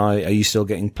things are you still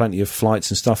getting plenty of flights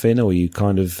and stuff in, or are you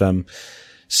kind of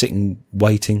sitting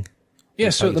waiting? Yeah.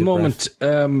 So at the moment,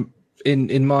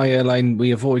 in my airline,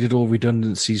 we avoided all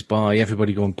redundancies by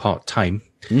everybody going part-time,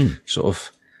 sort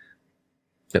of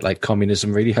a bit like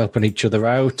communism, really helping each other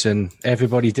out, and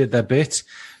everybody did their bit,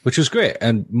 which was great,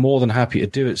 and more than happy to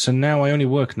do it. So now I only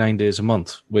work 9 days a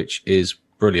month, which is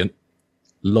brilliant.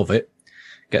 Love it.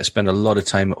 Get to spend a lot of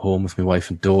time at home with my wife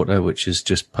and daughter, which is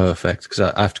just perfect because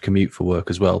I have to commute for work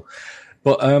as well.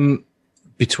 But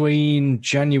between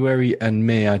January and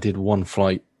May, I did one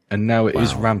flight, and now it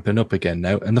is ramping up again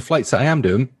now. And the flights that I am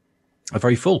doing are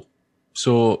very full.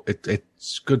 So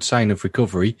it's a good sign of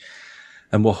recovery.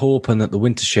 And we're hoping that the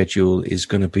winter schedule is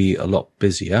going to be a lot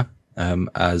busier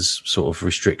as sort of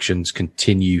restrictions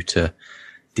continue to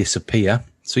disappear.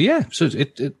 So yeah,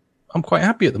 I'm quite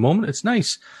happy at the moment. It's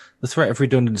nice. The threat of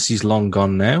redundancy is long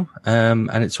gone now, and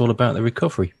it's all about the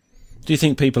recovery. Do you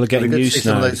think people are getting used to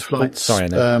some of those flights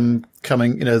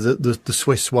coming? You know, the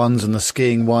Swiss ones and the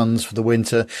skiing ones for the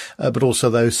winter, but also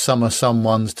those summer sun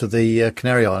ones to the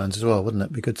Canary Islands as well, wouldn't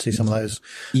it? Be good to see some of those.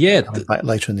 Yeah, back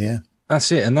later in the year. That's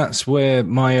it, and that's where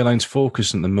my airline's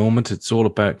focused at the moment. It's all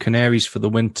about Canaries for the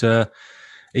winter,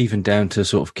 even down to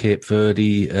sort of Cape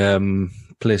Verde,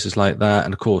 places like that.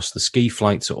 And of course, the ski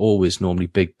flights are always normally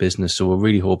big business, so we're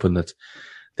really hoping that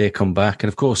they come back. And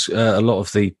of course, a lot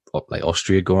of like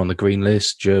Austria go on the green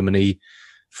list, Germany,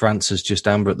 France is just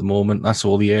amber at the moment. That's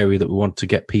all the area that we want to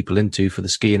get people into for the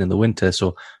skiing in the winter.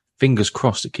 So fingers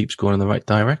crossed it keeps going in the right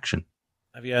direction.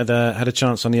 Have you had a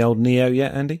chance on the old Neo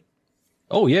yet, Andy?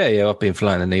 Oh, yeah. I've been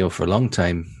flying the Neo for a long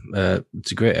time.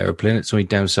 It's a great aeroplane. Its only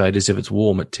downside is if it's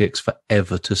warm, it takes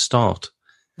forever to start.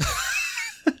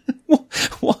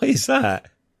 Why is that?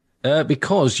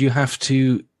 Because you have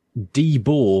to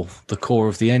debore the core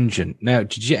of the engine. Now,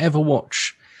 did you ever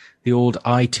watch the old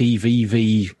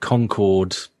ITVV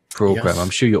Concorde program? Yes, I'm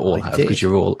sure you all have, because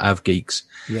you're all av geeks.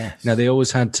 Yes. Now, they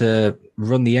always had to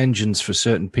run the engines for a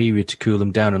certain period to cool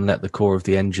them down and let the core of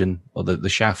the engine or the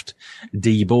shaft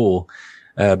debore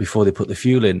before they put the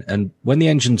fuel in. And when the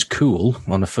engine's cool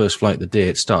on the first flight of the day,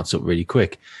 it starts up really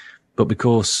quick. But of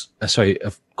course,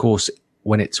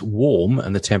 when it's warm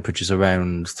and the temperature's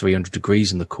around 300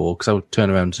 degrees in the core, because our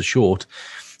turnarounds are short,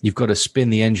 you've got to spin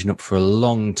the engine up for a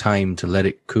long time to let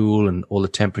it cool and all the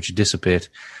temperature dissipate.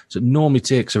 So it normally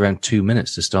takes around 2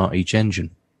 minutes to start each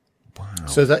engine. Wow.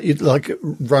 So that you'd like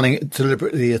running it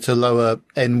deliberately at a lower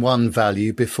N1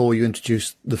 value before you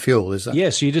introduce the fuel, is that? Yeah,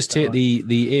 so you just take the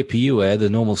APU air, the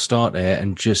normal start air,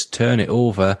 and just turn it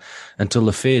over until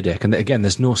the fare deck. And again,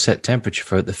 there's no set temperature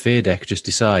for it. The fare deck just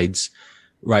decides,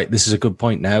 right, this is a good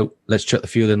point now. Let's chuck the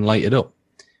fuel in and light it up.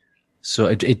 So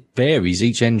it varies.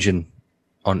 Each engine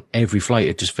on every flight,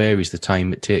 it just varies the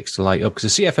time it takes to light up.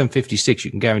 Because the CFM56,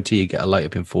 you can guarantee you get a light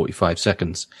up in 45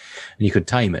 seconds. And you could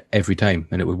time it every time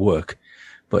and it would work.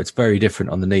 But it's very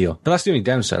different on the Neo. But that's the only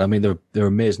downside. I mean, they're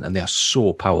amazing and they are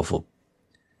so powerful.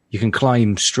 You can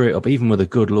climb straight up, even with a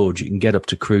good load, you can get up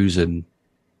to cruising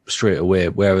straight away.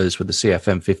 Whereas with the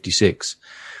CFM56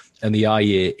 and the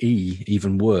IAE,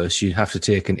 even worse, you have to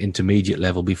take an intermediate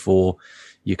level before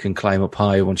you can climb up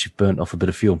higher once you've burnt off a bit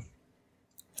of fuel.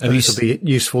 And this will be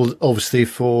useful, obviously,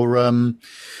 for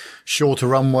shorter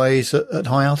runways at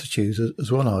high altitudes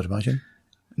as well, I would imagine,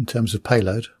 in terms of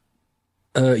payload.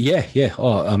 Yeah.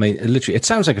 Oh, I mean, literally, it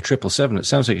sounds like a 777. It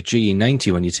sounds like a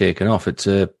GE90 when you're taking off. It's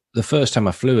the first time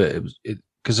I flew it,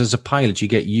 because as a pilot, you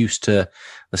get used to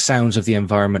the sounds of the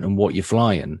environment and what you're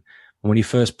flying. And when you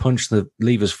first punch the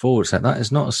levers forward, it's like, that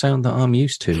is not a sound that I'm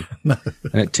used to. No.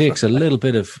 And it takes a little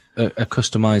bit of a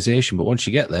customization, but once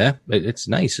you get there, it's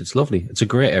nice. It's lovely. It's a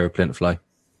great aeroplane to fly.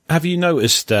 Have you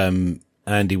noticed,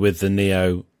 Andy, with the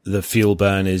Neo, the fuel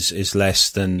burn is less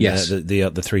than the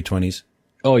 320s?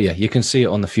 Oh yeah, you can see it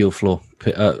on the fuel flow.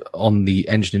 On the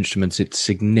engine instruments, it's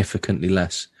significantly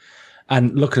less.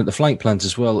 And looking at the flight plans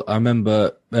as well, I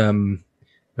remember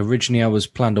originally I was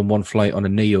planned on one flight on a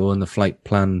Neo, and the flight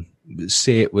plan,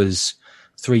 say it was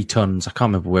 3 tons. I can't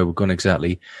remember where we're going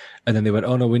exactly. And then they went,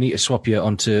 oh no, we need to swap you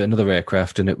onto another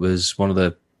aircraft. And it was one of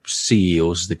the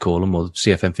CEOs, as they call them, or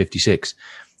CFM56.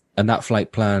 And that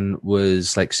flight plan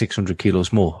was like 600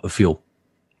 kilos more of fuel.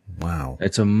 Wow.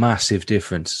 It's a massive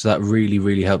difference. So that really,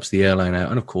 really helps the airline out.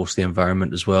 And of course the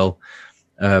environment as well,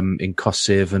 in cost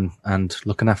saving and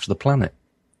looking after the planet.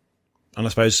 And I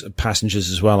suppose passengers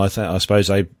as well. I suppose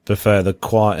they prefer the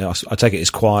quiet. I take it it's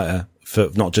quieter for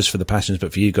not just for the passengers,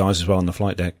 but for you guys as well on the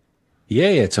flight deck. Yeah,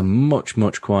 it's a much,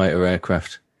 much quieter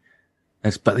aircraft.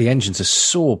 But the engines are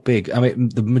so big. I mean,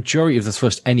 the majority of the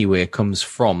thrust anyway comes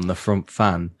from the front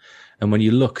fan. And when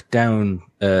you look down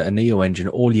a Neo engine,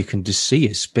 all you can just see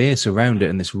is space around it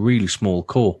and this really small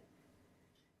core.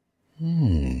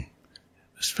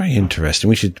 It's very interesting.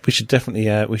 We should definitely,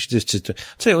 just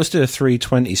tell you, let's do a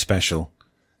 320 special.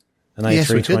 An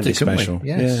A320 special. We?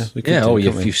 Yes. We could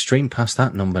you've streamed past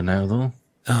that number now, though.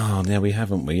 Oh, yeah, we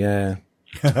haven't we? Yeah.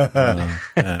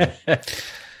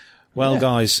 Well,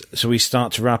 guys, so we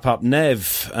start to wrap up.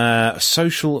 Nev,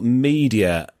 social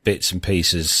media bits and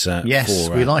pieces. Yes,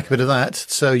 we like a bit of that.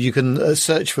 So you can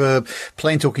search for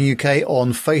Plane Talking UK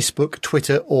on Facebook,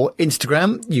 Twitter or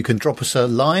Instagram. You can drop us a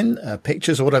line,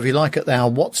 pictures or whatever you like at our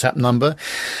WhatsApp number,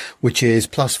 which is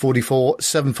 +44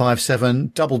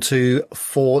 757 22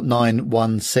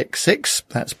 49166.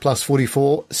 That's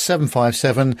 +44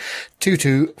 757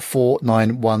 22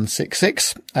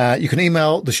 49166. You can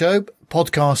email the show,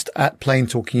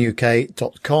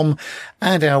 podcast@planetalkinguk.com,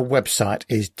 and our website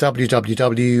is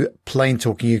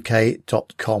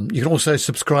www.planetalkinguk.com. You can also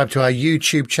subscribe to our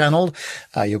YouTube channel.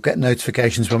 You'll get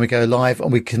notifications when we go live,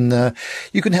 and you can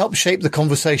help shape the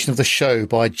conversation of the show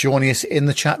by joining us in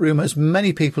the chat room, as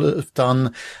many people have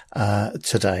done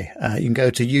today. You can go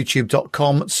to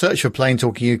youtube.com, search for Plane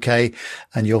Talking UK,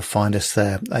 and you'll find us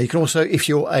there. You can also, if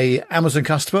you're a Amazon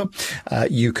customer,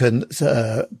 you can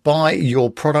buy your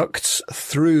products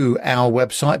through our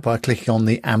website by clicking on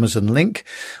the Amazon link.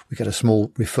 We get a small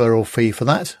referral fee for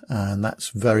that, and that's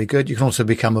very good. You can also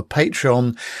become a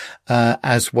Patreon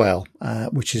as well,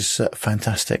 which is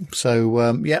fantastic.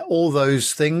 So all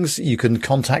those things you can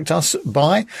contact us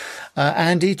by.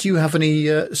 Andy, do you have any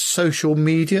social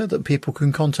media that people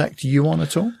can contact you on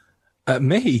at all?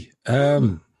 Me?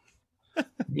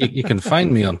 You can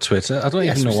find me on Twitter. I don't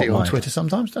even know what on Twitter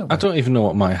sometimes, don't we? I don't even know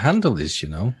what my handle is, you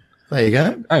know. There you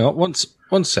go. Hang on, one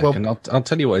second. Well, I'll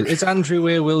tell you what. It's Andrew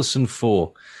A. Wilson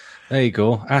 4. There you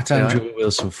go. @Andrew A.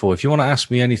 Wilson 4. If you want to ask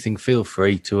me anything, feel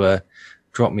free to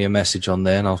drop me a message on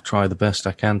there, and I'll try the best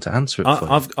I can to answer it for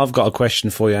you. I've got a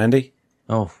question for you, Andy.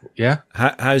 Oh, yeah?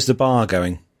 How's the bar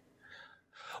going?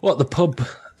 What, the pub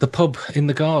in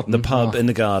the garden? The pub in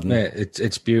the garden. Yeah,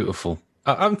 it's beautiful.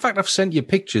 In fact, I've sent you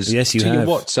pictures to your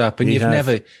WhatsApp, and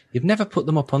you've never put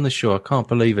them up on the show. I can't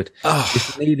believe it. Oh,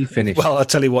 it's nearly finished. Well, I'll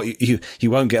tell you what, you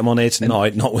won't get them on here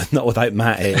tonight, not without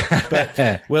Matt here. But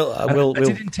I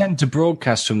did intend to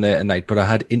broadcast from there tonight, but I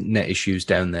had internet issues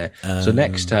down there. So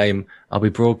next time I'll be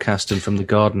broadcasting from the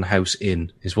Garden House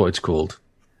Inn, is what it's called.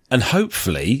 And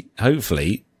hopefully,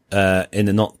 in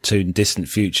the not too distant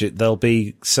future, there'll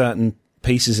be certain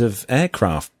pieces of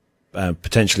aircraft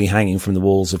potentially hanging from the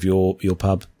walls of your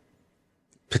pub.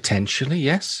 Potentially,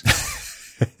 yes.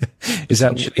 Is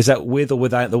that with or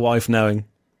without the wife knowing?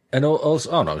 And also,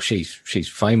 oh no, she's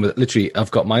fine with it. Literally,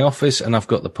 I've got my office and I've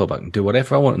got the pub. I can do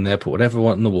whatever I want in there, put whatever I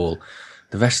want on the wall.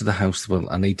 The rest of the house, well,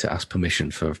 I need to ask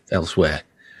permission for elsewhere.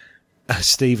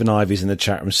 Stephen Ivy's in the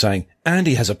chat room saying,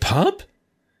 Andy has a pub?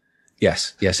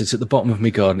 Yes, it's at the bottom of my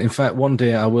garden. In fact, one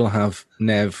day I will have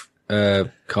Nev,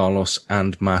 Carlos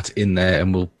and Matt in there,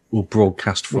 and we'll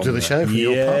broadcast from We'll do the show from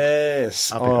your pub.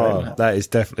 Yes. Oh, that is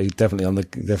definitely on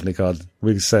the card.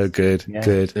 We're so good. Yeah.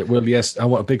 Good. It will, yes. I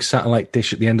want a big satellite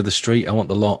dish at the end of the street. I want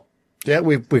the lot. Yeah,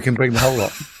 we can bring the whole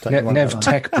lot. Nev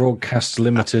Tech Broadcasts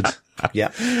Limited.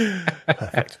 Yeah.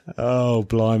 Perfect. Oh,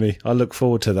 blimey. I look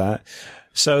forward to that.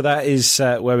 So that is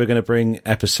where we're going to bring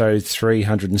episode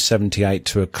 378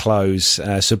 to a close.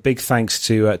 So big thanks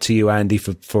to you, Andy,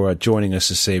 for joining us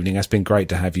this evening. That's been great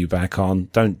to have you back on.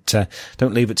 Don't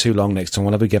leave it too long next time.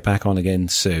 We'll have to get back on again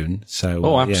soon.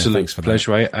 So absolute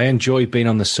pleasure. I enjoy being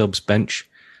on the subs bench.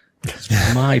 It's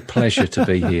my pleasure to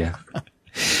be here.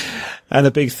 And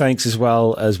a big thanks as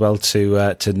well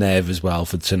to Nev as well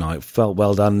for tonight.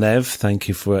 Well done, Nev. Thank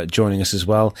you for joining us as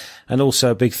well. And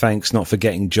also a big thanks, not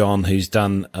forgetting John, who's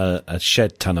done a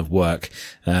shed ton of work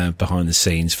behind the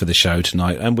scenes for the show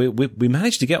tonight. And we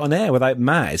managed to get on air without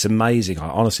Matt. It's amazing.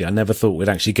 Honestly, I never thought we'd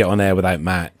actually get on air without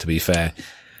Matt, to be fair.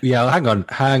 Yeah,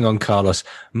 hang on, Carlos.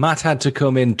 Matt had to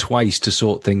come in twice to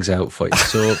sort things out for you.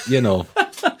 So, you know.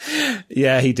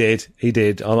 Yeah, he did.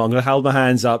 I'm going to hold my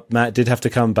hands up. Matt did have to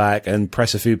come back and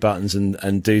press a few buttons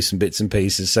and do some bits and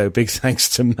pieces. So big thanks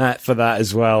to Matt for that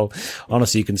as well.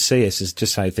 Honestly, you can see us. It's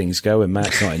just how things go when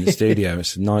Matt's not in the studio.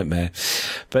 It's a nightmare.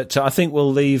 But I think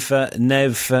we'll leave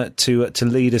Nev to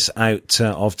lead us out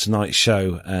of tonight's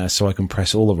show so I can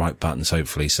press all the right buttons,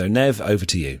 hopefully. So Nev, over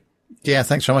to you. Yeah,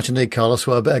 thanks very much indeed, Carlos.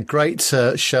 Well, a great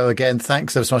show again.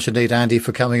 Thanks ever so much indeed, Andy,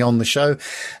 for coming on the show.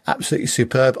 Absolutely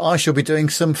superb. I shall be doing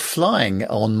some flying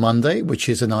on Monday, which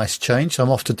is a nice change. So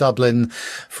I'm off to Dublin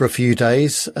for a few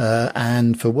days,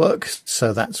 and for work.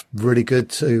 So that's really good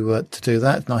to do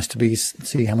that. Nice to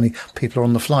see how many people are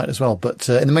on the flight as well. But,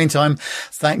 in the meantime,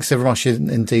 thanks very much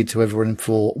indeed to everyone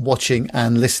for watching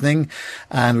and listening.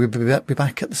 And we'll be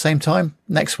back at the same time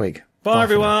next week. Bye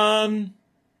everyone.